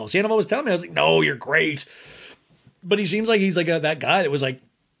Sandoval. Sandoval was telling me, I was like, no, you're great. But he seems like he's like that guy that was like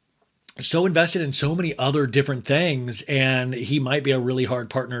so invested in so many other different things, and he might be a really hard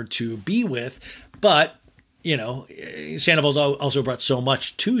partner to be with. But Sandoval's also brought so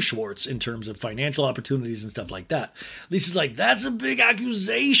much to Schwartz in terms of financial opportunities and stuff like that. Lisa's like, that's a big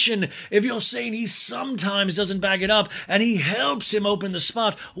accusation. If you're saying he sometimes doesn't back it up and he helps him open the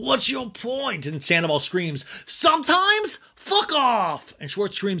spot, what's your point? And Sandoval screams, sometimes? Fuck off! And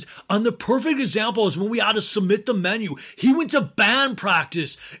Schwartz screams, and the perfect example is when we had to submit the menu. He went to band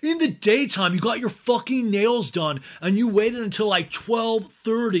practice. In the daytime, you got your fucking nails done, and you waited until like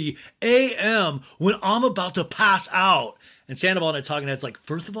 12:30 a.m. when I'm about to pass out. And Sandoval and I talking heads like,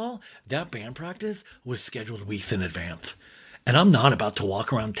 first of all, that band practice was scheduled weeks in advance. And I'm not about to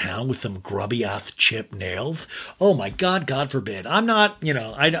walk around town with some grubby-ass chipped nails. Oh my God, God forbid. I'm not,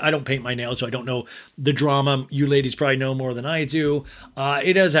 I don't paint my nails, so I don't know the drama. You ladies probably know more than I do.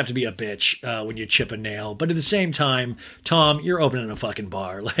 It does have to be a bitch when you chip a nail. But at the same time, Tom, you're opening a fucking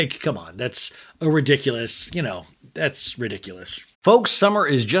bar. Like, come on, that's a ridiculous, that's ridiculous. Folks, summer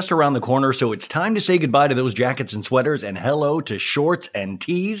is just around the corner, so it's time to say goodbye to those jackets and sweaters and hello to shorts and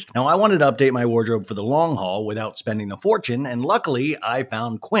tees. Now, I wanted to update my wardrobe for the long haul without spending a fortune, and luckily, I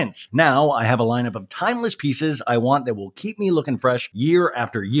found Quince. Now, I have a lineup of timeless pieces I want that will keep me looking fresh year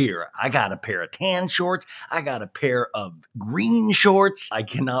after year. I got a pair of tan shorts. I got a pair of green shorts. I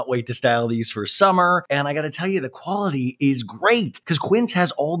cannot wait to style these for summer, and I gotta tell you, the quality is great, because Quince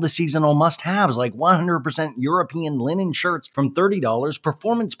has all the seasonal must-haves, like 100% European linen shirts from $30,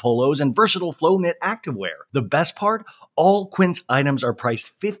 performance polos, and versatile flow knit activewear. The best part? All Quince items are priced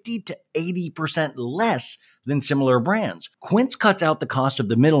 50 to 80% less than similar brands. Quince cuts out the cost of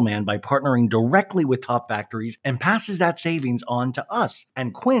the middleman by partnering directly with top factories and passes that savings on to us.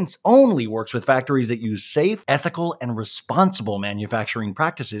 And Quince only works with factories that use safe, ethical, and responsible manufacturing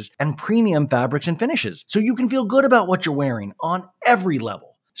practices and premium fabrics and finishes, so you can feel good about what you're wearing on every level.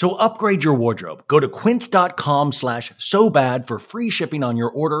 So upgrade your wardrobe. Go to quince.com/sobad for free shipping on your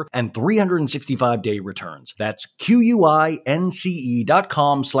order and 365-day returns. That's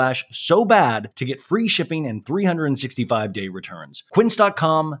QUINCE.com/sobad to get free shipping and 365-day returns.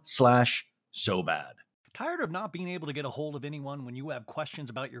 Quince.com/sobad. Tired of not being able to get a hold of anyone when you have questions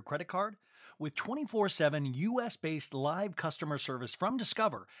about your credit card? With 24/7 US-based live customer service from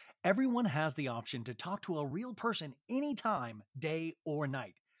Discover, everyone has the option to talk to a real person anytime, day or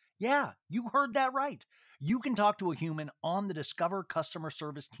night. Yeah, you heard that right. You can talk to a human on the Discover customer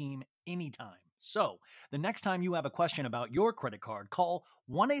service team anytime. So, the next time you have a question about your credit card, call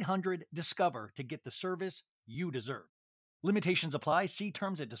 1-800-DISCOVER to get the service you deserve. Limitations apply. See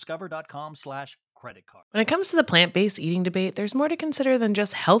terms at discover.com/credit card. When it comes to the plant-based eating debate, there's more to consider than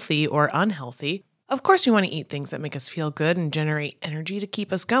just healthy or unhealthy. Of course, we want to eat things that make us feel good and generate energy to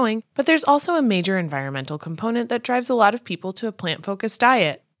keep us going, but there's also a major environmental component that drives a lot of people to a plant-focused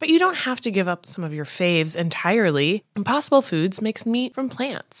diet. But you don't have to give up some of your faves entirely. Impossible Foods makes meat from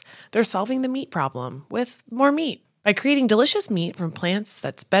plants. They're solving the meat problem with more meat. By creating delicious meat from plants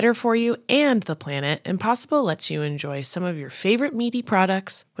that's better for you and the planet, Impossible lets you enjoy some of your favorite meaty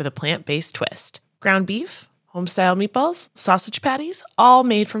products with a plant-based twist. Ground beef, home-style meatballs, sausage patties, all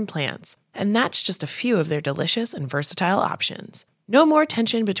made from plants. And that's just a few of their delicious and versatile options. No more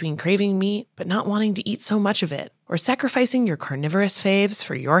tension between craving meat but not wanting to eat so much of it, or sacrificing your carnivorous faves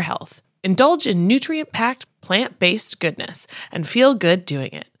for your health. Indulge in nutrient-packed, plant-based goodness and feel good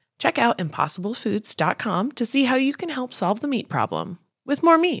doing it. Check out impossiblefoods.com to see how you can help solve the meat problem with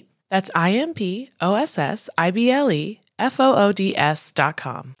more meat. That's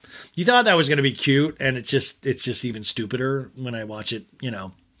IMPOSSIBLEFOODS.com. You thought that was going to be cute, and it's just even stupider when I watch it,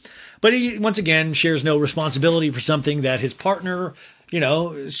 But he, once again, shares no responsibility for something that his partner,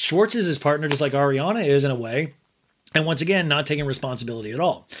 Schwartz is his partner, just like Ariana is in a way. And once again, not taking responsibility at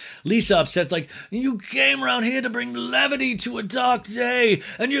all. Lisa upset's like, you came around here to bring levity to a dark day,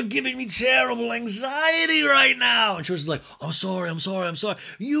 and you're giving me terrible anxiety right now. And Schwartz is like, I'm sorry.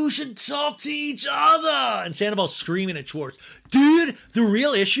 You should talk to each other. And Sandoval's screaming at Schwartz, dude, the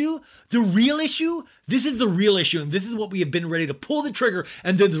real issue, this is the real issue, and this is what we have been ready to pull the trigger,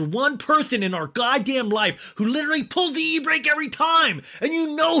 and there's one person in our goddamn life who literally pulls the e-brake every time, and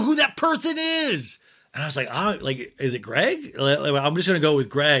you know who that person is. And I was like, is it Greg? I'm just going to go with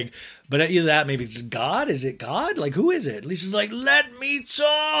Greg. But either that, maybe it's God. Is it God? Like, who is it? Lisa's like, let me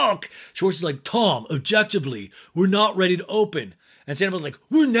talk. Schwartz is like, Tom, objectively, we're not ready to open. And Sandoval's like,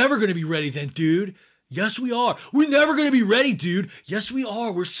 we're never going to be ready then, dude. Yes, we are. We're never going to be ready, dude. Yes, we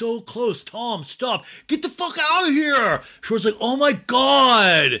are. We're so close. Tom, stop. Get the fuck out of here. Schwartz is like, oh my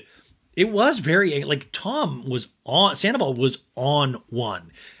God. It was very, Sandoval was on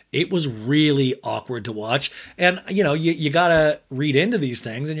one. It was really awkward to watch. And, you got to read into these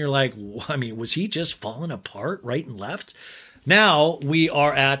things and you're like, was he just falling apart right and left? Now we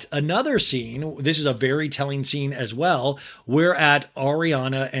are at another scene. This is a very telling scene as well. We're at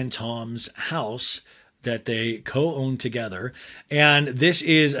Ariana and Tom's house that they co-own together. And this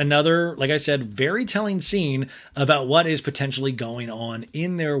is another, like I said, very telling scene about what is potentially going on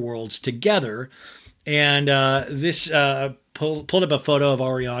in their worlds together. And this pulled up a photo of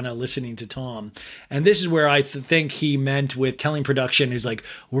Ariana listening to Tom. And this is where I think he meant with telling production is like,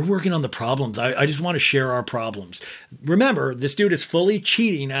 we're working on the problems. I just want to share our problems. Remember, this dude is fully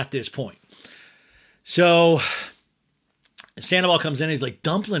cheating at this point. So Sandoval comes in. He's like,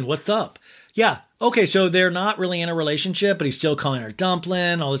 Dumpling, what's up? Yeah. Okay, so they're not really in a relationship, but he's still calling her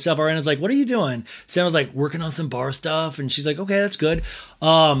Dumpling, all this stuff. Ariana's like, what are you doing? Sandoval's like, working on some bar stuff. And she's like, okay, that's good.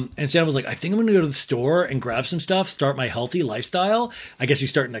 And Sandoval's like, I think I'm going to go to the store and grab some stuff, start my healthy lifestyle. I guess he's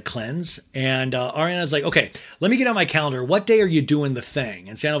starting to cleanse. And Ariana's like, okay, let me get on my calendar. What day are you doing the thing?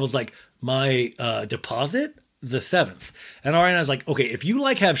 And Sandoval's like, my deposit? The 7th. And Ariana's like, okay, if you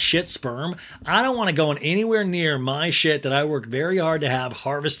like have shit sperm, I don't want to go in anywhere near my shit that I worked very hard to have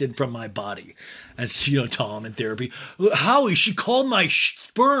harvested from my body. As you know, Tom in therapy, Howie, she called my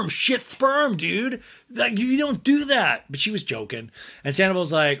sperm shit sperm, dude. Like, you don't do that. But she was joking. And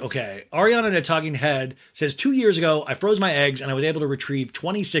Sandoval's like, okay. Ariana in a talking head says 2 years ago, I froze my eggs and I was able to retrieve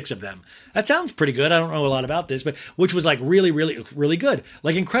 26 of them. That sounds pretty good. I don't know a lot about this, but which was like really, really, really good.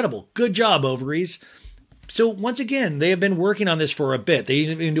 Like incredible. Good job, ovaries. So once again, they have been working on this for a bit. They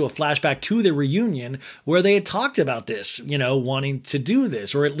even do a flashback to the reunion where they had talked about this, you know, wanting to do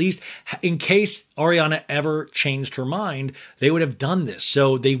this, or at least in case Ariana ever changed her mind, they would have done this.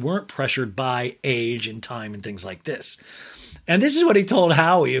 So they weren't pressured by age and time and things like this. And this is what he told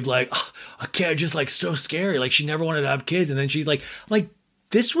Howie of like, oh, I can't, just like so scary. Like she never wanted to have kids. And then she's like,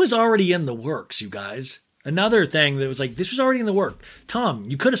 this was already in the works, you guys. Another thing that was like, this was already in the work. Tom,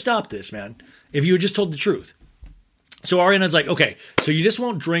 you could have stopped this, man, if you had just told the truth. So Ariana's like, okay, so you just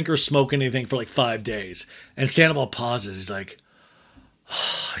won't drink or smoke anything for like 5 days. And Sandoval pauses. He's like,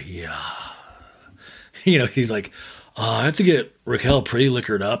 oh, yeah. You know, he's like, oh, I have to get Raquel pretty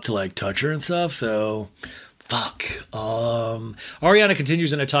liquored up to like touch her and stuff. So fuck. Ariana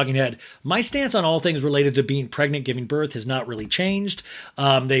continues in a talking head. My stance on all things related to being pregnant, giving birth has not really changed.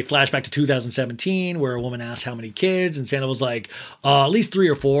 They flash back to 2017 where a woman asked how many kids and Sandoval's like, at least 3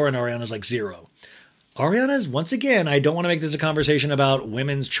 or 4. And Ariana's like 0. Ariana's, once again, I don't want to make this a conversation about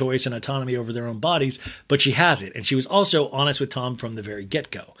women's choice and autonomy over their own bodies, but she has it. And she was also honest with Tom from the very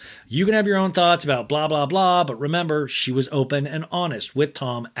get-go. You can have your own thoughts about blah, blah, blah, but remember, she was open and honest with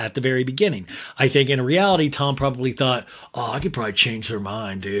Tom at the very beginning. I think in reality, Tom probably thought, oh, I could probably change her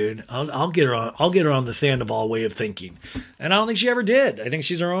mind, dude. I'll get her on the Sandoval way of thinking. And I don't think she ever did. I think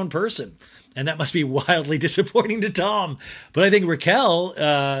she's her own person. And that must be wildly disappointing to Tom. But I think Raquel,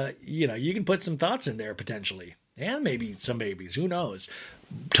 you know, you can put some thoughts in there potentially. And maybe some babies. Who knows?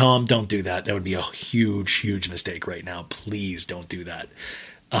 Tom, don't do that. That would be a huge, huge mistake right now. Please don't do that.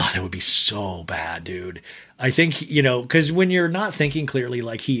 Oh, that would be so bad, dude. I think, you know, because when you're not thinking clearly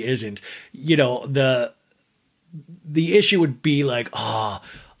like he isn't, you know, the issue would be like,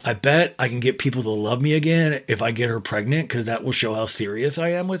 I bet I can get people to love me again if I get her pregnant because that will show how serious I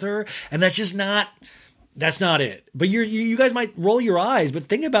am with her. And that's just not, that's not it. But you guys might roll your eyes, but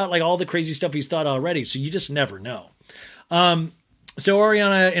think about like all the crazy stuff he's thought already. So you just never know. So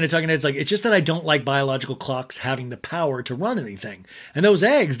Ariana in a talking head's like, it's just that I don't like biological clocks having the power to run anything. And those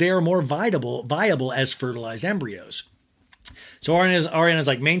eggs, they are more viable as fertilized embryos. So Ariana's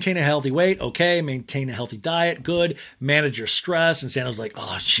like, maintain a healthy weight. Okay. Maintain a healthy diet. Good. Manage your stress. And Santa's like,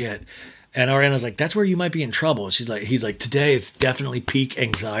 oh shit. And Ariana's like, that's where you might be in trouble. He's like, today it's definitely peak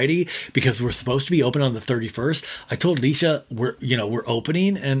anxiety because we're supposed to be open on the 31st. I told Lisa we're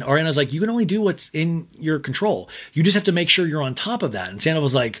opening. And Ariana's like, you can only do what's in your control. You just have to make sure you're on top of that. And Santa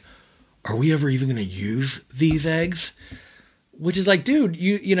was like, are we ever even going to use these eggs? Which is like, dude,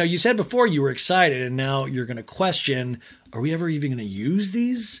 you said before you were excited and now you're going to question, are we ever even going to use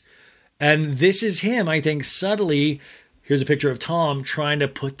these? And this is him, I think, subtly. Here's a picture of Tom trying to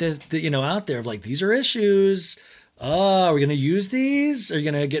put this, out there of like, these are issues. Oh, are we going to use these? Are you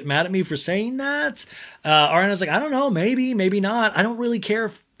going to get mad at me for saying that? Ariana's like, I don't know, maybe not. I don't really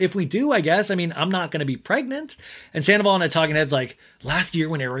care if we do, I guess. I mean, I'm not going to be pregnant. And Sandoval in a talking head's like, last year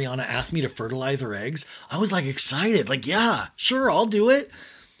when Ariana asked me to fertilize her eggs, I was like excited. Like, yeah, sure, I'll do it.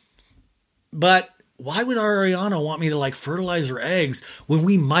 But why would Ariana want me to like fertilize her eggs when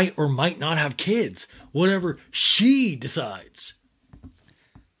we might or might not have kids? Whatever she decides.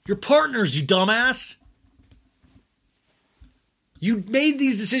 You're partners, you dumbass. You made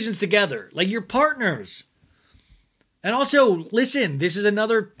these decisions together. Like, you're partners. And also, listen, this is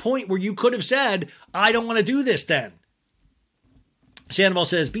another point where you could have said, I don't want to do this then. Sandoval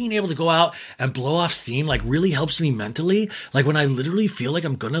says, being able to go out and blow off steam, like, really helps me mentally. Like, when I literally feel like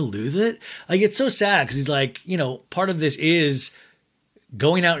I'm going to lose it. Like, it's so sad because he's like, part of this is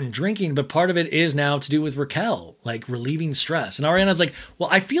going out and drinking, but part of it is now to do with Raquel, like relieving stress. And Ariana's like, well,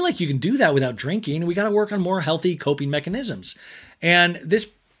 I feel like you can do that without drinking. We got to work on more healthy coping mechanisms. And this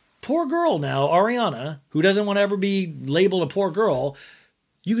poor girl now, Ariana, who doesn't want to ever be labeled a poor girl,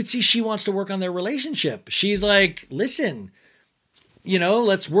 you could see she wants to work on their relationship. She's like, listen,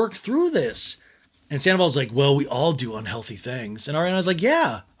 let's work through this. And Sandoval's like, well, we all do unhealthy things. And Ariana's like,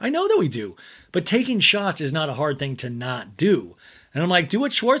 yeah, I know that we do. But taking shots is not a hard thing to not do. And I'm like, do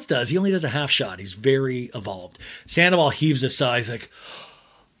what Schwartz does. He only does a half shot. He's very evolved. Sandoval heaves a sigh. He's like,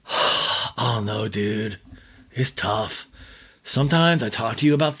 oh no, dude, it's tough. Sometimes I talk to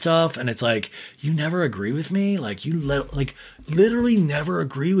you about stuff and it's like, you never agree with me. Like literally never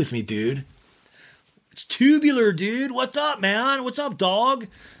agree with me, dude. It's tubular, dude. What's up, man? What's up, dog?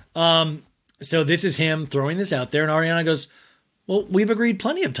 So this is him throwing this out there. And Ariana goes, well, we've agreed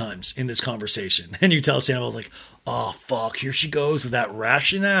plenty of times in this conversation. And you tell Sandoval, like, oh, fuck, here she goes with that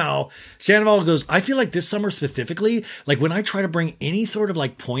rationale. Sandoval goes, I feel like this summer specifically, like when I try to bring any sort of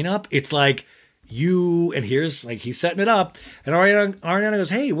like point up, it's like you, and here's like, he's setting it up. And Ariana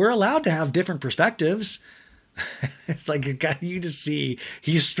goes, hey, we're allowed to have different perspectives. It's like you just see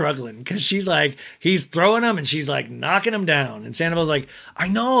he's struggling because she's like, he's throwing him and she's like knocking him down. And Sandoval's like, I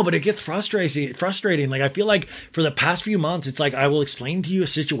know, but it gets frustrating. Like, I feel like for the past few months, it's like, I will explain to you a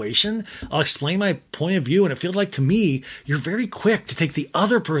situation. I'll explain my point of view. And it feels like to me, you're very quick to take the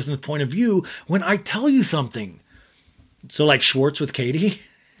other person's point of view when I tell you something. So like Schwartz with Katie,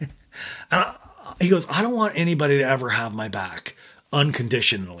 and he goes, I don't want anybody to ever have my back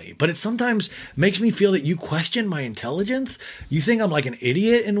unconditionally, but it sometimes makes me feel that you question my intelligence. You think I'm like an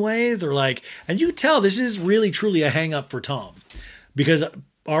idiot in ways, or like, and you tell this is really truly a hang up for Tom, because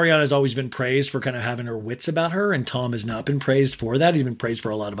Ariana has always been praised for kind of having her wits about her, and Tom has not been praised for that. He's been praised for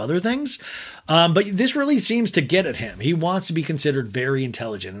a lot of other things. But this really seems to get at him. He wants to be considered very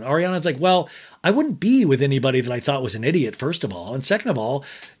intelligent. And Ariana's like, well, I wouldn't be with anybody that I thought was an idiot, first of all. And second of all,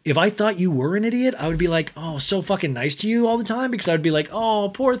 if I thought you were an idiot, I would be like, oh, so fucking nice to you all the time, because I would be like,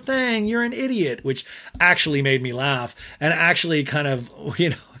 oh, poor thing, you're an idiot, which actually made me laugh. And actually kind of,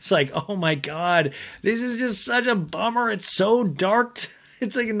 it's like, oh my God, this is just such a bummer. It's so dark.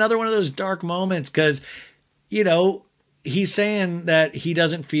 It's like another one of those dark moments because, he's saying that he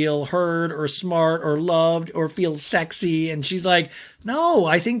doesn't feel heard or smart or loved or feel sexy. And she's like, no,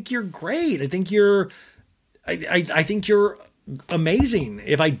 I think you're great. I think I think you're amazing.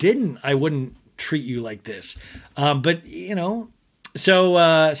 If I didn't, I wouldn't treat you like this.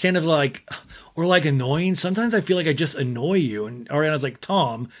 So Santa's like, or like annoying. Sometimes I feel like I just annoy you. And Ariana's like,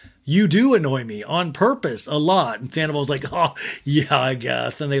 Tom, you do annoy me on purpose a lot. And Sandoval's like, oh, yeah, I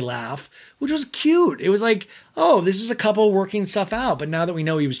guess. And they laugh, which was cute. It was like, oh, this is a couple working stuff out. But now that we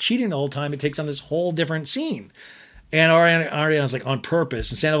know he was cheating the whole time, it takes on this whole different scene. And Ariana's like, on purpose.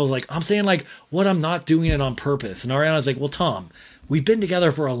 And Sandoval's like, I'm saying like, what, I'm not doing it on purpose. And Ariana's like, well, Tom, we've been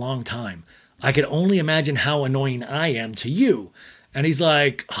together for a long time. I could only imagine how annoying I am to you. And he's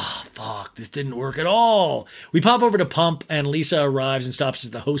like, oh, fuck, this didn't work at all. We pop over to Pump, and Lisa arrives and stops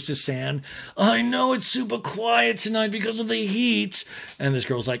at the hostess stand. I know it's super quiet tonight because of the heat. And this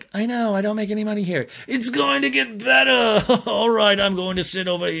girl's like, I know, I don't make any money here. It's going to get better. All right, I'm going to sit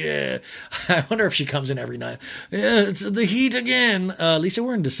over here. I wonder if she comes in every night. Yeah, it's the heat again. Lisa,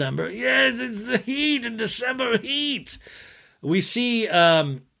 we're in December. Yes, it's the heat and December heat. We see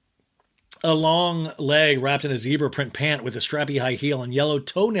a long leg wrapped in a zebra print pant with a strappy high heel and yellow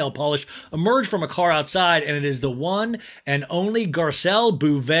toenail polish emerge from a car outside, and it is the one and only Garcelle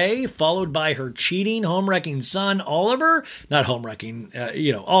Bouvet, followed by her cheating, home-wrecking son, Oliver. Not home-wrecking,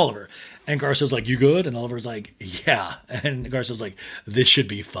 Oliver. And Garcelle's like, you good? And Oliver's like, yeah. And Garcelle's like, this should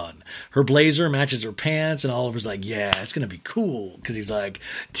be fun. Her blazer matches her pants, and Oliver's like, yeah, it's going to be cool. Because he's like,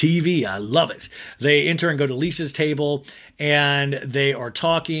 TV, I love it. They enter and go to Lisa's table, and they are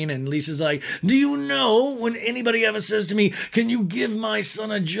talking, and Lisa's like, do you know, when anybody ever says to me, can you give my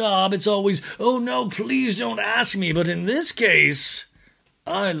son a job? It's always, oh no, please don't ask me. But in this case,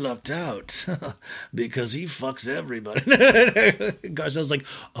 I lucked out because he fucks everybody. Garcelle's like,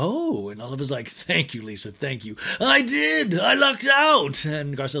 oh, and Oliver's like, thank you, Lisa, thank you. I did. I lucked out.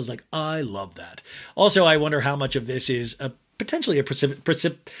 And Garcelle's like, I love that. Also, I wonder how much of this is potentially a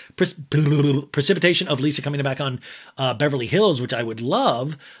precipitation of Lisa coming back on Beverly Hills, which I would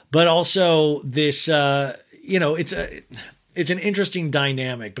love, but also this, it's an interesting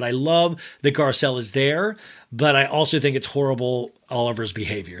dynamic, but I love that Garcelle is there, but I also think it's horrible Oliver's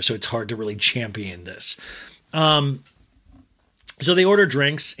behavior, so it's hard to really champion this. So they order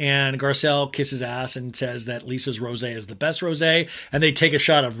drinks, and Garcelle kisses ass and says that Lisa's rosé is the best rosé, and they take a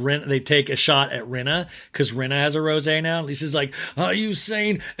shot of They take a shot at Rinna because Rinna has a rosé now. Lisa's like, "Are you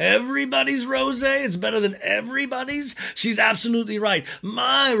saying everybody's rosé is better than everybody's?" She's absolutely right.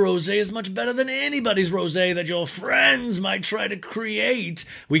 My rosé is much better than anybody's rosé that your friends might try to create.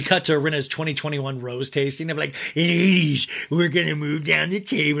 We cut to Rinna's 2021 rose tasting. I'm like, "Ladies, we're gonna move down the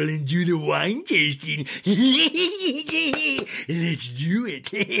table and do the wine tasting." Let's do it.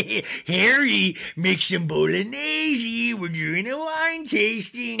 Harry, make some bolognese. We're doing a wine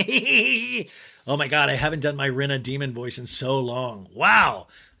tasting. Oh my God, I haven't done my Rinna demon voice in so long. Wow,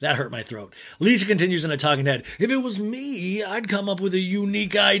 that hurt my throat. Lisa continues in a talking head. "If it was me, I'd come up with a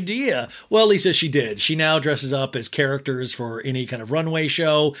unique idea." Well, Lisa, she did. She now dresses up as characters for any kind of runway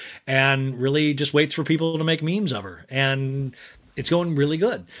show and really just waits for people to make memes of her. And it's going really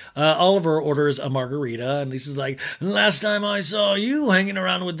good. Oliver orders a margarita, and Lisa's like, "Last time I saw you hanging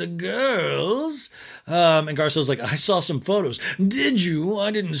around with the girls." And Garcelle's like, "I saw some photos." "Did you?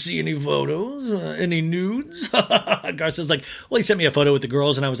 I didn't see any photos. Any nudes?" Garcelle's like, "Well, he sent me a photo with the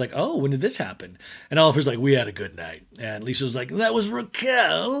girls," and I was like, "Oh, when did this happen?" And Oliver's like, "We had a good night." And Lisa was like, "That was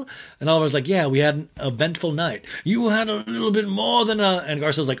Raquel?" And Oliver's like, "Yeah, we had an eventful night." "You had a little bit more than a..." And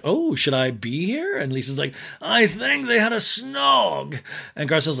Garcelle's like, "Oh, should I be here?" And Lisa's like, "I think they had a snog." And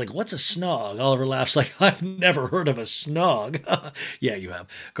Garcelle's like, "What's a snog?" Oliver laughs like, "I've never heard of a snog." "Yeah, you have."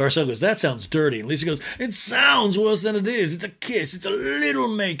 Garcelle goes, "That sounds dirty." And Lisa goes, "It sounds worse than it is. It's a kiss. It's a little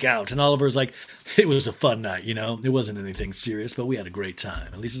makeout." And Oliver's like, "It was a fun night, you know. It wasn't anything serious, but we had a great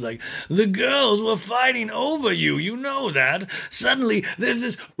time." And Lisa's like, "The girls were fighting over you. You know that. Suddenly, there's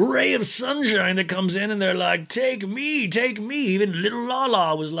this ray of sunshine that comes in, and they're like, 'Take me, take me.' Even little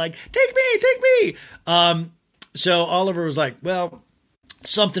Lala was like, 'Take me, take me.'" So Oliver was like, "Well,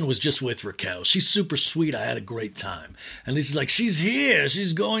 something was just with Raquel. She's super sweet. I had a great time." And Lisa's like, "She's here.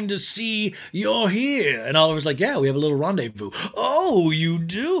 She's going to see you're here." And Oliver's like, "Yeah, we have a little rendezvous." "Oh, you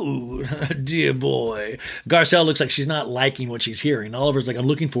do? Dear boy." Garcelle looks like she's not liking what she's hearing. Oliver's like, "I'm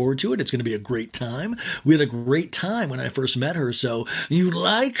looking forward to it. It's going to be a great time. We had a great time when I first met her. So you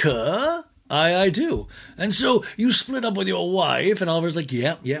like her?" I do. "And so you split up with your wife?" And Oliver's like,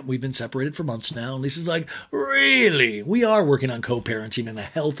 yeah, we've been separated for months now. And Lisa's like, "Really?" "We are working on co-parenting in a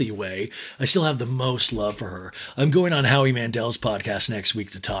healthy way. I still have the most love for her. I'm going on Howie Mandel's podcast next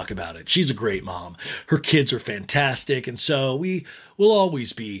week to talk about it. She's a great mom. Her kids are fantastic. And so we will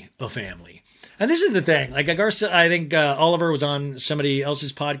always be a family." And this is the thing. Like, I think Oliver was on somebody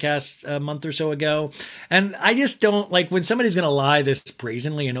else's podcast a month or so ago. And I just don't, like, when somebody's going to lie this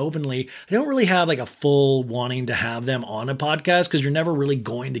brazenly and openly, I don't really have, like, a full wanting to have them on a podcast because you're never really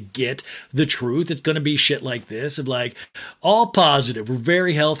going to get the truth. It's going to be shit like this of, like, all positive. We're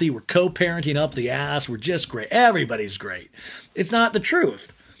very healthy. We're co-parenting up the ass. We're just great. Everybody's great. It's not the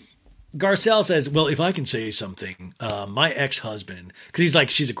truth. Garcelle says, "Well, if I can say something, my ex-husband," because he's like,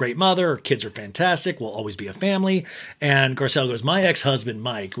 "She's a great mother. Her kids are fantastic. We'll always be a family." And Garcelle goes, "My ex-husband,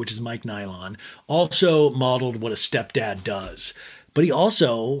 Mike," which is Mike Nylon, "also modeled what a stepdad does. But he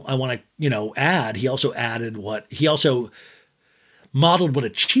also, I want to, add, he also modeled what a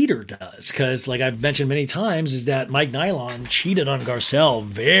cheater does." Because, like I've mentioned many times, is that Mike Nylon cheated on Garcelle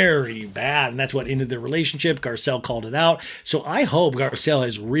very bad, and that's what ended the relationship. Garcelle called it out. So I hope Garcelle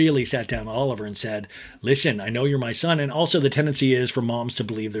has really sat down with Oliver and said, "Listen, I know you're my son," and also the tendency is for moms to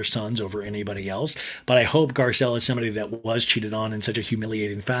believe their sons over anybody else. But I hope Garcelle, is somebody that was cheated on in such a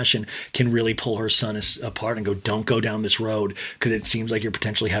humiliating fashion, can really pull her son apart and go, "Don't go down this road because it seems like you're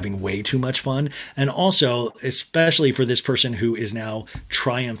potentially having way too much fun." And also, especially for this person who is now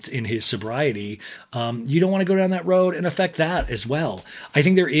triumphed in his sobriety, you don't want to go down that road and affect that as well. I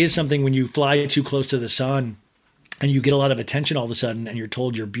think there is something when you fly too close to the sun and you get a lot of attention all of a sudden and you're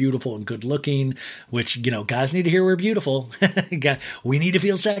told you're beautiful and good looking, which, guys need to hear we're beautiful. We need to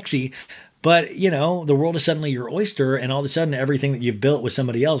feel sexy. But, the world is suddenly your oyster, and all of a sudden everything that you've built with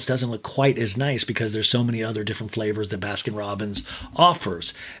somebody else doesn't look quite as nice because there's so many other different flavors that Baskin-Robbins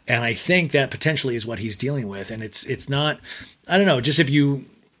offers. And I think that potentially is what he's dealing with. And it's not, I don't know, just if you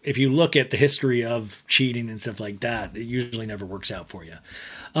look at the history of cheating and stuff like that, it usually never works out for you.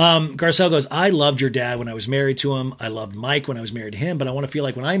 Garcelle goes, "I loved your dad when I was married to him. I loved Mike when I was married to him, but I want to feel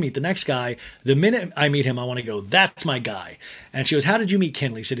like when I meet the next guy, the minute I meet him, I want to go, that's my guy." And she goes, "How did you meet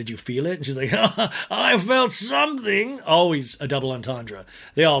Ken?" Lisa, "Did you feel it?" And she's like, "I felt something." Always a double entendre.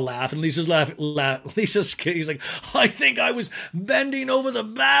 They all laugh, and Lisa's laughing. He's like, "I think I was bending over the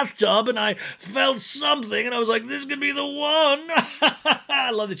bathtub and I felt something, and I was like, this could be the one."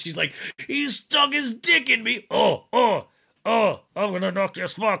 I love that she's like, "He stuck his dick in me. Oh, I'm going to knock your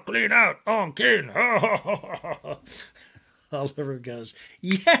spot clean out. Oh, Ken." Oliver goes,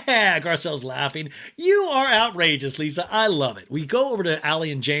 yeah, Garcelle's laughing. You are outrageous, Lisa. I love it. We go over to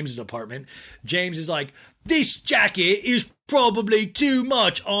Allie and James's apartment. James is like, this jacket is probably too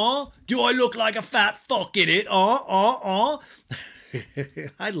much, Do I look like a fat fuck in it, I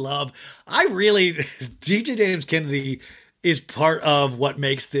really, DJ James Kennedy is part of what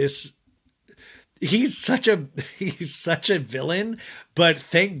makes this. He's such a villain, but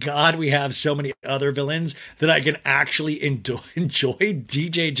thank God we have so many other villains that I can actually enjoy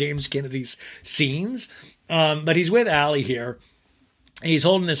DJ James Kennedy's scenes. But he's with Allie here. He's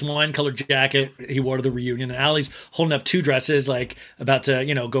holding this wine-colored jacket he wore to the reunion, and Allie's holding up two dresses, like, about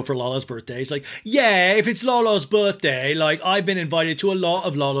to, go for Lala's birthday. He's like, yeah, if it's Lala's birthday, like, I've been invited to a lot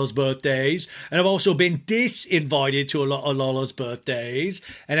of Lala's birthdays, and I've also been disinvited to a lot of Lala's birthdays.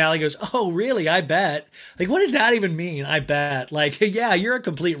 And Allie goes, oh, really? I bet. Like, what does that even mean? I bet. Like, yeah, you're a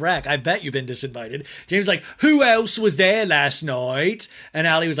complete wreck. I bet you've been disinvited. James is like, who else was there last night? And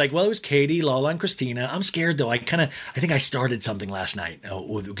Allie was like, well, it was Katie, Lala, and Christina. I'm scared, though. I think I started something last night.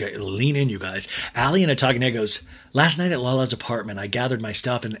 Oh, okay, lean in, you guys. Allie in a talking head goes, last night at Lala's apartment, I gathered my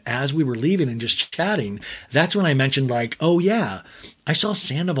stuff, and as we were leaving and just chatting, that's when I mentioned, like, oh yeah, I saw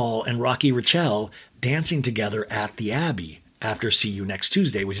Sandoval and Rocky Rachel dancing together at the Abbey after See You Next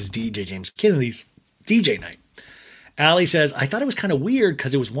Tuesday, which is DJ James Kennedy's DJ night. Allie says, I thought it was kind of weird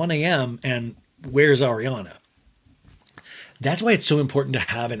because it was 1 a.m. and where's Ariana? That's why it's so important to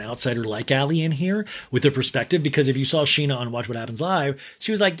have an outsider like Allie in here with the perspective, because if you saw Sheena on Watch What Happens Live,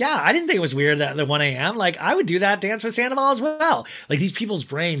 she was like, yeah, I didn't think it was weird that at 1 a.m. Like, I would do that dance with Sandoval as well. Like, these people's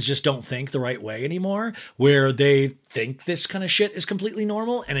brains just don't think the right way anymore, where they think this kind of shit is completely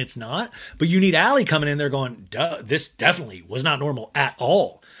normal, and it's not. But you need Allie coming in there going, duh, this definitely was not normal at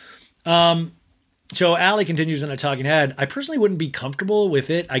all. So Allie continues in a talking head. I personally wouldn't be comfortable with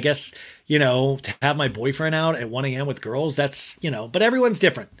it. I guess, to have my boyfriend out at 1 a.m. with girls, that's, but everyone's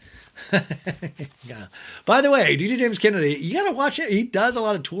different. Yeah. By the way, DJ James Kennedy, you got to watch it. He does a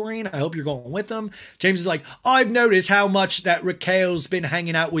lot of touring. I hope you're going with him. James is like, I've noticed how much that Raquel's been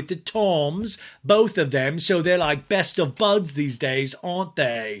hanging out with the Toms, both of them. So they're like best of buds these days, aren't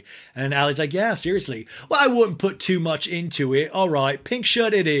they? And Allie's like, yeah, seriously. Well, I wouldn't put too much into it. All right. Pink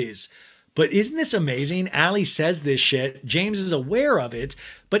shirt it is. But isn't this amazing? Allie says this shit. James is aware of it.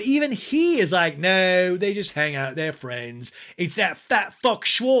 But even he is like, no, they just hang out. They're friends. It's that fat fuck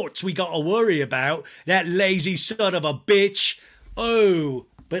Schwartz we got to worry about. That lazy son of a bitch. Oh.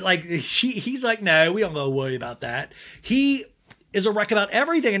 But like, he's like, no, we don't got to worry about that. He is a wreck about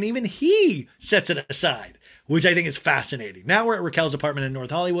everything. And even he sets it aside, which I think is fascinating. Now we're at Raquel's apartment in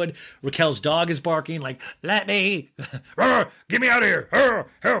North Hollywood. Raquel's dog is barking like, let me, get me out of here.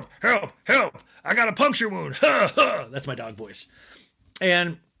 Help, help, help. I got a puncture wound. That's my dog voice.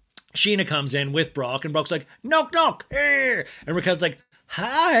 And Sheena comes in with Brock, and Brock's like, knock, knock. And Raquel's like,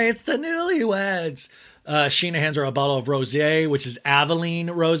 hi, it's the newlyweds. Sheena hands her a bottle of rosé, which is Aveline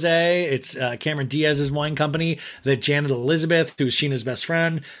Rosé. It's Cameron Diaz's wine company that Janet Elizabeth, who's Sheena's best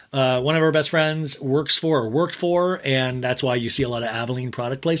friend, one of her best friends, worked for, and that's why you see a lot of Aveline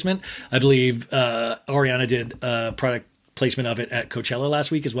product placement. I believe Ariana did product placement of it at Coachella last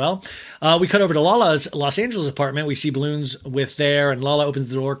week as well. We cut over to Lala's Los Angeles apartment. We see balloons with there, and Lala opens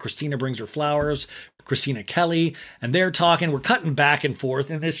the door. Christina brings her flowers. Christina Kelly, and they're talking. We're cutting back and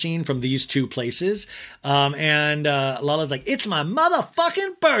forth in this scene from these two places. And Lala's like, it's my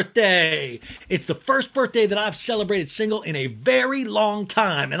motherfucking birthday. It's the first birthday that I've celebrated single in a very long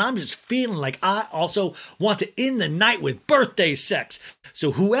time. And I'm just feeling like I also want to end the night with birthday sex.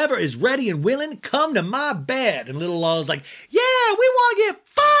 So whoever is ready and willing, come to my bed. And little Lala's like, yeah, we want to get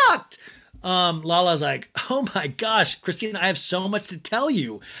fucked. Lala's like, oh my gosh, Christina, I have so much to tell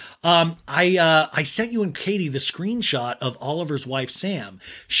you. I sent you and Katie the screenshot of Oliver's wife, Sam.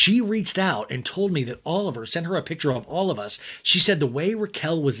 She reached out and told me that Oliver sent her a picture of all of us. She said the way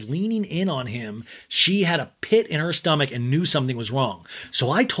Raquel was leaning in on him, she had a pit in her stomach and knew something was wrong. So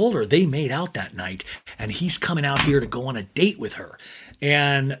I told her they made out that night and he's coming out here to go on a date with her.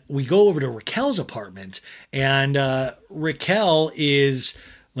 And we go over to Raquel's apartment, and Raquel is...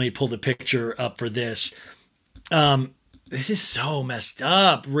 Let me pull the picture up for this. This is so messed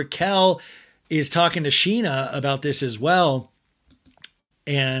up. Raquel is talking to Sheena about this as well.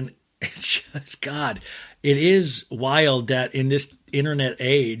 And it's just, God, it is wild that in this internet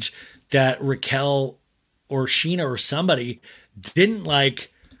age that Raquel or Sheena or somebody didn't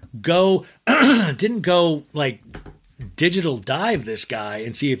go digital dive this guy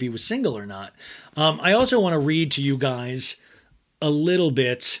and see if he was single or not. I also want to read to you guys a little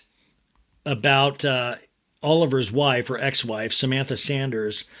bit about Oliver's wife or ex-wife, Samantha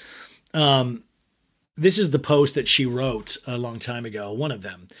Sanders. this is the post that she wrote a long time ago, one of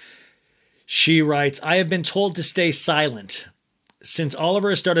them. She writes, I have been told to stay silent. Since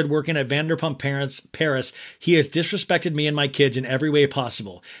Oliver has started working at Vanderpump Paris, he has disrespected me and my kids in every way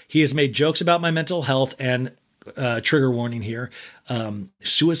possible. He has made jokes about my mental health and trigger warning here,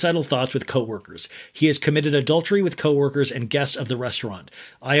 suicidal thoughts with coworkers. He has committed adultery with coworkers and guests of the restaurant.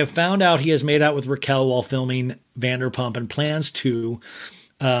 I have found out he has made out with Raquel while filming Vanderpump and plans to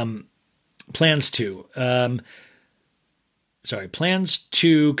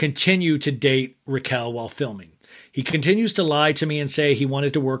continue to date Raquel while filming. He continues to lie to me and say he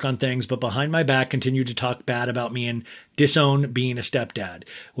wanted to work on things, but behind my back continued to talk bad about me and disown being a stepdad.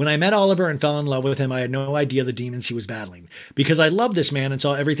 When I met Oliver and fell in love with him, I had no idea the demons he was battling. Because I loved this man and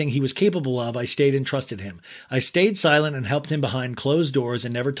saw everything he was capable of, I stayed and trusted him. I stayed silent and helped him behind closed doors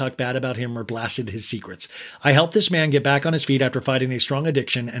and never talked bad about him or blasted his secrets. I helped this man get back on his feet after fighting a strong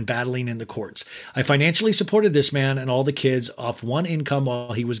addiction and battling in the courts. I financially supported this man and all the kids off one income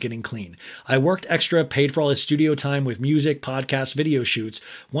while he was getting clean. I worked extra, paid for all his studio time with music, podcasts, video shoots.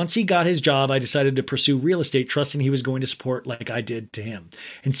 Once he got his job, I decided to pursue real estate, trusting he was going to support like I did to him.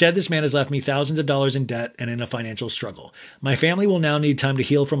 Instead, this man has left me thousands of dollars in debt and in a financial struggle. My family will now need time to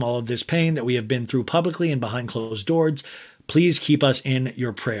heal from all of this pain that we have been through publicly and behind closed doors. Please keep us in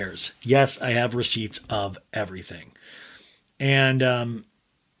your prayers. Yes, I have receipts of everything. And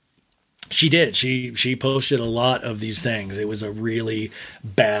she did. She posted a lot of these things. It was a really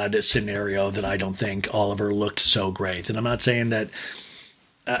bad scenario that I don't think Oliver looked so great. And I'm not saying that,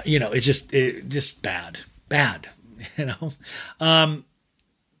 it's just bad.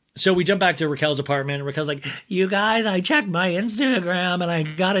 So we jump back to Raquel's apartment, and Raquel's like, you guys, I checked my Instagram and I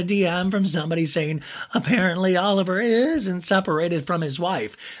got a DM from somebody saying apparently Oliver isn't separated from his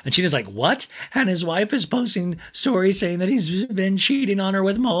wife. And Sheena's like, what? And his wife is posting stories saying that he's been cheating on her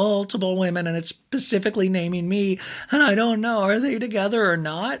with multiple women, and it's specifically naming me. And I don't know, are they together or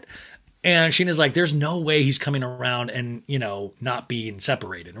not? And Sheena's like, there's no way he's coming around and, not being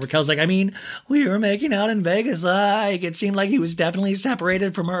separated. And Raquel's like, I mean, we were making out in Vegas. Like, it seemed like he was definitely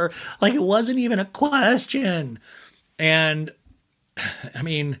separated from her. Like, it wasn't even a question. And, I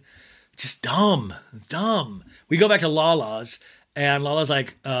mean, just dumb. We go back to Lala's, and Lala's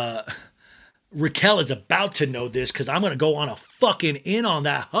like, Raquel is about to know this because I'm going to go on a fucking in on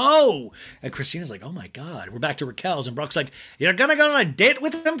that hoe. And Christina's like, oh my God. We're back to Raquel's. And Brock's like, you're going to go on a date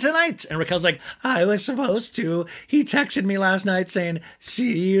with him tonight? And Raquel's like, I was supposed to. He texted me last night saying,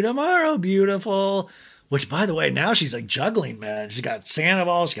 see you tomorrow, beautiful. Which, by the way, now she's like juggling, man. She's got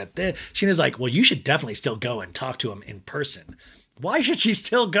Sandoval. She's got this. Sheena's like, well, you should definitely still go and talk to him in person. Why should she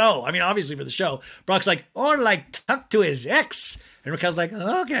still go? I mean, obviously for the show. Brock's like, or like talk to his ex. And Raquel's like,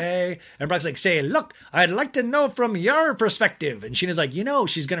 okay. And Brock's like, say, look, I'd like to know from your perspective. And Sheena's like,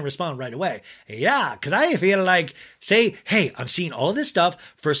 she's going to respond right away. Yeah, because I feel like, say, hey, I'm seeing all of this stuff.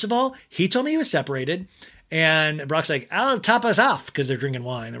 First of all, he told me he was separated. And Brock's like, I'll top us off because they're drinking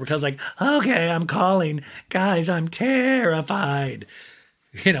wine. And Raquel's like, okay, I'm calling. Guys, I'm terrified.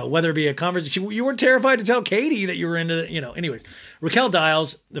 Whether it be a conversation, you weren't terrified to tell Katie that you were into, anyways. Raquel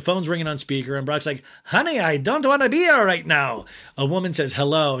dials, the phone's ringing on speaker, and Brock's like, honey, I don't want to be here right now. A woman says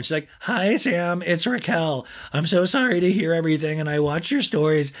hello, and she's like, hi, Sam, it's Raquel. I'm so sorry to hear everything, and I watched your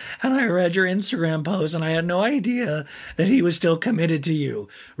stories, and I read your Instagram post, and I had no idea that he was still committed to you.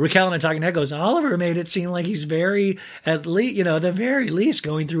 Raquel in a talking head goes, Oliver made it seem like he's at the very least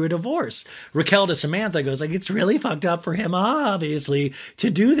going through a divorce. Raquel to Samantha goes like, it's really fucked up for him, obviously, to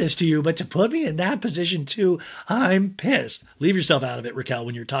do this to you, but to put me in that position too, I'm pissed. Leave yourself out of it, Raquel,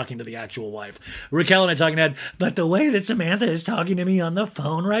 when you're talking to the actual wife. Raquel and I talking head, but the way that Samantha is talking to me on the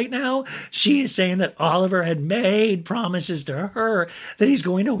phone right now, she is saying that Oliver had made promises to her that he's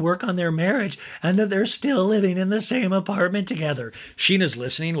going to work on their marriage and that they're still living in the same apartment together. Sheena's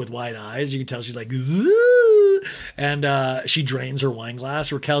listening with wide eyes. You can tell she's like, ooh, and she drains her wine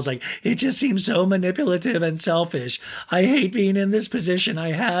glass. Raquel's like, it just seems so manipulative and selfish. I hate being in this position.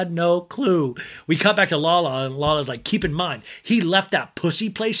 I had no clue. We cut back to Lala, and Lala's like, keep in mind, he left that pussy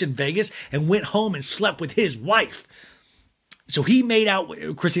place in Vegas and went home and slept with his wife. So he made out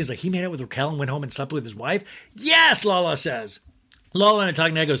with, Christina's like, he made out with Raquel and went home and slept with his wife? Yes, Lala says. Lala in a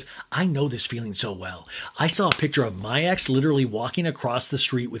talking head goes, I know this feeling so well. I saw a picture of my ex literally walking across the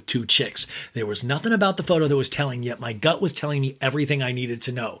street with two chicks. There was nothing about the photo that was telling, yet my gut was telling me everything I needed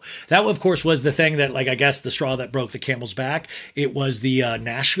to know. That, of course, was the thing that, I guess the straw that broke the camel's back. It was the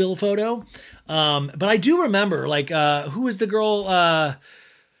Nashville photo. But I do remember, who was the girl?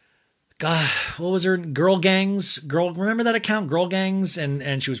 God, what was her Girl Gangs? Remember that account, Girl Gangs?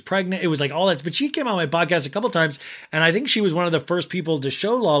 And she was pregnant. It was like all that. But she came on my podcast a couple times, and I think she was one of the first people to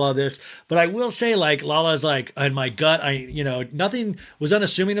show Lala this. But I will say, like, Lala's like, in my gut, nothing was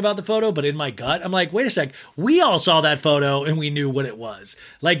unassuming about the photo, but in my gut, I'm like, wait a sec, we all saw that photo and we knew what it was.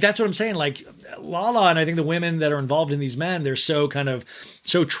 Like, that's what I'm saying. Like, Lala, and I think the women that are involved in these men, they're so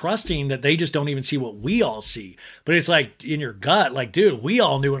trusting that they just don't even see what we all see. But it's like in your gut, like, dude, we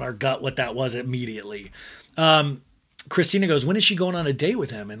all knew in our gut what that was immediately. Christina goes, when is she going on a date with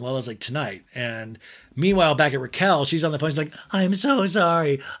him? And Lala's like, tonight. And meanwhile, back at Raquel, she's on the phone. She's like, I'm so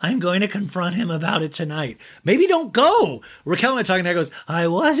sorry. I'm going to confront him about it tonight. Maybe don't go. Raquel and I talking, and I goes, I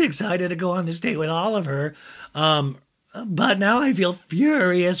was excited to go on this date with Oliver. But now I feel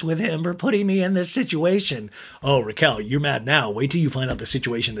furious with him for putting me in this situation. Oh, Raquel, you're mad now. Wait till you find out the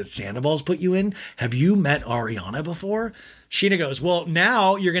situation that Sandoval's put you in. Have you met Ariana before? Sheena goes, well,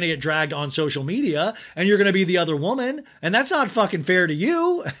 now you're going to get dragged on social media and you're going to be the other woman. And that's not fucking fair to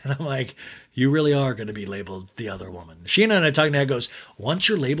you. And I'm like, you really are going to be labeled the other woman. Sheena and I talking to her goes, once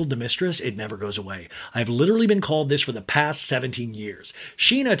you're labeled the mistress, it never goes away. I've literally been called this for the past 17 years.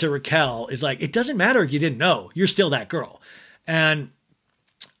 Sheena to Raquel is like, it doesn't matter if you didn't know, you're still that girl. And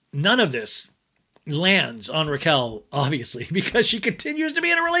none of this lands on Raquel, obviously, because she continues to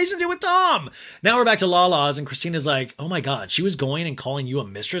be in a relationship with Tom. Now we're back to Lala's, and Christina's like, oh my God, she was going and calling you a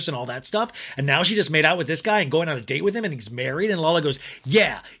mistress and all that stuff, and now she just made out with this guy and going on a date with him, and he's married. And Lala goes,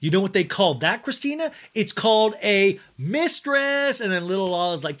 yeah, you know what they called that, Christina? It's called a mistress. And then little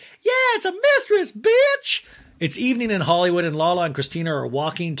Lala's like, yeah, it's a mistress, bitch. It's evening in Hollywood, and Lala and Christina are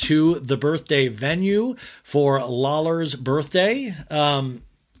walking to the birthday venue for Lawler's birthday.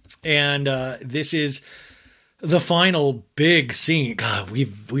 And this is the final big scene. God,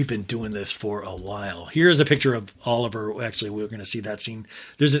 we've been doing this for a while. Here's a picture of Oliver. Actually, we're going to see that scene.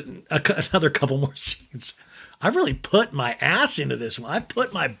 There's another couple more scenes. I've really put my ass into this one. I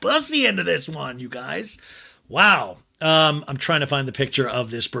put my bussy into this one, you guys. Wow. I'm trying to find the picture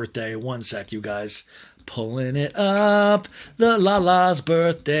of this birthday. One sec, you guys. Pulling it up. The Lala's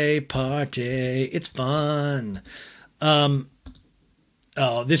birthday party. It's fun.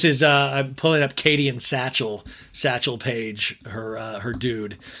 Oh, this is, I'm pulling up Katie and Satchel page, her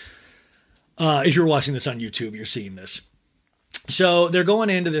dude. If you're watching this on YouTube, you're seeing this. So they're going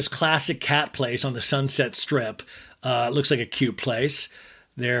into this classic cat place on the Sunset Strip. Looks like a cute place.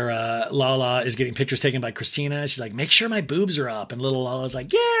 Lala is getting pictures taken by Christina. She's like, make sure my boobs are up. And little Lala's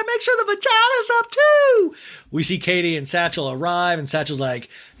like, yeah, make sure the vagina's up too. We see Katie and Satchel arrive, and Satchel's like,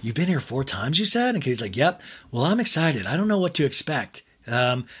 you've been here 4 times, you said? And Katie's like, yep. Well, I'm excited. I don't know what to expect.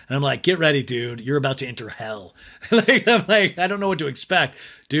 And I'm like, get ready, dude. You're about to enter hell. I'm like, I don't know what to expect.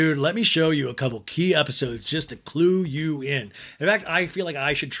 Dude, let me show you a couple key episodes just to clue you in. In fact, I feel like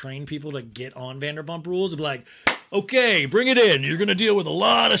I should train people to get on Vanderpump Rules. Be like, okay, bring it in. You're going to deal with a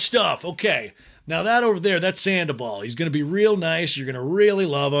lot of stuff. Okay. Now that over there, that's Sandoval. He's going to be real nice. You're going to really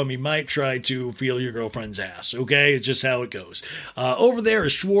love him. He might try to feel your girlfriend's ass. Okay? It's just how it goes. Over there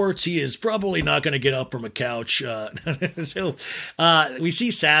is Schwartz. He is probably not going to get up from a couch. So we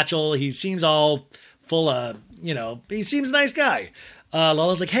see Satchel. He seems all full of, he seems a nice guy.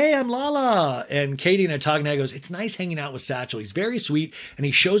 Lala's like, hey, I'm Lala. And Katie and Atagna goes, it's nice hanging out with Satchel. He's very sweet, and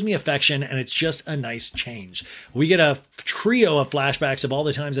he shows me affection, and it's just a nice change. We get a trio of flashbacks of all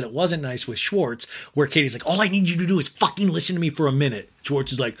the times that it wasn't nice with Schwartz, where Katie's like, all I need you to do is fucking listen to me for a minute.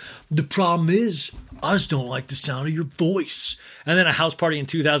 Schwartz is like, the problem is, I just don't like the sound of your voice. And then a house party in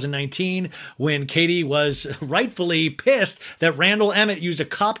 2019 when Katie was rightfully pissed that Randall Emmett used a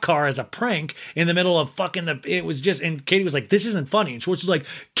cop car as a prank in the middle of and Katie was like, this isn't funny. And Schwartz was like,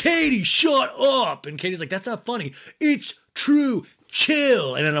 Katie, shut up. And Katie's like, that's not funny. It's true.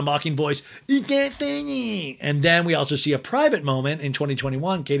 Chill. And in a mocking voice, it's not funny. And then we also see a private moment in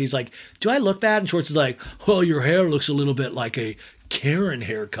 2021. Katie's like, do I look bad? And Schwartz is like, well, your hair looks a little bit like a Karen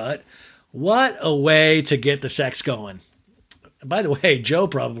haircut. What a way to get the sex going. By the way, Joe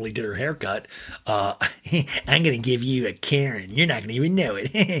probably did her haircut. I'm going to give you a Karen. You're not going to even know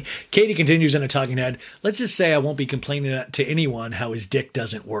it. Katie continues in a talking head. Let's just say I won't be complaining to anyone how his dick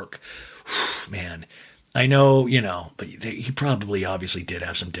doesn't work. Man, I know, but he probably obviously did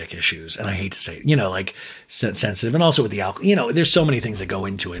have some dick issues. And I hate to say it, like sensitive. And also with the alcohol, there's so many things that go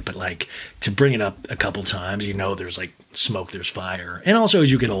into it. But like to bring it up a couple times, there's like smoke, there's fire. And also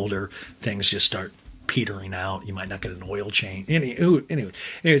as you get older, things just start petering out. You might not get an oil change.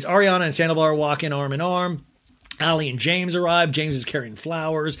 Anyways, Ariana and Sandoval are walking arm in arm. Allie and James arrive. James is carrying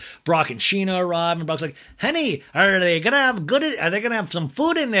flowers. Brock and Sheena arrive, and Brock's like, "Honey, are they gonna have some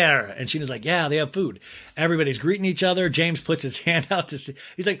food in there?" And Sheena's like, "Yeah, they have food." Everybody's greeting each other. James puts his hand out to see.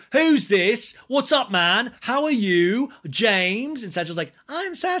 He's like, "Who's this? What's up, man? How are you, James?" And Satchel's like,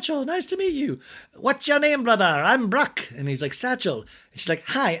 "I'm Satchel. Nice to meet you. What's your name, brother? I'm Brock." And he's like, "Satchel." And she's like,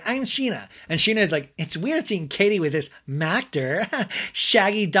 "Hi, I'm Sheena." And Sheena is like, "It's weird seeing Katie with this actor,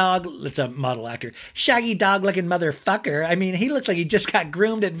 shaggy dog." It's a model actor, shaggy dog looking motherfucker. I mean, he looks like he just got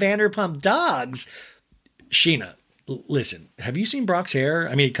groomed at Vanderpump Dogs. Sheena, listen, have you seen Brock's hair?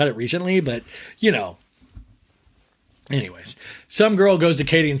 I mean, he cut it recently, but you know. Anyways, some girl goes to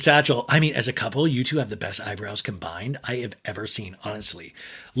Katie and Satchel. I mean, as a couple, you two have the best eyebrows combined I have ever seen, honestly.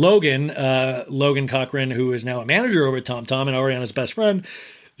 Logan Cochran, who is now a manager over at Tom Tom and Ariana's best friend,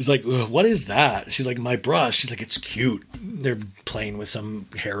 is like, "What is that?" She's like, "My brush." She's like, "It's cute." They're playing with some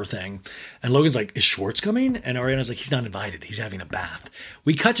hair thing. And Logan's like, "Is Schwartz coming?" And Ariana's like, "He's not invited. He's having a bath."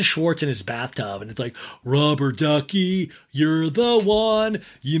 We cut to Schwartz in his bathtub, and it's like, "Rubber ducky, you're the one.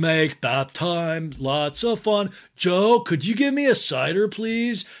 You make bath time lots of fun. Joe, could you give me a cider,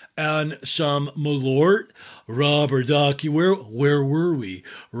 please? And some Malort." Rubber ducky, where were we?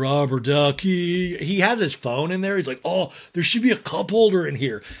 Rubber ducky. He has his phone in there. He's like, "Oh, there should be a cup holder in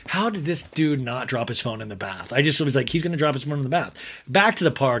here." How did this dude not drop his phone in the bath? I just was like, he's going to drop his phone in the bath. Back to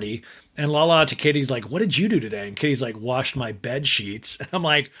the party. And Lala to Katie's like, "What did you do today?" And Katie's like, "Washed my bed sheets." And I'm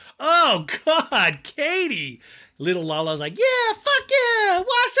like, "Oh God, Katie." Little Lala's like, "Yeah, fuck yeah.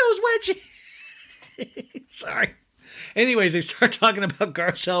 Wash those wedgies." Sorry. Anyways, they start talking about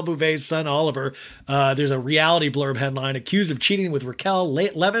Garcelle Bouvet's son, Oliver. There's a reality blurb headline: "Accused of cheating with Raquel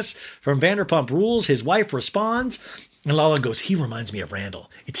Levis from Vanderpump Rules. His wife responds." And Lala goes, "He reminds me of Randall.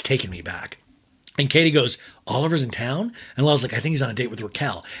 It's taken me back." And Katie goes, "Oliver's in town?" And Lala's like, "I think he's on a date with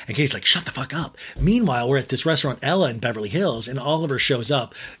Raquel." And Katie's like, "Shut the fuck up." Meanwhile, we're at this restaurant, Ella, in Beverly Hills, and Oliver shows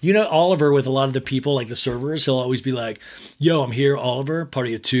up. You know, Oliver, with a lot of the people, like the servers, he'll always be like, "Yo, I'm here, Oliver,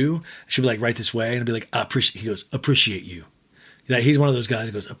 party of two." She'll be like, "Right this way." And he'll be like, he goes, "Appreciate you." He's one of those guys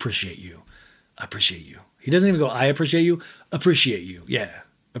who goes, "Appreciate you. I appreciate you." He doesn't even go, "I appreciate you." Appreciate you. Yeah.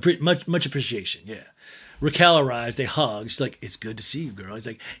 Much appreciation. Yeah. Raquel arrives. They hug. She's like, "It's good to see you, girl." He's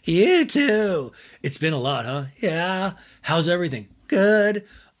like, "You too. It's been a lot, huh?" "Yeah." "How's everything?" "Good."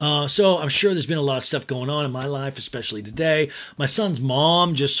 So I'm sure there's been a lot of stuff going on in my life, especially today. My son's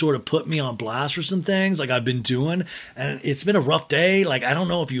mom just sort of put me on blast for some things like I've been doing. And it's been a rough day. Like, I don't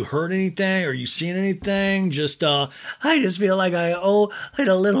know if you heard anything or you seen anything. Just, I just feel like I owe it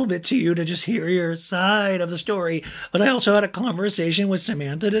a little bit to you to just hear your side of the story. But I also had a conversation with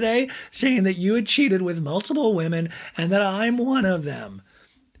Samantha today saying that you had cheated with multiple women and that I'm one of them.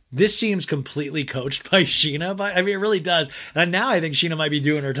 This seems completely coached by Sheena. I mean, it really does. And now I think Sheena might be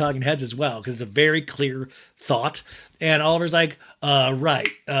doing her talking heads as well, because it's a very clear thought. And Oliver's like, right,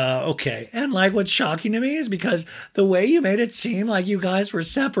 okay. And like, what's shocking to me is because the way you made it seem like you guys were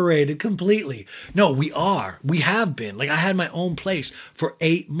separated completely. No, we are. We have been. Like, I had my own place for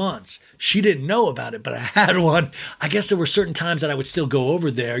 8 months. She didn't know about it, but I had one. I guess there were certain times that I would still go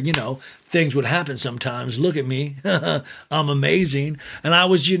over there. You know, things would happen sometimes. Look at me. I'm amazing. And I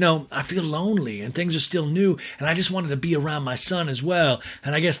was, I feel lonely and things are still new. And I just wanted to be around my son as well.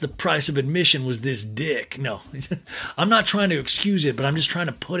 And I guess the price of admission was this dick. No, I'm not trying to excuse it, but I'm just trying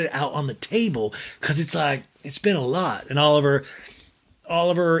to put it out on the table because it's like, it's been a lot. And Oliver's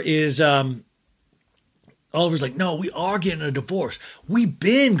like, "No, we are getting a divorce. We've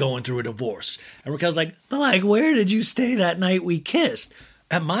been going through a divorce." And Raquel's like, "But like, where did you stay that night we kissed?"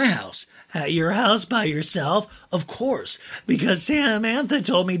 "At my house." "At your house by yourself?" "Of course, because Samantha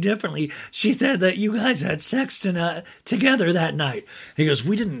told me differently. She said that you guys had sex together that night." And he goes,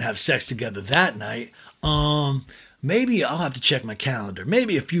 "We didn't have sex together that night. Maybe I'll have to check my calendar.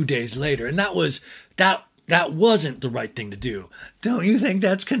 Maybe a few days later." And that wasn't the right thing to do. Don't you think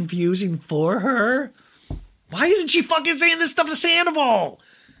that's confusing for her? Why isn't she fucking saying this stuff to Sandoval?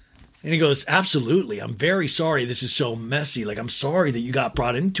 And he goes, "Absolutely. I'm very sorry this is so messy. Like, I'm sorry that you got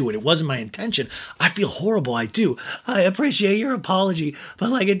brought into it. It wasn't my intention. I feel horrible. I do. I appreciate your apology, but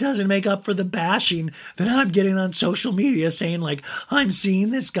like, it doesn't make up for the bashing that I'm getting on social media saying like, I'm seeing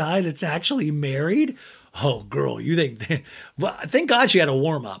this guy that's actually married." Oh, girl, you think... Well, thank God she had a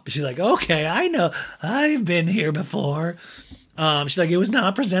warm-up. She's like, "Okay, I know. I've been here before." She's like, "It was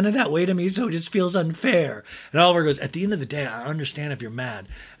not presented that way to me, so it just feels unfair." And Oliver goes, "At the end of the day, I understand if you're mad."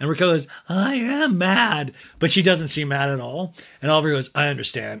 And Raquel goes, "I am mad." But she doesn't seem mad at all. And Oliver goes, I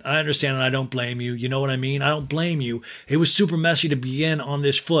understand, and I don't blame you. You know what I mean? I don't blame you. It was super messy to begin on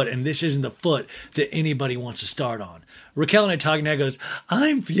this foot, and this isn't the foot that anybody wants to start on." Raquel and I talking, and I goes,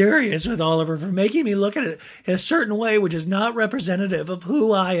 I'm furious with Oliver for making me look at it in a certain way, which is not representative of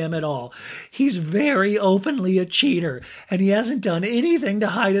who I am at all. He's very openly a cheater, and he hasn't done anything to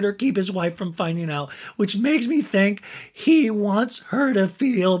hide it or keep his wife from finding out, which makes me think he wants her to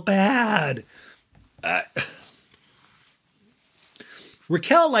feel bad.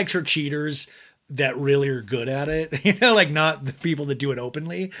 Raquel likes her cheaters that really are good at it, like not the people that do it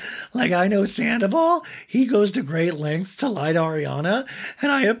openly. Like I know Sandoval, he goes to great lengths to lie to Ariana,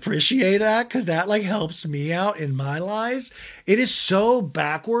 and I appreciate that because that like helps me out in my lies. It is so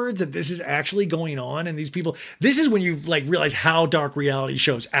backwards that this is actually going on, and these people, this is when you like realize how dark reality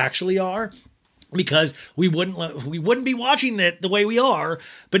shows actually are. Because we wouldn't be watching it the way we are,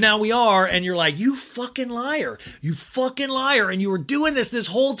 but now we are, and you're like, you fucking liar, and you were doing this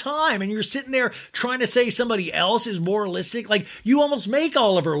whole time, and you're sitting there trying to say somebody else is moralistic, like you almost make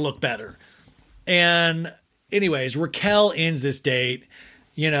Oliver look better. And anyways, Raquel ends this date,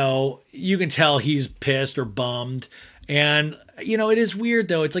 you can tell he's pissed or bummed. And, it is weird,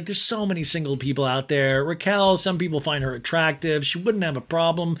 though. It's like there's so many single people out there. Raquel, some people find her attractive. She wouldn't have a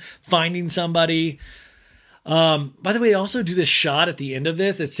problem finding somebody. By the way, they also do this shot at the end of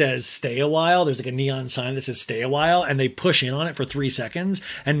this that says stay a while. There's like a neon sign that says stay a while, and they push in on it for 3 seconds.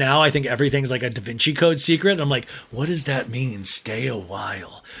 And now I think everything's like a Da Vinci Code secret. And I'm like, what does that mean? Stay a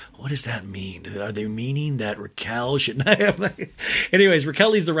while. What does that mean? Are they meaning that Raquel shouldn't have? Anyways, Raquel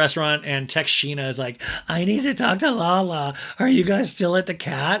leaves the restaurant and texts Sheena is like, I need to talk to Lala. Are you guys still at the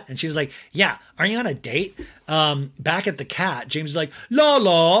Cat? And she was like, yeah. Are you on a date? Back at the Cat, James is like,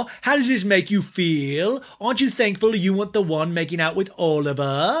 Lala, how does this make you feel? Aren't you thankful you weren't the one making out with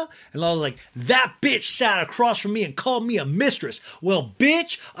Oliver? And Lala's like, that bitch sat across from me and called me a mistress. Well,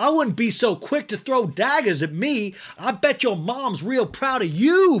 bitch, I wouldn't be so quick to throw daggers at me. I bet your mom's real proud of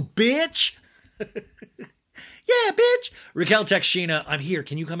you, bitch. Yeah, bitch. Raquel texts Sheena, I'm here.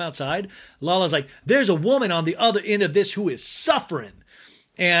 Can you come outside? Lala's like, there's a woman on the other end of this who is suffering.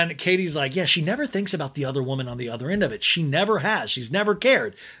 And Katie's like, yeah, she never thinks about the other woman on the other end of it. She never has. She's never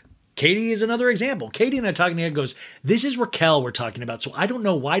cared. Katie is another example. Katie and I talking to her goes, this is Raquel we're talking about, so I don't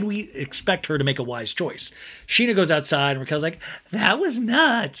know, why do we expect her to make a wise choice? Sheena goes outside, and Raquel's like, that was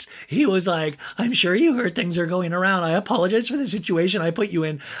nuts. He was like, I'm sure you heard things are going around. I apologize for the situation I put you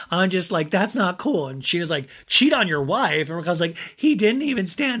in. I'm just like, that's not cool. And Sheena's like, cheat on your wife? And Raquel's like, he didn't even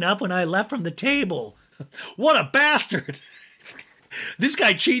stand up when I left from the table. What a bastard. This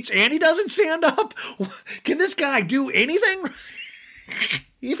guy cheats and he doesn't stand up? Can this guy do anything?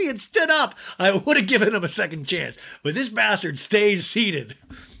 If he had stood up, I would have given him a second chance. But this bastard stayed seated.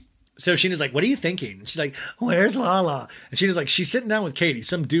 So Sheena's like, what are you thinking? And she's like, where's Lala? And Sheena's like, she's sitting down with Katie,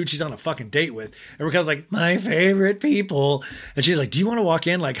 some dude she's on a fucking date with. And Raquel's like, my favorite people. And she's like, do you want to walk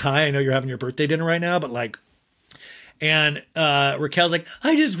in? Like, hi, I know you're having your birthday dinner right now, but like... And Raquel's like,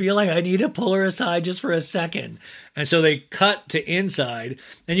 I just feel like I need to pull her aside just for a second. And so they cut to inside.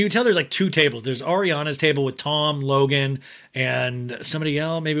 And you can tell there's like 2 tables. There's Ariana's table with Tom, Logan, and somebody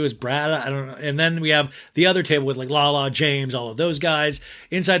else. Maybe it was Brad. I don't know. And then we have the other table with like Lala, James, all of those guys.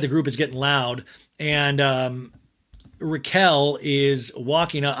 Inside the group is getting loud. And Raquel is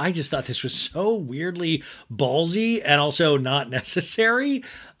walking up. I just thought this was so weirdly ballsy and also not necessary.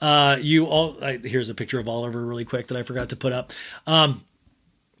 Here's a picture of Oliver really quick that I forgot to put up.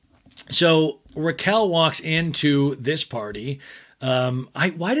 So Raquel walks into this party.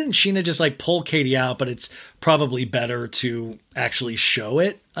 Why didn't Sheena just like pull Katie out? But it's probably better to actually show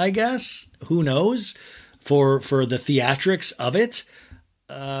it, I guess. Who knows? For the theatrics of it.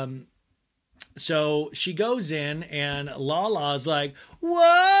 So she goes in and Lala's like,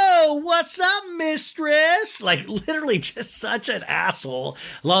 whoa, what's up, mistress? Like literally just such an asshole.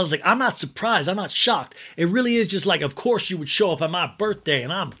 Lala's like, I'm not surprised. I'm not shocked. It really is just like, of course you would show up on my birthday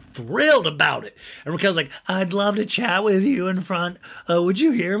and I'm thrilled about it. And Raquel's like, I'd love to chat with you in front. Would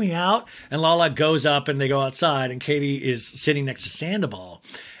you hear me out? And Lala goes up and they go outside and Katie is sitting next to Sandoval.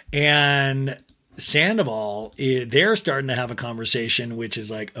 And Sandoval, they're starting to have a conversation, which is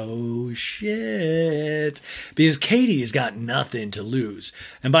like, oh shit, because Katie's got nothing to lose.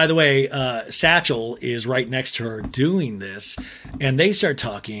 And by the way, Satchel is right next to her doing this, and they start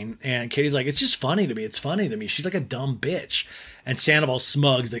talking, and Katie's like, it's just funny to me. It's funny to me. She's like a dumb bitch. And Sandoval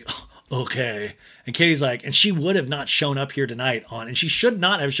smugs, like, oh, okay. And Katie's like, and she would have not shown up here tonight and she should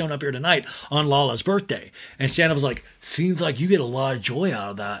not have shown up here tonight on Lala's birthday. And Sandoval's like, seems like you get a lot of joy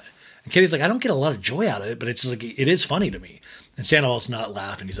out of that. And Katie's like, I don't get a lot of joy out of it, but it's like, it is funny to me. And Sandoval's not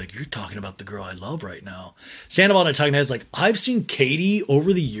laughing. He's like, you're talking about the girl I love right now. Sandoval and I talking heads like, I've seen Katie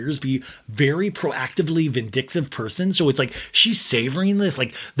over the years be very proactively vindictive person. So it's like she's savoring this,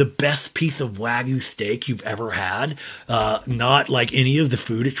 like the best piece of Wagyu steak you've ever had. Not like any of the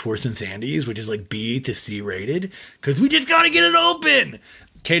food at Schwartz and Sandy's, which is like B to C rated, because we just got to get it open.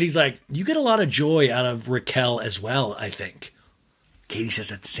 Katie's like, you get a lot of joy out of Raquel as well, I think. Katie says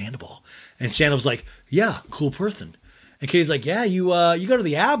that to Sandoval. And Sandoval's like, yeah, cool person. And Katie's like, yeah, you go to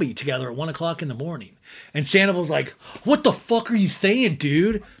the Abbey together at 1 o'clock in the morning. And Sandoval's like, what the fuck are you saying,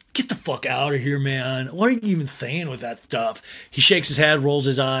 dude? Get the fuck out of here, man. What are you even saying with that stuff? He shakes his head, rolls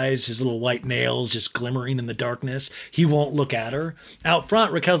his eyes, his little white nails just glimmering in the darkness. He won't look at her. Out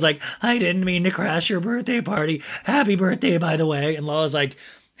front, Raquel's like, I didn't mean to crash your birthday party. Happy birthday, by the way. And Lala's like,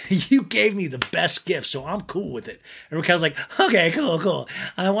 you gave me the best gift, so I'm cool with it. And Raquel's like, okay, cool.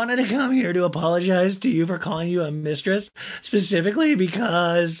 I wanted to come here to apologize to you for calling you a mistress, specifically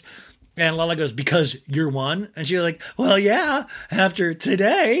because... And Lala goes, because you're one? And she's like, well, yeah, after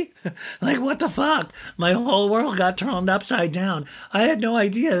today. Like, what the fuck? My whole world got turned upside down. I had no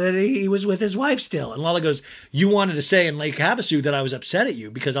idea that he was with his wife still. And Lala goes, you wanted to say in Lake Havasu that I was upset at you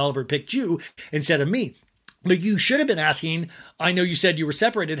because Oliver picked you instead of me. But you should have been asking, I know you said you were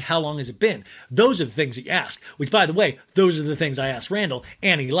separated, how long has it been? Those are the things he asked, which, by the way, those are the things I asked Randall,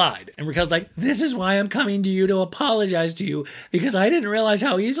 and he lied. And Raquel's like, this is why I'm coming to you to apologize to you, because I didn't realize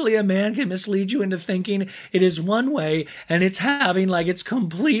how easily a man can mislead you into thinking it is one way, and it's having, like, it's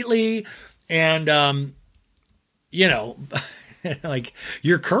completely, and, you know... like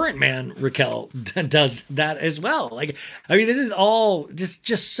your current man, Raquel, does that as well. Like, I mean, this is all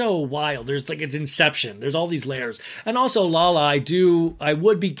just so wild. There's like, it's Inception. There's all these layers. And also Lala, I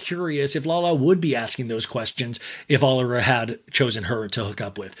would be curious if Lala would be asking those questions if Oliver had chosen her to hook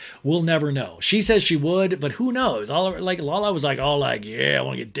up with. We'll never know. She says she would, but who knows? Oliver, like Lala was like, all like, yeah, I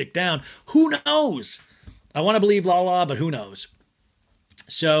want to get dick down. Who knows? I want to believe Lala, but who knows?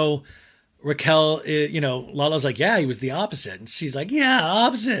 So Raquel, Lala's like, yeah, he was the opposite. And she's like, yeah,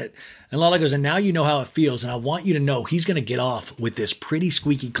 opposite. And Lala goes, and now you know how it feels. And I want you to know he's going to get off with this pretty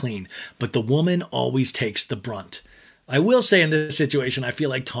squeaky clean. But the woman always takes the brunt. I will say in this situation, I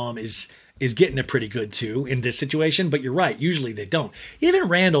feel like Tom is getting it pretty good too in this situation, but you're right. Usually they don't. Even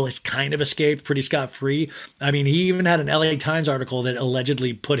Randall has kind of escaped pretty scot-free. I mean, he even had an LA Times article that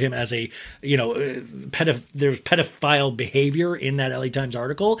allegedly put him as a, there's pedophile behavior in that LA Times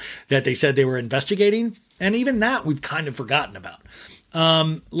article that they said they were investigating. And even that we've kind of forgotten about.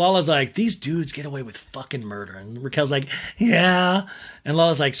 Lala's like, these dudes get away with fucking murder. And Raquel's like, yeah. And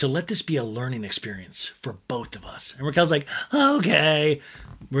Lala's like, so let this be a learning experience for both of us. And Raquel's like, okay.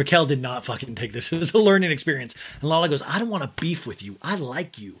 Raquel did not fucking take this as a learning experience. And Lala goes, I don't want to beef with you. I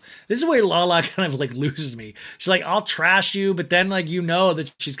like you. This is where Lala kind of like loses me. She's like, I'll trash you. But then like,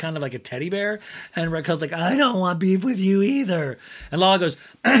 that she's kind of like a teddy bear. And Raquel's like, I don't want beef with you either. And Lala goes,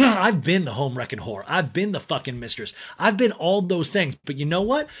 I've been the home wrecking whore. I've been the fucking mistress. I've been all those things. But you know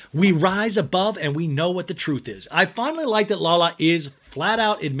what? We rise above and we know what the truth is. I finally like that Lala is flat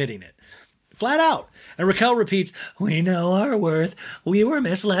out admitting it. Flat out. And Raquel repeats, we know our worth. We were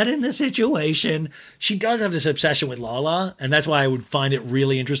misled in the situation. She does have this obsession with Lala, and that's why I would find it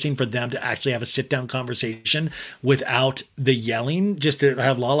really interesting for them to actually have a sit-down conversation without the yelling, just to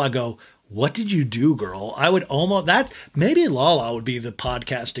have Lala go, what did you do, girl? I would maybe Lala would be the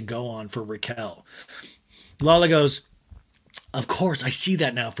podcast to go on for Raquel. Lala goes, of course, I see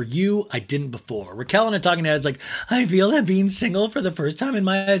that now. For you, I didn't before. Raquel in a talking head is like, I feel that being single for the first time in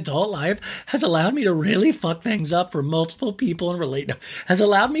my adult life has allowed me to really fuck things up for multiple people and relate. Has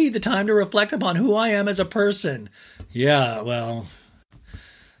allowed me the time to reflect upon who I am as a person. Yeah, well,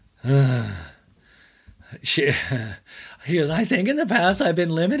 She goes, I think in the past I've been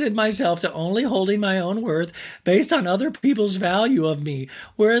limited myself to only holding my own worth based on other people's value of me,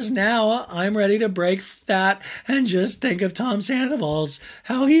 whereas now I'm ready to break that and just think of Tom Sandoval's,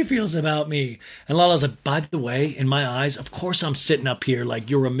 how he feels about me. And Lala's like, by the way, in my eyes, of course I'm sitting up here like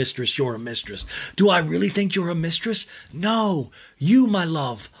you're a mistress. Do I really think you're a mistress? No, you, my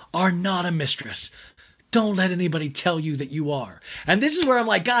love, are not a mistress. Don't let anybody tell you that you are. And this is where I'm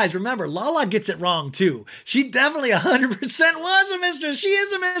like, guys, remember, Lala gets it wrong too. She definitely 100% was a mistress. She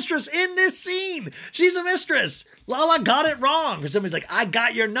is a mistress in this scene. She's a mistress. Lala got it wrong. For somebody's like, I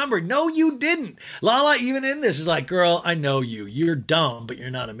got your number. No, you didn't. Lala, even in this, is like, girl, I know you. You're dumb, but you're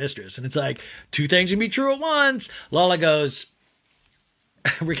not a mistress. And it's like, two things can be true at once. Lala goes,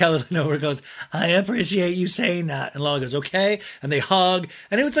 Raquel goes, I appreciate you saying that. And Lala goes, okay. And they hug.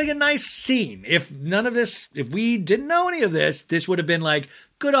 And it was like a nice scene. If we didn't know any of this, this would have been like,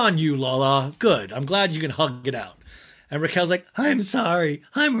 good on you, Lala. Good. I'm glad you can hug it out. And Raquel's like, I'm sorry.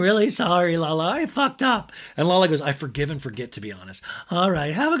 I'm really sorry, Lala. I fucked up. And Lala goes, I forgive and forget, to be honest. All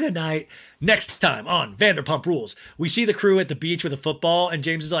right, have a good night. Next time on Vanderpump Rules, we see the crew at the beach with a football, and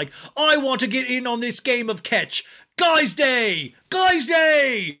James is like, I want to get in on this game of catch. Guys' Day! Guys'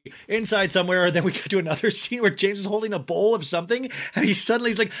 Day! Inside somewhere, and then we go to another scene where James is holding a bowl of something, and he's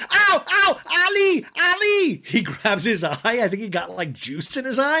like, ow, ow, Ali, Ali! He grabs his eye. I think he got like juice in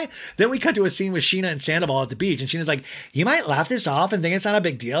his eye. Then we cut to a scene with Sheena and Sandoval at the beach, and Sheena's like, you might laugh this off and think it's not a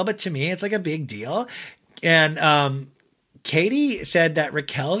big deal, but to me, it's like a big deal. And, Katie said that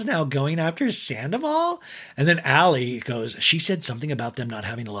Raquel's now going after Sandoval. And then Allie goes, she said something about them not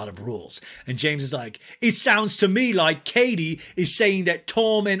having a lot of rules. And James is like, it sounds to me like Katie is saying that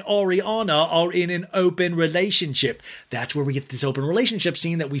Tom and Ariana are in an open relationship. That's where we get this open relationship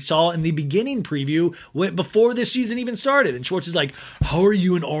scene that we saw in the beginning preview before this season even started. And Schwartz is like, how are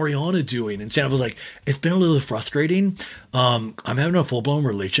you and Ariana doing? And Sandoval's like, it's been a little frustrating. I'm having a full-blown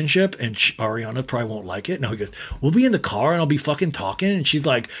relationship and Ariana probably won't like it. No, he goes, we'll be in the car and I'll be fucking talking. And she's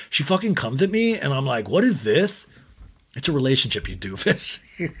like, she fucking comes at me and I'm like, what is this? It's a relationship, you doofus.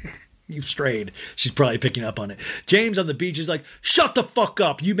 You've strayed. She's probably picking up on it. James on the beach is like, shut the fuck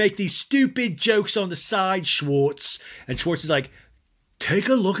up. You make these stupid jokes on the side, Schwartz. And Schwartz is like, take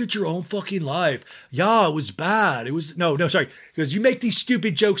a look at your own fucking life. Yeah, it was bad. It was, no, sorry. He goes, you make these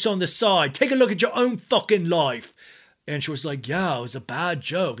stupid jokes on the side. Take a look at your own fucking life. And Schwartz like, yeah, it was a bad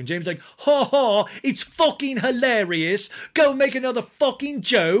joke. And James like, ha ha, it's fucking hilarious. Go make another fucking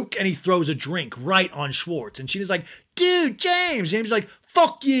joke. And he throws a drink right on Schwartz. And she's like, dude, James. James like,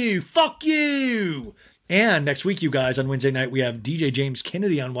 fuck you, fuck you. And next week, you guys, on Wednesday night, we have DJ James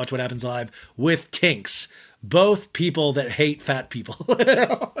Kennedy on Watch What Happens Live with Tinks. Both people that hate fat people.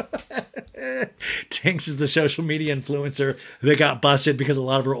 Tinks is the social media influencer that got busted because a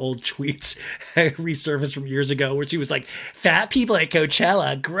lot of her old tweets resurfaced from years ago where she was like, fat people at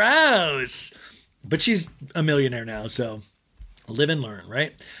Coachella, gross. But she's a millionaire now, so live and learn,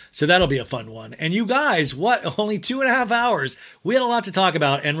 right? So that'll be a fun one. And you guys, what? Only 2.5 hours. We had a lot to talk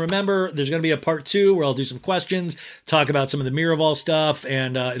about. And remember, there's going to be a part 2 where I'll do some questions, talk about some of the Miraval stuff,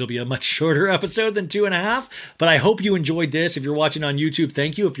 and it'll be a much shorter episode than 2.5. But I hope you enjoyed this. If you're watching on YouTube,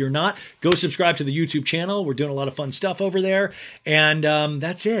 thank you. If you're not, go subscribe to the YouTube channel. We're doing a lot of fun stuff over there. And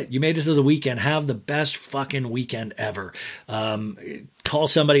that's it. You made it to the weekend. Have the best fucking weekend ever. Call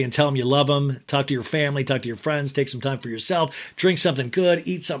somebody and tell them you love them. Talk to your family, talk to your friends, take some time for yourself, drink something good,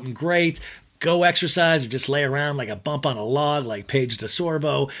 eat something great, go exercise or just lay around like a bump on a log like Paige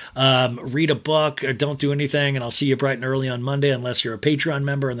DeSorbo, read a book or don't do anything. And I'll see you bright and early on Monday unless you're a Patreon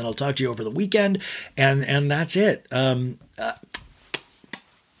member. And then I'll talk to you over the weekend. And that's it. Love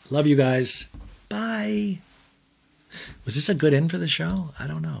you guys. Bye. Was this a good end for the show? I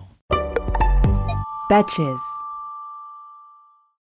don't know. Betches.